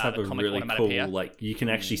 It does have the a comic really onomatopoeia. cool, like, you can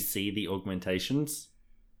actually see the augmentations.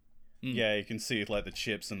 Yeah, you can see like the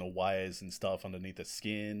chips and the wires and stuff underneath the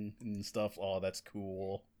skin and stuff. Oh, that's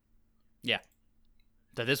cool. Yeah.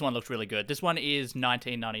 So this one looks really good. This one is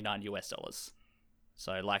 $19.99 US dollars.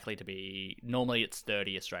 So likely to be... Normally it's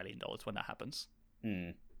 30 Australian dollars when that happens.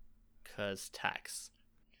 Because tax.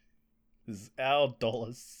 'Cause our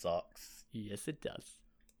dollar sucks. Yes, it does.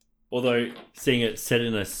 Although, seeing it set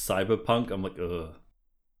in a cyberpunk, I'm like, ugh.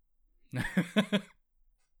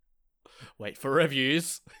 Wait for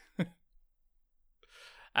reviews.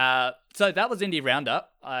 So that was Indie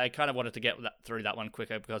Roundup. I kind of wanted to get through that one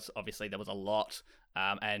quicker because obviously there was a lot.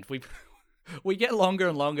 And we get longer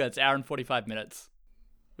and longer. It's an hour and 45 minutes.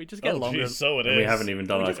 We just get longer. Geez, so it And is. we haven't even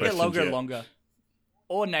done We our just get questions longer yet. and longer.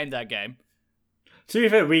 Or name that game. To be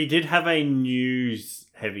fair, we did have a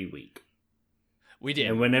news-heavy week. We did.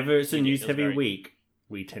 And whenever it's a We did. It was news-heavy very- week,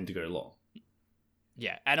 we tend to go long.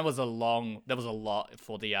 Yeah, and it was there was a lot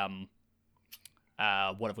for the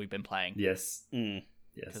what have we been playing? Yes. Mm.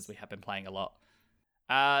 Because Yes. we have been playing a lot.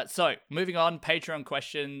 So moving on, Patreon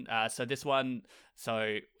question. So this one,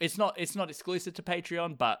 so it's not exclusive to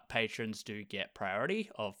Patreon, but patrons do get priority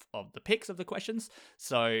of the picks of the questions.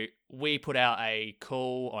 So we put out a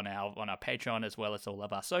call on our Patreon as well as all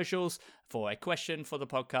of our socials for a question for the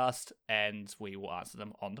podcast, and we will answer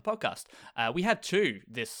them on the podcast. We had 2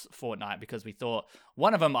 this fortnight because we thought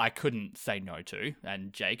one of them I couldn't say no to,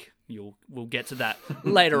 and Jake, we'll get to that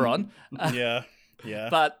later on. Yeah. Yeah.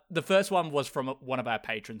 But the first one was from one of our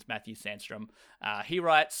patrons, Matthew Sandstrom. He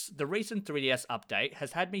writes, the recent 3DS update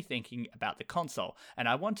has had me thinking about the console, and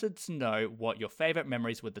I wanted to know what your favorite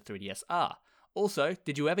memories with the 3DS are. Also,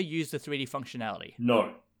 did you ever use the 3D functionality?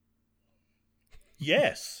 No.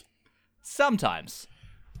 Yes. Sometimes.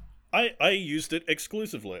 I used it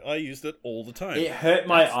exclusively. I used it all the time. It hurt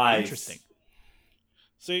my That's eyes. interesting.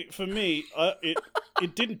 See, for me,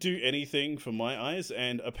 it didn't do anything for my eyes,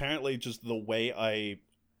 and apparently just the way I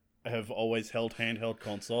have always held handheld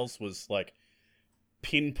consoles was, like,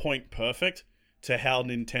 pinpoint perfect to how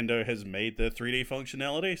Nintendo has made their 3D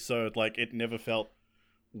functionality, so, like, it never felt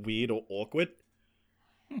weird or awkward.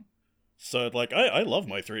 So, like, I love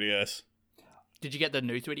my 3DS. Did you get the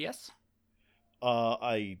new 3DS?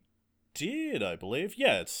 I did, I believe.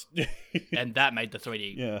 Yeah, it's... And that made the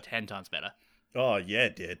 3D Yeah. 10 times better. Oh, yeah,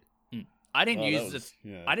 it did. I didn't Oh, use that this. was-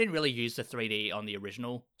 yeah. I didn't really use the 3D on the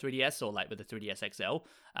original 3DS or like with the 3DS XL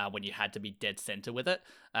when you had to be dead center with it.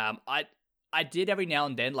 I did every now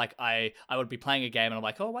and then. Like I would be playing a game and I'm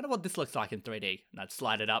like, oh, I wonder what this looks like in 3D, and I'd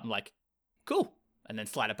slide it up and like, cool, and then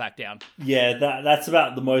slide it back down. Yeah, that's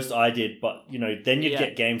about the most I did, but, then you'd Yeah.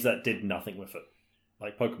 get games that did nothing with it.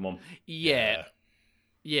 Like Pokemon. Yeah,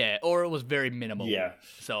 or it was very minimal. Yeah.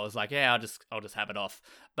 So I was like, yeah, I'll just have it off.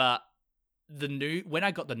 But when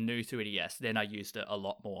I got the new 3DS, then I used it a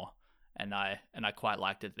lot more, and I quite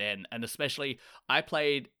liked it then. And especially, I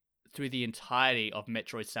played through the entirety of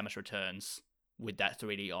Metroid: Samus Returns with that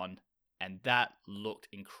 3D on, and that looked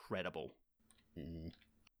incredible. Mhm.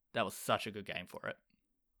 That was such a good game for it.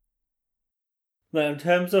 Now, in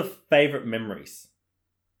terms of favorite memories,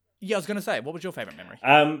 Yeah, I was gonna say, what was your favorite memory?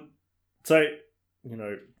 so,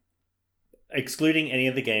 excluding any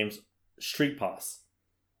of the games, Street Pass.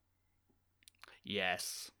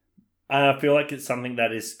 Yes. I feel like it's something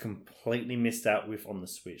that is completely missed out with on the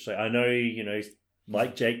Switch. Like, I know,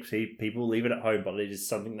 like Jake, people leave it at home, but it is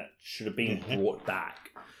something that should have been brought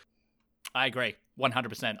back. I agree,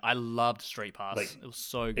 100%. I loved Street Pass. Like, it was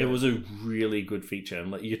so good. It was a really good feature,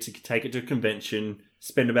 and like you get to take it to a convention,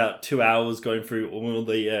 spend about 2 hours going through all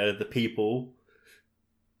the people,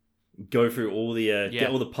 go through all the get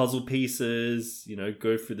all the puzzle pieces,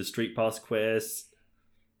 go through the Street Pass quests.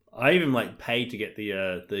 I even paid to get the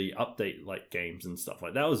update games and stuff.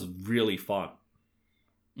 Like that was really fun.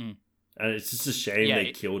 And it's just a shame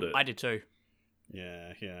they killed it. I did too.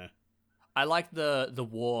 Yeah, yeah. I liked the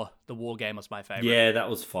war game was my favorite. Yeah, that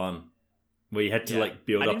was fun. Where you had to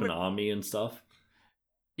build up an re- army and stuff.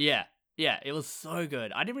 Yeah, it was so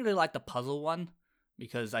good. I didn't really like the puzzle one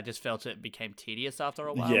because I just felt it became tedious after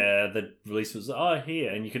a while. Yeah, the release was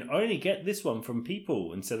here, and you can only get this one from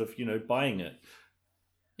people instead of buying it.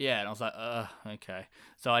 Yeah, and I was like, okay.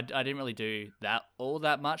 So I didn't really do that all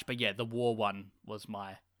that much, but yeah, the war one was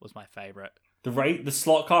my favorite. The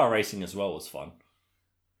slot car racing as well was fun.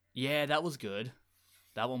 Yeah, that was good.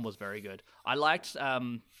 That one was very good. I liked.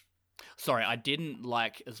 Sorry, I didn't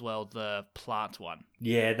like as well the plant one.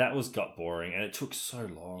 Yeah, that got boring, and it took so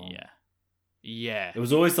long. Yeah. It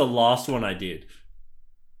was always the last one I did.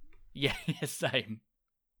 Yeah, same.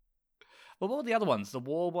 Well, what were the other ones? The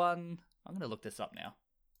war one. I'm gonna look this up now.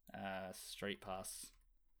 Street Pass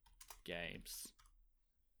games.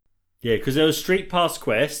 Yeah, because there was Street Pass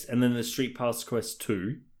Quest, and then the Street Pass Quest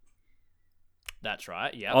 2. That's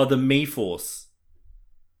right. Yeah. Oh, the Me Force.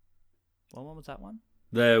 What one was that one?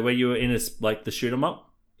 Where you were in the shoot 'em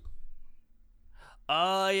up.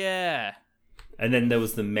 Oh yeah. And then there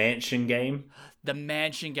was the mansion game. The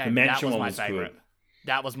mansion game. The mansion that was one my was favorite. good.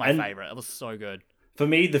 That was my favorite. It was so good. For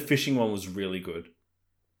me, the fishing one was really good.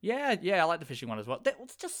 Yeah, I like the fishing one as well. That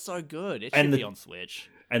was just so good. It And should the- be on Switch.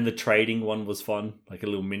 And the trading one was fun, like a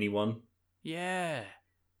little mini one. Yeah.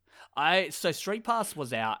 So Street Pass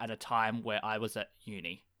was out at a time where I was at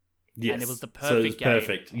uni. Yes. And it was the So it was perfect game.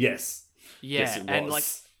 perfect. Yes. Yeah, Yes, it and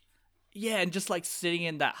was. and just sitting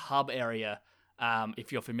in that hub area,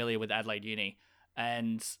 if you're familiar with Adelaide Uni,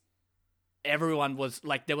 and everyone was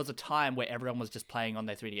there was a time where everyone was just playing on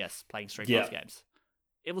their 3DS, playing Street Pass games.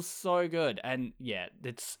 It was so good, and yeah,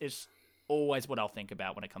 it's always what I'll think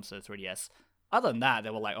about when it comes to the 3DS. Other than that,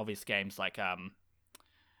 there were obvious games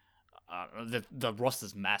the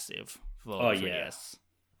roster's massive for 3DS.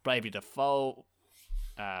 Bravely Default,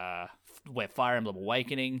 where Fire Emblem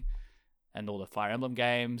Awakening and all the Fire Emblem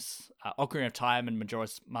games, Ocarina of Time and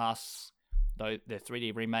Majora's Mask, though they're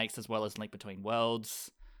 3D remakes, as well as Link Between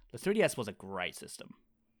Worlds. The 3DS was a great system.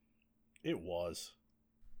 It was.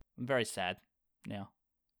 I'm very sad now.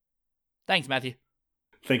 Thanks, Matthew.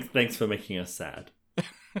 Thanks for making us sad.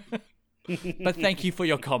 But thank you for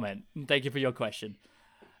your comment. Thank you for your question.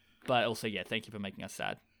 But also, yeah, thank you for making us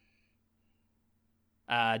sad.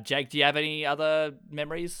 Jake, do you have any other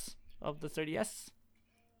memories of the 3DS?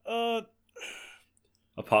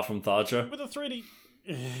 Apart from Tharja. With the 3D...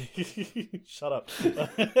 Shut up.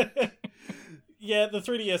 Yeah, the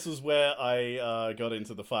 3DS was where I got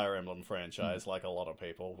into the Fire Emblem franchise, like a lot of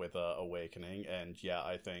people, with Awakening. And yeah,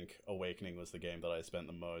 I think Awakening was the game that I spent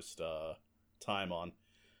the most time on.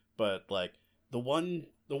 But like the one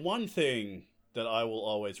thing that I will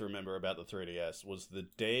always remember about the 3DS was the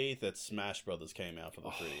day that Smash Brothers came out for the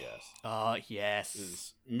 3DS. Oh,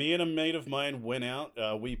 yes. Me and a mate of mine went out.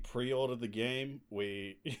 We pre-ordered the game.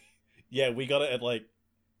 We got it at like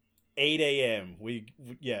 8 a.m. We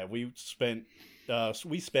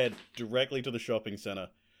sped directly to the shopping center,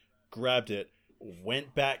 grabbed it,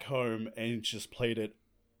 went back home, and just played it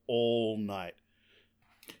all night.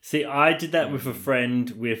 See, I did that with a friend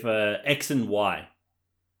with X and Y.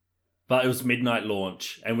 But it was midnight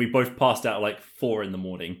launch, and we both passed out at like 4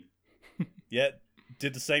 a.m. Yeah,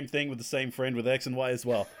 did the same thing with the same friend with X and Y as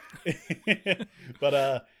well.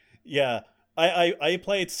 But yeah, I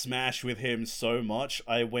played Smash with him so much,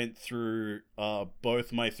 I went through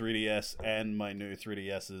both my 3DS and my new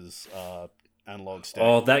 3DS's analog stick.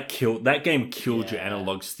 Oh, that game killed your Yeah.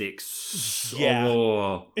 analog sticks. Yeah.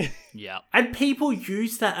 Oh. Yeah. And people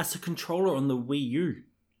use that as a controller on the Wii U.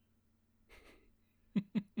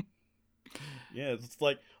 Yeah, it's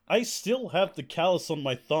like, I still have the callus on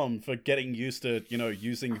my thumb for getting used to,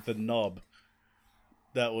 using the knob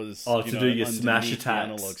that was, Oh, to do your smash underneath the attacks.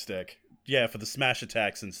 analog stick. Yeah, for the smash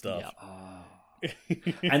attacks and stuff. Yeah.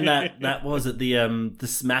 And that was at the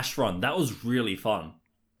Smash run. That was really fun.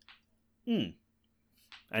 Hmm.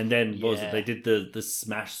 And then what was it? Yeah. They did the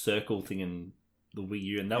Smash Circle thing in the Wii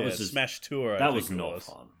U, and that Yeah, was just Smash Tour. that was not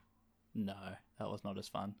fun. No, that was not as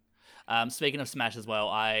fun. Speaking of Smash as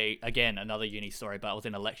well, again, another uni story, but I was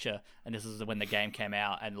in a lecture, and this is when the game came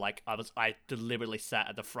out, and like I deliberately sat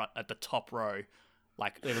at the top row,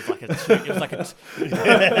 like it was like yeah,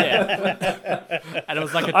 and it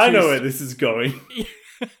was like a I know where this is going.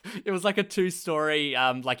 it was like a 2-story,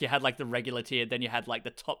 like you had like the regular tier, then you had like the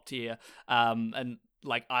top tier, and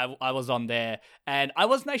like I was on there, and I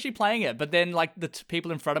wasn't actually playing it, but then like the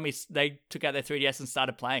people in front of me, they took out their 3DS and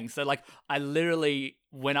started playing. So like I literally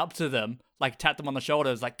went up to them, like tapped them on the shoulder,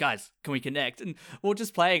 was like, guys, can we connect? And we were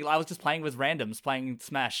just playing. I was just playing with randoms, playing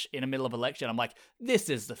Smash in the middle of a lecture. And I'm like, this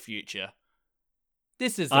is the future.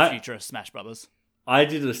 This is the future of Smash Brothers. I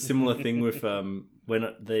did a similar thing with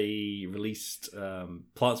when they released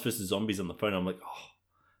Plants vs Zombies on the phone. I'm like, oh,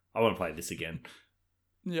 I want to play this again.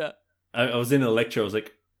 Yeah. I was in a lecture. I was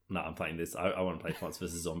like, no, I'm playing this. I want to play Plants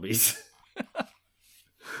vs Zombies.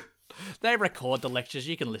 They record the lectures.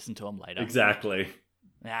 You can listen to them later. Exactly.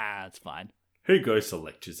 It's fine. Who goes to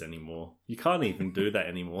lectures anymore? You can't even do that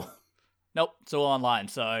anymore. Nope, it's all online,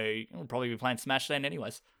 so we'll probably be playing Smash then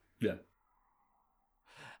anyways. Yeah.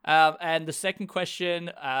 And the second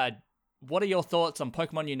question, what are your thoughts on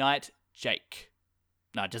Pokemon Unite, Jake?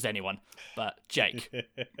 No, just anyone, but Jake.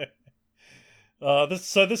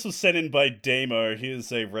 This was sent in by Damo. He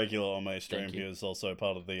is a regular on my stream. Thank you. He is also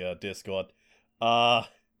part of the Discord. I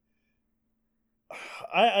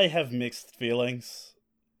have mixed feelings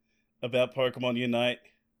about Pokemon Unite,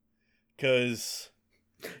 because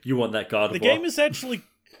You want that Gardevoir. the game is actually...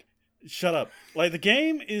 Shut up. Like, the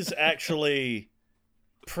game is actually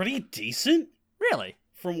pretty decent. Really?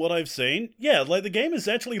 From what I've seen. Yeah, like, the game is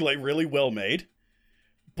actually, like, really well made.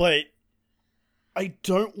 But I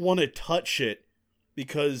don't want to touch it,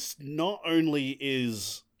 because not only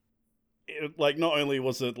was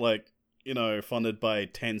it, like, funded by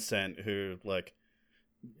Tencent, who, like,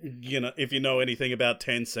 if you know anything about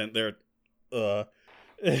Tencent, they're,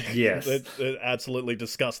 Yes. they're absolutely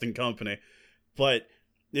disgusting company. But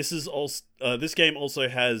this is also, this game also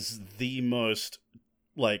has the most,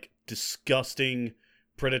 like, disgusting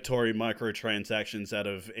predatory microtransactions out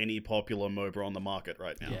of any popular MOBA on the market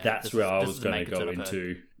right now. Yeah. That's this where is- I this was is the going to main go concern I've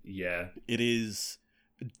into. Yeah. It is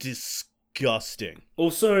disgusting.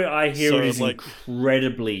 Also, I hear So, it is like-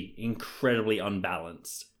 incredibly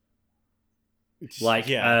unbalanced. Like,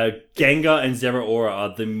 yeah. Gengar and Zeraora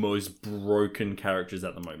are the most broken characters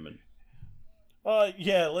at the moment.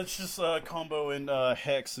 Yeah, let's just combo in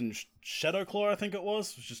Hex and Shadowclaw, I think it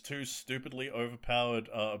was. Which is two stupidly overpowered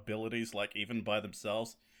abilities, like, even by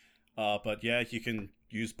themselves. But yeah, you can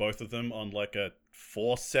use both of them on, like, a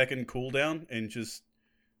 4-second cooldown and just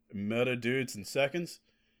murder dudes in seconds.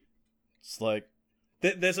 It's like...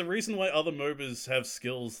 There's a reason why other MOBAs have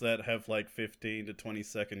skills that have, like, 15 to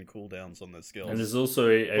 20-second cooldowns on their skills. And there's also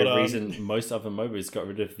a reason most other MOBAs got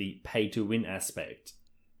rid of the pay-to-win aspect.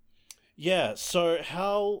 Yeah, so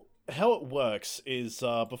how it works is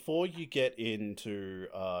before you get into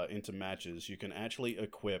matches, you can actually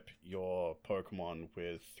equip your Pokemon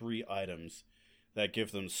with 3 items that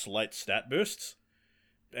give them slight stat boosts,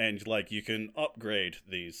 and like you can upgrade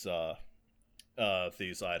these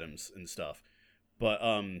items and stuff. But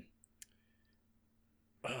I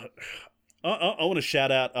want to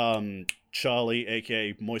shout out Charlie,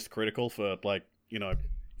 aka Moist Critical, for like, you know,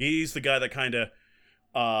 he's the guy that kind of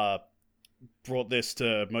brought this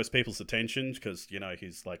to most people's attention because, you know,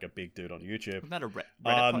 he's like a big dude on YouTube. Isn't that a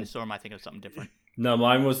Reddit post, or am I thinking of something different? No,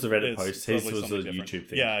 mine was the Reddit It's post. His totally was a something different. YouTube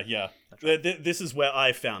thing. Yeah. Right. This is where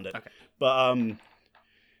I found it. Okay. But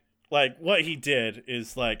like what he did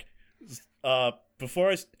is like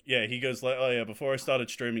he goes like, oh yeah, before I started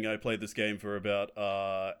streaming, I played this game for about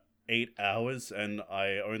 8 hours, and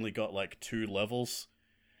I only got like 2 levels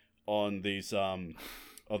on these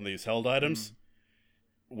held items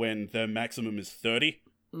when their maximum is 30.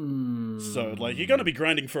 So like you're gonna be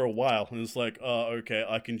grinding for a while, and it's like, oh okay,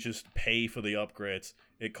 I can just pay for the upgrades.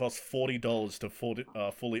 It costs $40 to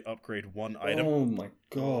fully upgrade one item. Oh my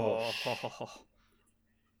god.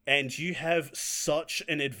 And you have such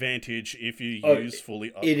an advantage if you use fully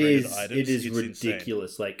upgraded items. It is It's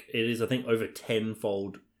ridiculous. insane. Like, it is, I think, over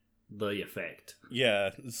tenfold the effect. Yeah,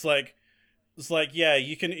 it's like, yeah,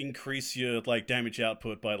 you can increase your like damage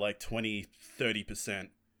output by like 20-30%.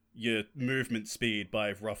 Your movement speed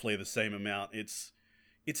by roughly the same amount. It's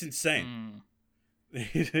insane.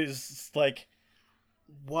 It is like,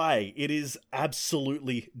 why? It is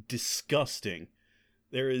absolutely disgusting.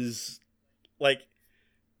 There is like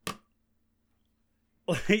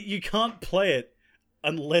you can't play it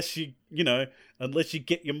unless you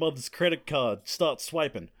get your mother's credit card, start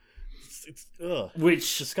swiping. It's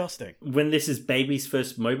Which, disgusting. when this is baby's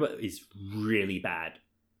first MOBA, is really bad.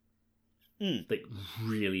 Like,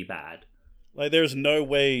 really bad. Like, there's no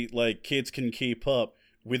way like kids can keep up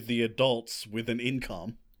with the adults with an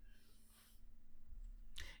income.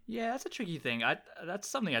 Yeah, that's a tricky thing. That's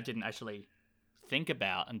something I didn't actually think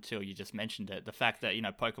about until you just mentioned it. The fact that, you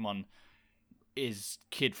know, Pokemon is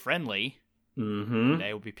kid friendly. Mm-hmm.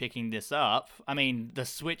 They will be picking this up. I mean, the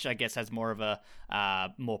Switch, I guess, has more of a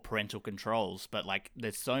more parental controls, but like,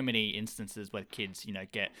 there's so many instances where kids, you know,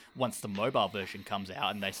 get once the mobile version comes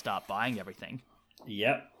out and they start buying everything.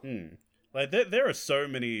 Yep. Like there are so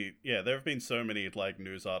many. Yeah, there have been so many like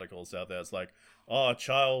news articles out there. It's like, oh, a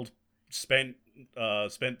child spent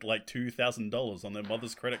like $2,000 on their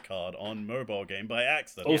mother's credit card on mobile game by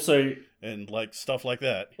accident. Also, and like stuff like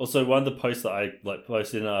that. Also, one of the posts that I like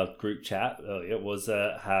posted in our group chat earlier was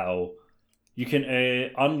how you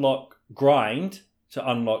can grind to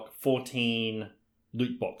unlock 14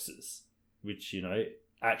 loot boxes, which, you know,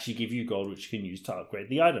 actually give you gold, which you can use to upgrade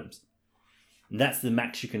the items. And that's the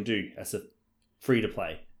max you can do as a free to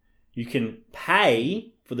play. You can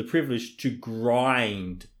pay for the privilege to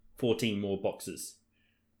grind 14 more boxes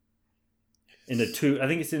I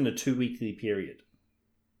think it's in a 2 weekly period.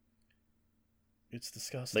 It's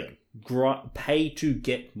disgusting. Like, pay to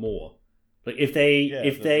get more. Like,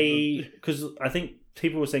 because I think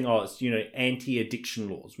people were saying, oh, it's, you know, anti-addiction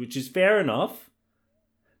laws, which is fair enough.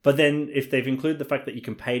 But then if they've included the fact that you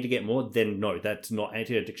can pay to get more, then no, that's not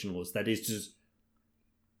anti-addiction laws. That is just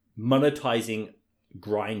monetizing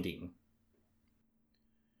grinding.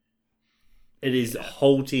 It is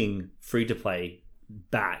halting free-to-play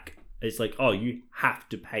back. It's like, oh, you have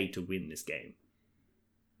to pay to win this game.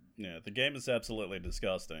 Yeah, the game is absolutely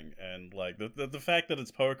disgusting, and like the fact that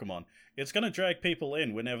it's Pokemon, it's gonna drag people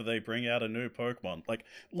in whenever they bring out a new Pokemon. Like,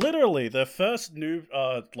 literally, the first new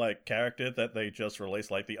like character that they just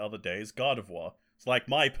released like the other day is Gardevoir. It's like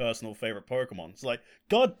my personal favorite Pokemon. It's like,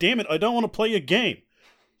 god damn it, I don't want to play your game.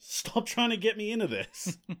 Stop trying to get me into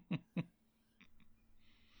this.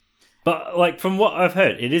 But like, from what I've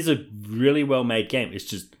heard, it is a really well made game. It's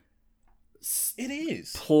just it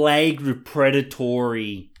is plagued with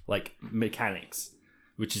predatory like mechanics,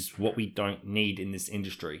 which is what we don't need in this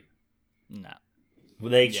industry. No.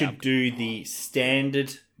 They should do the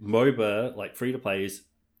standard MOBA, like free to players,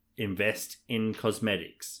 invest in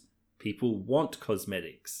cosmetics. People want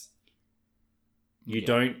cosmetics. You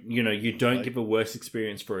don't give a worse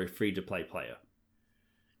experience for a free to play player.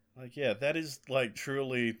 Like, yeah, that is like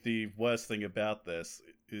truly the worst thing about this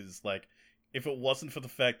is like, if it wasn't for the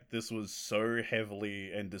fact that this was so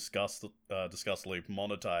heavily and disgustfully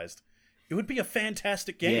monetized, it would be a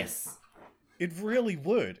fantastic game. Yes. It really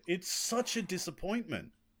would. It's such a disappointment.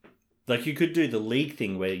 Like, you could do the League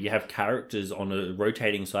thing where you have characters on a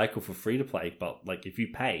rotating cycle for free to play, but like if you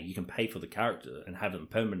pay, you can pay for the character and have them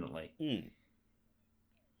permanently.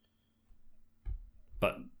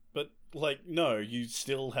 But like, no, you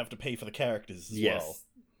still have to pay for the characters as well,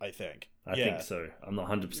 I think. I Yeah. think so. I'm not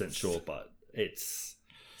 100% sure, but it's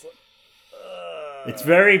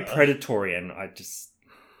very predatory, and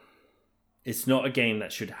it's not a game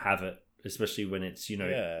that should have it, especially when it's,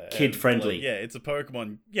 kid friendly. Like, it's a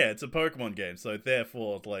Pokemon. Yeah, it's a Pokemon game, so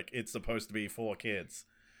therefore, like, it's supposed to be for kids.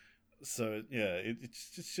 So yeah,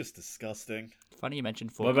 it's just disgusting. Funny you mentioned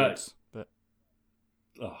What 4 about- kids, but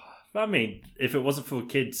I mean, if it wasn't for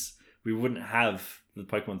kids, we wouldn't have the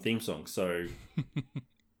Pokemon theme song, so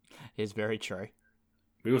it's very true.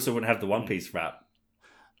 we also wouldn't have the One Piece rap.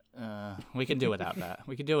 We can do without that.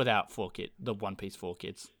 We can do without the One Piece 4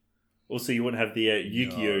 kids. Also, you wouldn't have the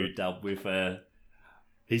Yu-Gi-Oh dub with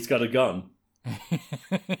he's got a gun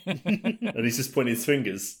and he's just pointing his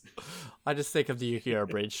fingers. I just think of the Yu-Gi-Oh!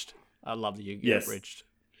 Abridged. I love the Yu-Gi-Oh! Yes. Abridged.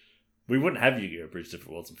 We wouldn't have Yu-Gi-Oh! Abridged if it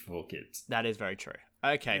wasn't for kids. That is very true.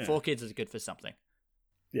 Okay, Yeah. 4 kids is good for something.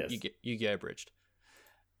 Yes. Yu-Gi-Oh! Abridged.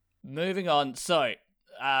 Moving on. So,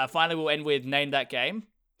 finally we'll end with Name That Game.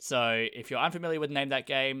 So, if you're unfamiliar with Name That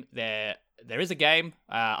Game, there is a game.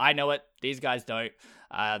 I know it. These guys don't.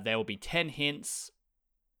 There will be 10 hints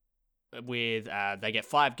with they get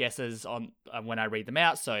 5 guesses on when I read them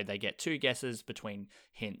out. So they get 2 guesses between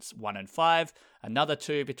hints 1 and 5, another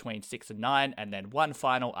 2 between 6 and 9, and then one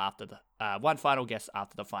final guess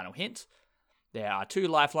after the final hint. There are 2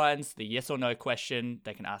 lifelines: the yes or no question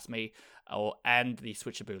they can ask me, and the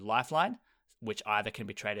switchaboo lifeline, which either can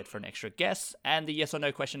be traded for an extra guess, and the yes or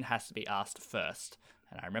no question has to be asked first.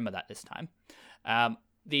 And I remember that this time.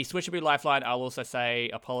 The switchaboo lifeline, I'll also say,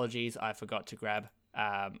 apologies, I forgot to grab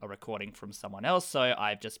a recording from someone else, so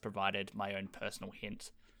I've just provided my own personal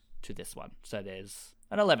hint to this one. So there's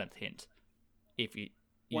an 11th hint, if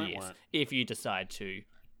you decide to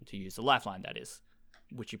use the lifeline, that is,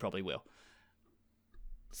 which you probably will.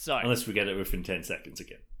 So Unless we get it within 10 seconds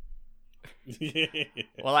again.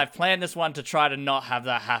 well, I've planned this one to try to not have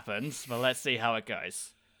that happen, but let's see how it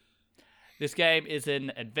goes. This game is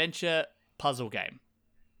an adventure puzzle game.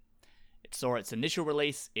 It saw its initial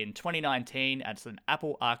release in 2019 and it's an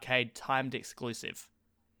Apple Arcade timed exclusive.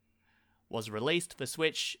 Was released for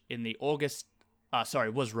Switch in the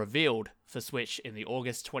was revealed for Switch in the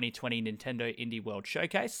August 2020 Nintendo Indie World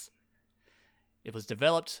Showcase. It was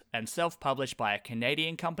developed and self-published by a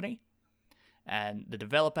Canadian company, and the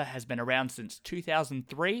developer has been around since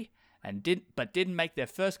 2003 and didn't make their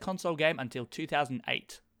first console game until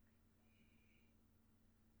 2008.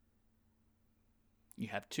 You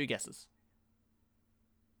have 2 guesses.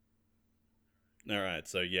 Alright,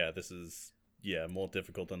 so yeah, this is more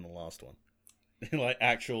difficult than the last one. Like,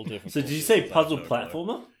 actual difficulty. So did you say I puzzle have no clue.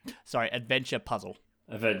 platformer? Sorry, adventure puzzle.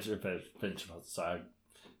 Adventure puzzle. Sorry.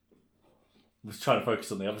 I was trying to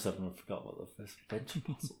focus on the other stuff and I forgot what the first adventure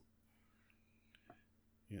puzzle.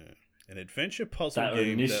 Yeah. An adventure puzzle That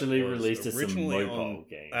game initially that was released as a originally mobile on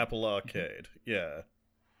game. Apple Arcade. Yeah.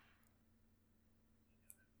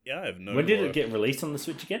 Yeah, I have no When did clue. it get released on the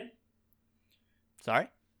Switch again? Sorry?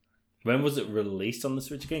 When was it released on the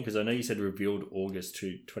Switch again? Because I know you said revealed August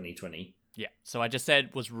 2020. Yeah, so I just said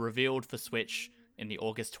was revealed for Switch in the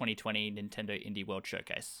August 2020 Nintendo Indie World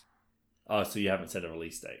Showcase. Oh, so you haven't said a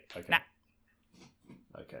release date. Okay. Nah.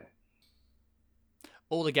 Okay.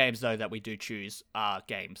 All the games, though, that we do choose are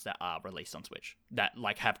games that are released on Switch, that,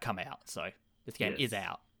 like, have come out. So this game Yes. is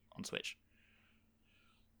out on Switch.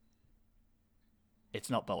 It's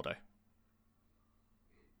not Boldo.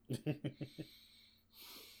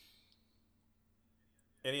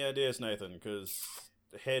 Any ideas, Nathan? Because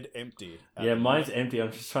head empty. at Yeah, the mine's moment. empty.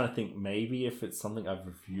 I'm just trying to think maybe if it's something I've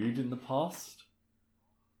reviewed in the past.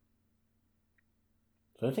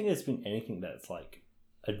 I don't think there's been anything that's like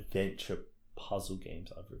adventure puzzle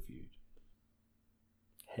games I've reviewed.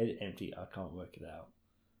 Head empty. I can't work it out.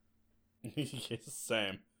 Yes,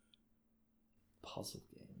 same. Puzzle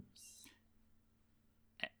games.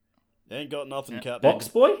 Ain't got nothing, Yeah. Captain. Box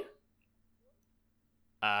Boy?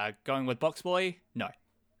 Going with Box Boy? No.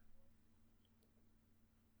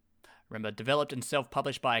 Remember, developed and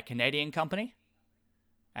self-published by a Canadian company.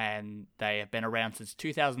 And they have been around since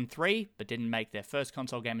 2003, but didn't make their first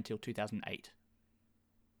console game until 2008.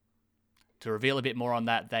 To reveal a bit more on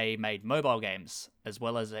that, they made mobile games, as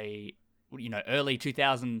well as a early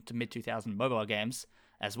 2000 to mid 2000 mobile games,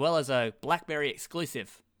 as well as a BlackBerry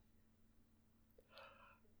exclusive.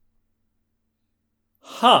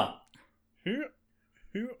 Huh.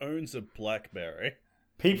 Who owns a BlackBerry?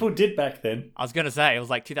 People did back then. I was gonna say it was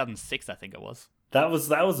like 2006, I think it was. That was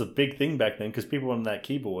a big thing back then because people wanted that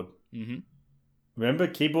keyboard. Mm-hmm. Remember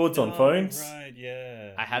keyboards on phones? Right,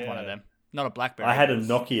 yeah. I had one of them, not a BlackBerry. I had a but-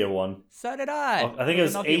 Nokia one. So did I. I think it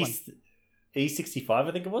was a Nokia one. E65.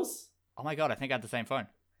 I think it was. Oh my god, I think I had the same phone.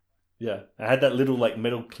 Yeah, I had that little like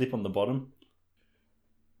metal clip on the bottom.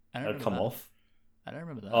 I don't It'd remember come that. off. I don't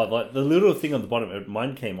remember that. Oh, like the little thing on the bottom.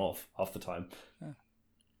 Mine came off half the time.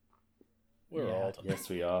 We're Yeah. old. Yes,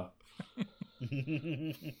 we are.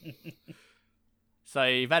 So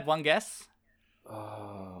you've had one guess.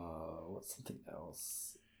 What's something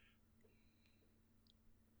else?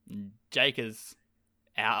 Jake is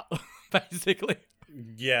out, basically.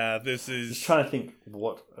 Yeah, this Just is. trying to think.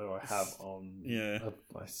 What do I have on? Yeah.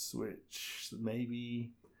 My Switch.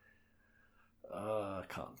 Maybe. I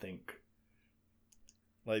can't think.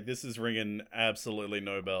 Like, this is ringing absolutely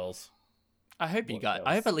no bells. I hope you What guys.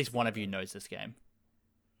 I hope else? at least one of you knows this game.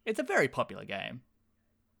 It's a very popular game.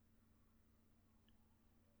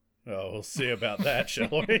 Oh, we'll see about that, shall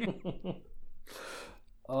we?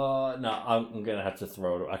 No, I'm gonna have to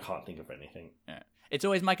throw it. I can't think of anything. Yeah. It's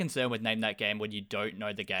always my concern with Name That Game when you don't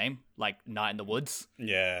know the game, like Night in the Woods.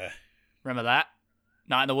 Yeah. Remember that?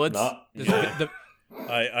 Night in the Woods? No. The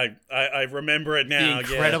I remember it now.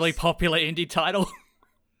 incredibly yes. popular indie title.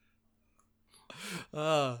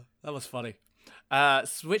 Oh, that was funny.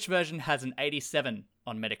 Switch version has an 87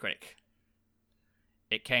 on Metacritic.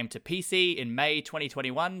 It came to PC in May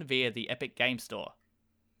 2021 via the Epic Game Store.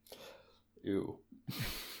 Ew.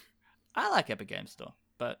 I like Epic Game Store,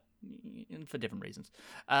 but for different reasons.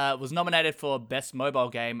 Was nominated for Best Mobile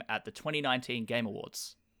Game at the 2019 Game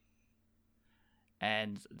Awards.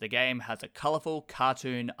 And the game has a colourful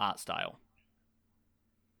cartoon art style.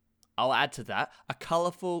 I'll add to that a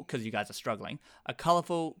colourful, because you guys are struggling, a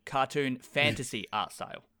colourful cartoon fantasy art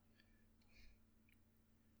style.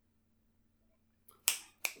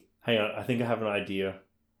 Hang on, I think I have an idea.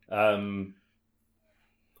 Is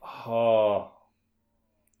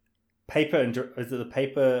it the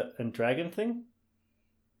paper and dragon thing?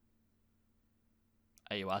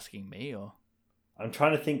 Are you asking me or? I'm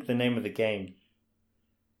trying to think the name of the game.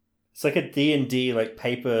 It's like a D&D like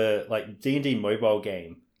paper like D&D mobile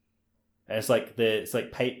game. And it's like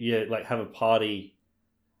you like have a party.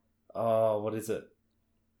 Oh, what is it?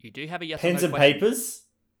 You do have a yes Pens or and no question. papers?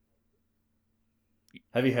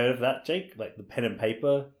 Have you heard of that, Jake? Like the pen and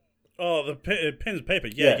paper? Oh, the pens and paper.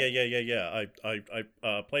 Yeah. Yeah.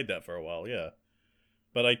 I played that for a while. Yeah,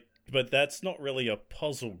 but that's not really a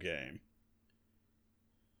puzzle game.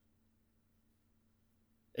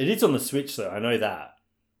 It is on the Switch though, I know that.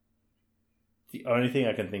 The only thing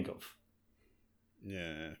I can think of.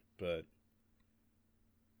 Yeah, but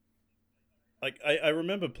like I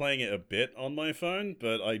remember playing it a bit on my phone,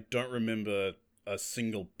 but I don't remember a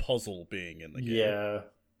single puzzle being in the game. Yeah.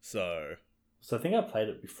 So So I think I played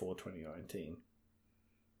it before 2019.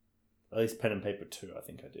 At least Pen and Paper 2, I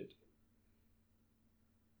think I did.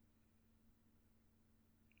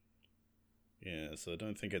 yeah, so I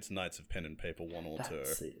don't think it's Knights of Pen and Paper 1 or 2.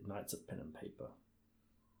 That's it. Knights of Pen and Paper.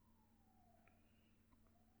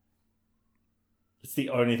 It's the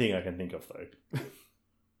only thing I can think of, though.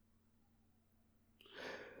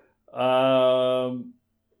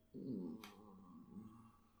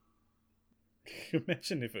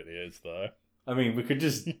 Imagine if it is, though. I mean, we could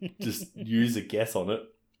just use a guess on it.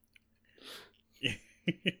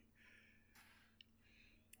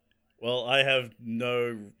 Well, I have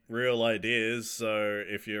no real ideas, so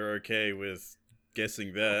if you're okay with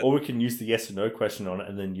guessing that. Or we can use the yes or no question on it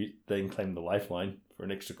and then claim the lifeline for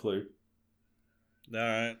an extra clue.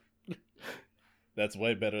 Alright. That's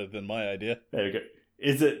way better than my idea. There we go.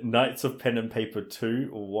 Is it Knights of Pen and Paper 2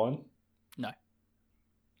 or 1? No.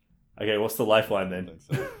 Okay, what's the lifeline I then? think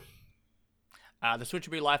so. The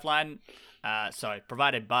Switcheroo Lifeline,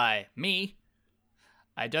 provided by me.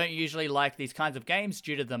 I don't usually like these kinds of games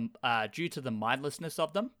due to the mindlessness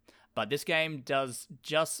of them, but this game does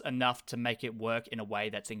just enough to make it work in a way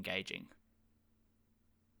that's engaging.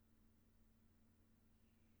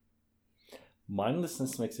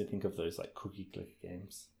 Mindlessness makes me think of those like cookie clicker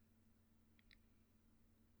games.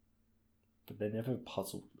 But they're never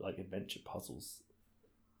adventure puzzles.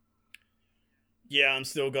 Yeah, I'm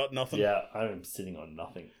still got nothing. Yeah, I'm sitting on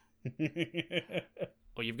nothing.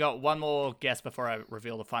 Well, you've got one more guess before I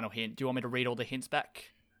reveal the final hint. Do you want me to read all the hints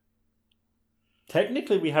back?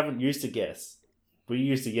 Technically, we haven't used a guess. We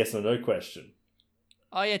used a yes or no question.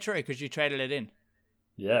 Oh yeah, true, because you traded it in.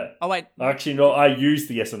 Yeah. Oh wait, Actually, no, I used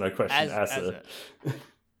the yes or no question as it.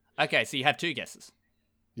 Okay, so you have 2 guesses,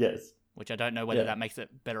 yes. which I don't know whether Yeah. that makes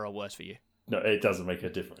it better or worse for you. No, it doesn't make a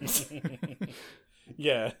difference.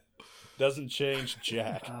 Yeah. Doesn't change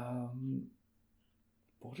jack.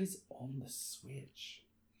 What is on the Switch?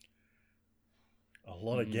 A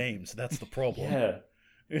lot of games. That's the problem. Yeah.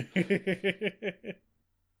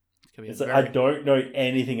 Could be It's like, I don't know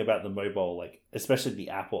anything about the mobile, like especially the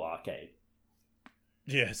Apple Arcade.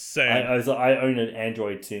 Yeah, same. I own an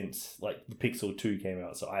Android since like the Pixel 2 came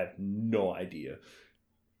out, so I have no idea.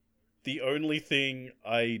 The only thing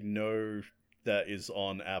I know that is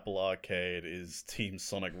on Apple Arcade is Team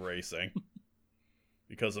Sonic Racing.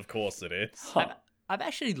 Because of course it is. Huh. I've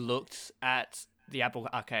actually looked at the Apple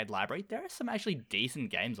Arcade library. There are some actually decent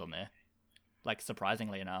games on there, like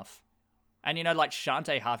surprisingly enough. And you know, like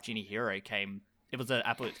Shantae Half Genie Hero came. It was an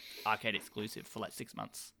Apple Arcade exclusive for like 6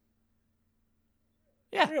 months.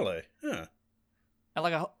 Yeah, Really? Huh. and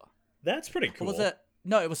like That's pretty what cool. was it?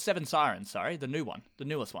 No, it was Seven Sirens. Sorry, the new one, the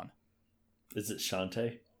newest one. Is it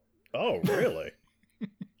Shantae? Oh, really?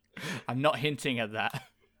 I'm not hinting at that.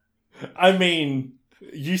 I mean,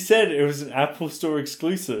 you said it was an Apple Store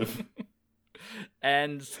exclusive,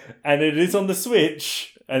 And and it is on the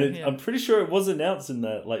Switch, and Yeah. I'm pretty sure it was announced in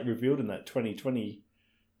that, like, revealed in that 2020,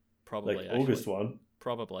 probably like, actually. August one.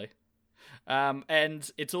 Probably. And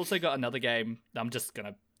it's also got another game. I'm just going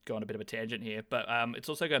to go on a bit of a tangent here, but it's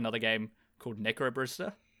also got another game called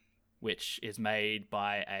Necrobrista, which is made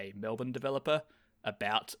by a Melbourne developer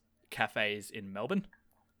about cafes in Melbourne.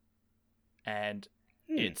 And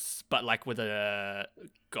it's, but like with a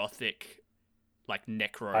gothic, like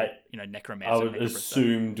necromancer. I would Necrobrista.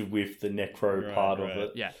 assumed with the necro Right, part right. of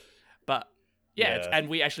it. Yeah. But yeah, Yeah. and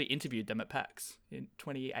we actually interviewed them at PAX in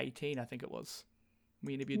 2018, I think it was.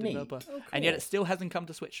 We interviewed the Neat. developer. Oh, And yet cool. it still hasn't come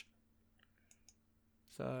to Switch.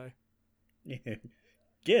 So, Yeah.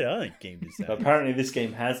 Get on, game But design. apparently this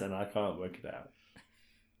game has, and I can't work it out.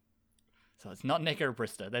 so it's not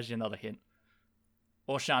Necrobrista. There's your another hint.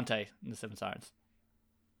 Or Shantae in the Seven Sirens.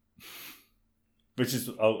 Which is,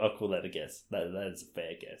 I'll call that a guess. That is a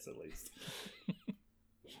fair guess, at least.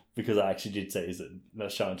 Because I actually did say, is it not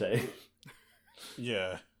Shantae?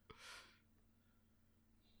 Yeah.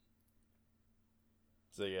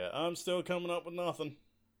 So yeah, I'm still coming up with nothing.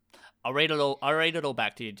 I'll read it all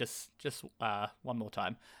back to you just one more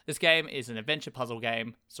time. This game is an adventure puzzle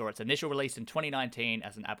game. Saw its initial release in 2019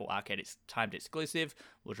 as an Apple Arcade timed exclusive.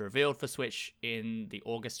 Was revealed for Switch in the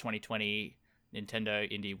August 2020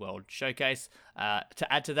 Nintendo Indie World Showcase.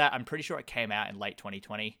 To add to that, I'm pretty sure it came out in late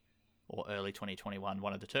 2020 or early 2021,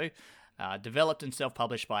 one of the two. Developed and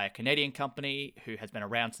self-published by a Canadian company who has been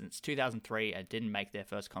around since 2003 and didn't make their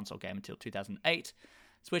first console game until 2008.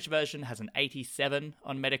 Switch version has an 87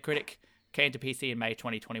 on Metacritic, came to PC in May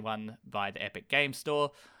 2021 via the Epic Games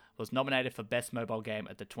Store, was nominated for Best Mobile Game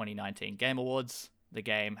at the 2019 Game Awards. The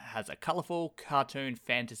game has a colourful, cartoon,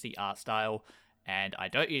 fantasy art style, and I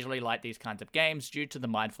don't usually like these kinds of games due to the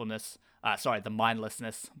mindlessness,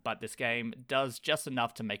 but this game does just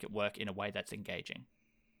enough to make it work in a way that's engaging.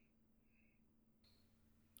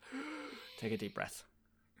 Take a deep breath.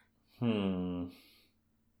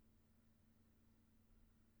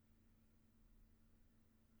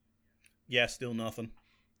 Yeah, still nothing.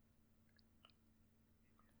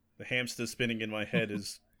 The hamster spinning in my head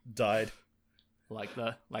has died.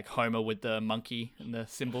 Like Homer with the monkey and the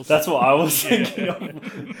symbols. That's what I was thinking of.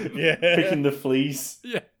 Yeah. Picking the fleece.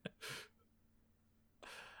 Yeah.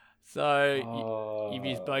 So you've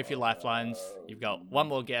used both your lifelines. You've got one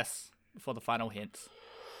more guess before the final hint.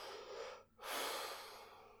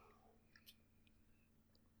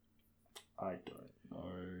 I don't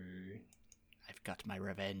know. I've got my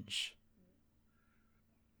revenge.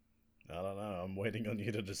 I don't know. I'm waiting on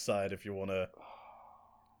you to decide if you want to,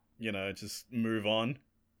 just move on.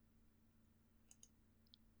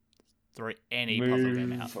 Throw any puzzle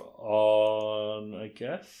game out. Move on, I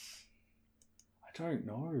guess. I don't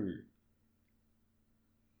know.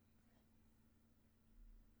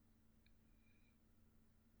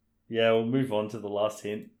 Yeah, we'll move on to the last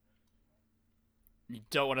hint. You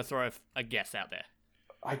don't want to throw a guess out there.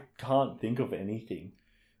 I can't think of anything.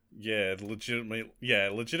 Yeah,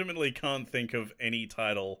 legitimately can't think of any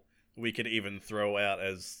title we could even throw out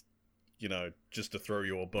as, just to throw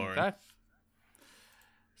you a bone. Okay.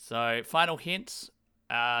 So, final hint.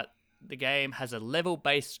 The game has a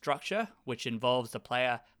level-based structure, which involves the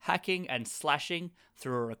player hacking and slashing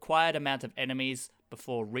through a required amount of enemies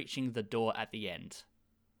before reaching the door at the end.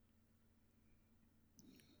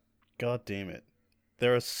 God damn it.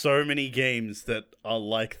 There are so many games that are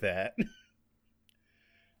like that.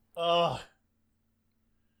 Oh,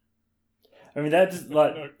 I mean, that's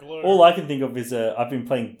like no glue. all I can think of is I've been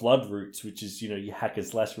playing Blood Roots, which is you hack and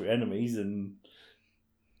slash through enemies and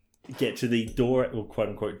get to the door, or quote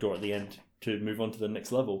unquote door at the end to move on to the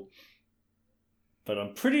next level. But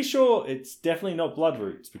I'm pretty sure it's definitely not Blood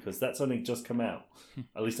Roots because that's only just come out,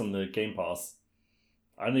 at least on the Game Pass.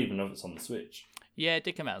 I don't even know if it's on the Switch. Yeah, it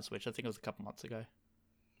did come out on Switch. I think it was a couple months ago.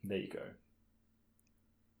 There you go.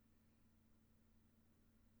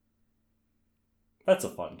 That's a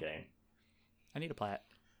fun game. I need to play it.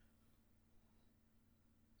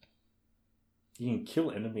 You can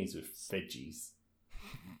kill enemies with veggies.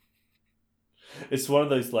 It's one of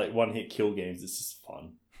those like one-hit kill games. It's just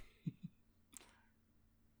fun.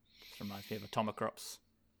 This reminds me of Atomic Crops.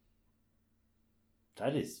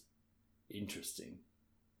 That is interesting.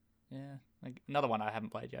 Yeah, like another one I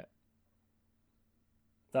haven't played yet.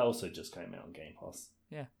 That also just came out on Game Pass.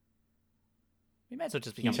 We may as well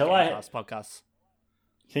just Can you become tell a Game Pass podcast.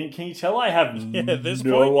 Can you tell I have At this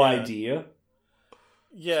no point, yeah. idea?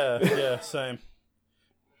 Yeah, same.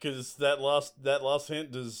 Because that last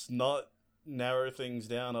hint does not narrow things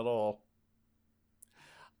down at all.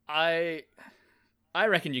 I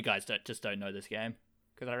reckon you guys don't know this game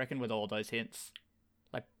because I reckon with all those hints,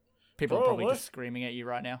 like people are probably Probably. just screaming at you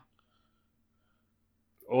right now.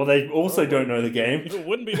 Or they also don't know the game. It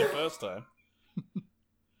wouldn't be the first time.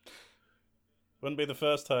 Wouldn't be the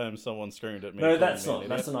first time someone screamed at me. No, calling that's me not. an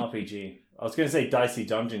That's an idiot. RPG. I was going to say Dicey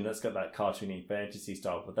Dungeon. That's got that cartoony fantasy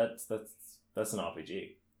style, but that's an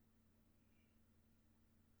RPG.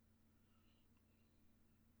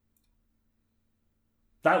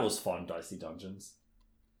 That was fun, Dicey Dungeons.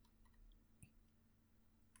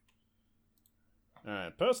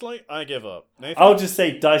 Alright, personally, I give up. Nathan? I'll just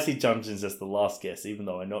say Dicey Dungeons as the last guess, even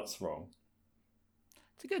though I know it's wrong.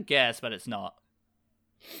 It's a good guess, but it's not.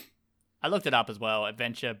 I looked it up as well.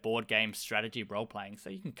 Adventure, board game, strategy, role playing.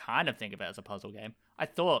 So you can kind of think of it as a puzzle game. I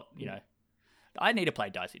thought, I need to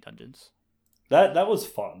play Dicey Dungeons. That was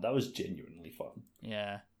fun. That was genuinely fun.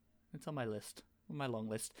 Yeah, it's on my list, on my long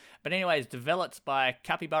list. But anyways, developed by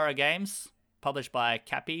Capybara Games, published by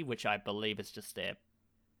Cappy, which I believe is just their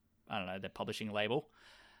publishing label.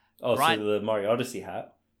 Oh, Right. so the Mario Odyssey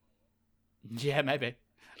hat. Yeah, maybe.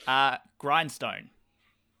 Grindstone.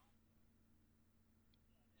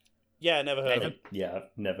 Yeah, never heard of Nathan? Yeah, I've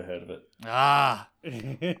never heard of it. Ah,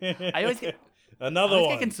 it. I always get, Another I always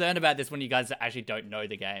one. get concerned about this when you guys actually don't know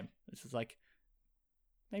the game. This is like,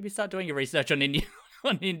 maybe start doing your research on indie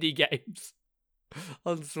on indie games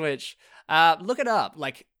on Switch. Look it up.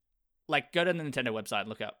 Like go to the Nintendo website and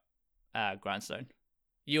look up Grindstone.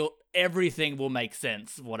 Everything will make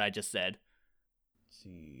sense. What I just said. Let's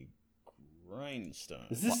see, Grindstone.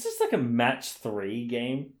 Is this just like a match 3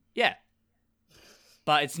 game? Yeah.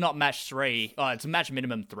 But it's not match 3. Oh, it's match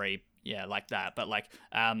minimum 3. Yeah, like that. But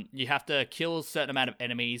you have to kill a certain amount of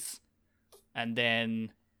enemies, and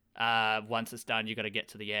then once it's done, you got to get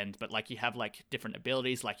to the end. But you have different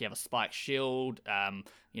abilities. Like you have a spiked shield,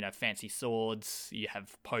 fancy swords. You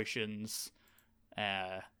have potions.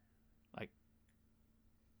 That's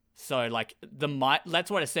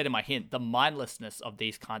what I said in my hint. The mindlessness of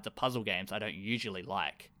these kinds of puzzle games I don't usually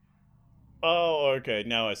like. Oh, okay.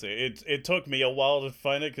 Now I see. It took me a while to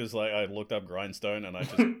find it because I looked up Grindstone and I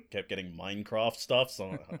just kept getting Minecraft stuff.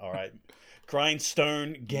 So all right,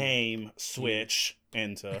 Grindstone game Switch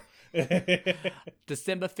enter.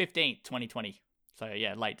 December 15th, 2020. So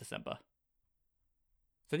yeah, late December.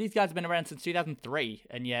 So these guys have been around since 2003,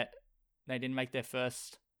 and yet they didn't make their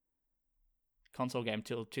first console game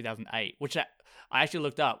till 2008, which I actually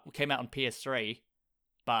looked up. Came out on PS3.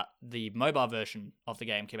 But the mobile version of the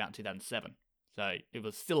game came out in 2007, so it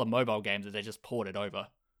was still a mobile game that they just ported over,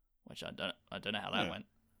 which I don't know how that went.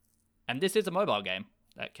 And this is a mobile game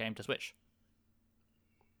that came to Switch.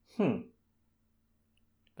 But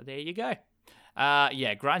there you go.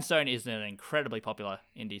 Grindstone is an incredibly popular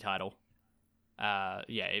indie title.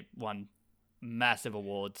 It won massive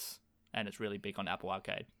awards, and it's really big on Apple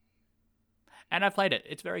Arcade. And I played it;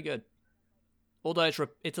 it's very good. Although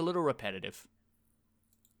it's a little repetitive.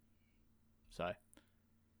 So,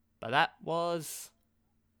 but that was,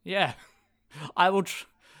 I will.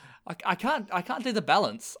 I can't do the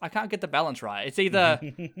balance. I can't get the balance right. It's either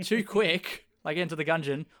too quick, like into the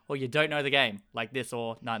dungeon, or you don't know the game, like this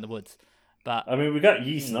or Night in the Woods. But I mean, we got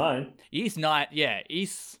Ys 9. Ys 9,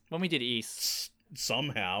 Ys. When we did Ys,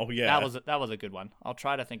 Somehow, yeah. that was a good one. I'll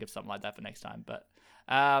try to think of something like that for next time. But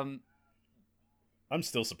I'm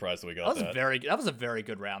still surprised that we got that. that was a very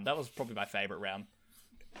good round. That was probably my favorite round.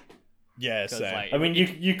 Yeah, same. Like, I mean,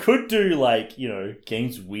 you could do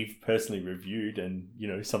games we've personally reviewed and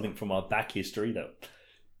something from our back history that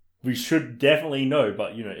we should definitely know,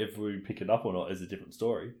 but if we pick it up or not is a different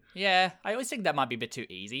story. Yeah, I always think that might be a bit too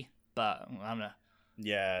easy, but I don't know.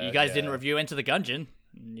 Yeah. You guys didn't review Enter the Gungeon.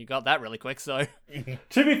 You got that really quick, so...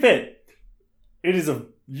 To be fair, it is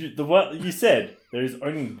what you said, there is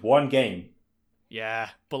only one game. Yeah,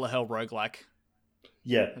 bullet hell roguelike.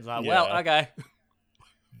 Yeah. It's like, well, okay.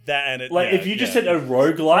 That and it, if you just said a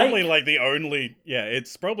roguelike... Probably like the only... Yeah,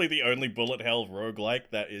 it's probably the only bullet hell roguelike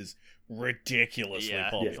that is ridiculously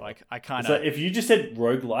popular. It's like, I kind So of... if you just said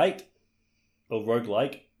roguelike, or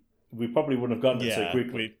roguelike, we probably wouldn't have gotten it so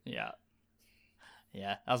quickly. Yeah,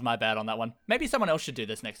 that was my bad on that one. Maybe someone else should do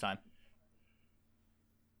this next time.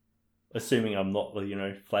 Assuming I'm not,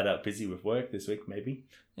 flat out busy with work this week, maybe.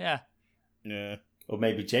 Yeah. Yeah. Or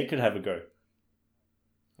maybe Jen could have a go.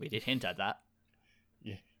 We did hint at that.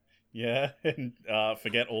 Yeah, and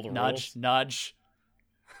forget all the rules. Nudge.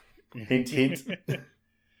 Hint, hint.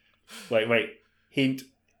 Wait. Hint.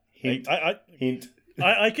 Hint.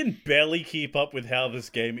 I can barely keep up with how this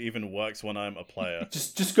game even works when I'm a player.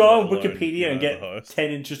 Just go on Let alone, Wikipedia and the get host.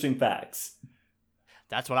 10 interesting facts.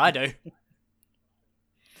 That's what I do.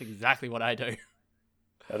 That's exactly what I do.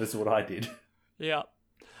 That is what I did. Yeah.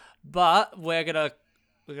 But we're gonna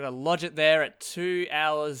lodge it there at 2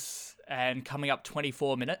 hours and coming up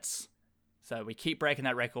 24 minutes. So we keep breaking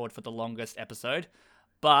that record for the longest episode.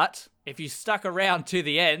 But if you stuck around to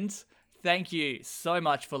the end, thank you so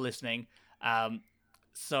much for listening.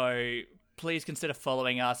 So please consider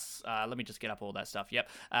following us. Let me just get up all that stuff. Yep.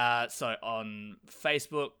 So on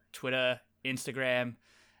Facebook, Twitter, Instagram.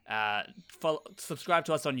 Subscribe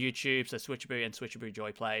to us on YouTube, so Switchaboo and Switchaboo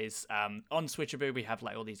Joy Plays. On Switchaboo, we have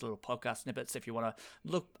like all these little podcast snippets. If you want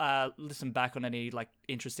to listen back on any like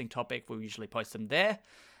interesting topic, we usually post them there.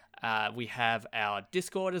 We have our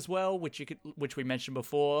Discord as well, which we mentioned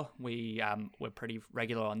before. We're pretty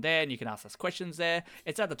regular on there, and you can ask us questions there.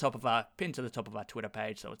 It's at the top of pinned to the top of our Twitter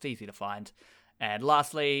page, so it's easy to find. And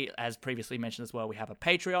lastly, as previously mentioned as well, we have a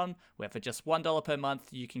Patreon where for just $1 per month,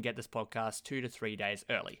 you can get this podcast 2 to 3 days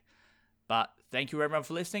early. But thank you everyone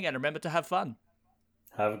for listening, and remember to have fun.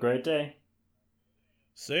 Have a great day.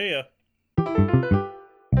 See ya.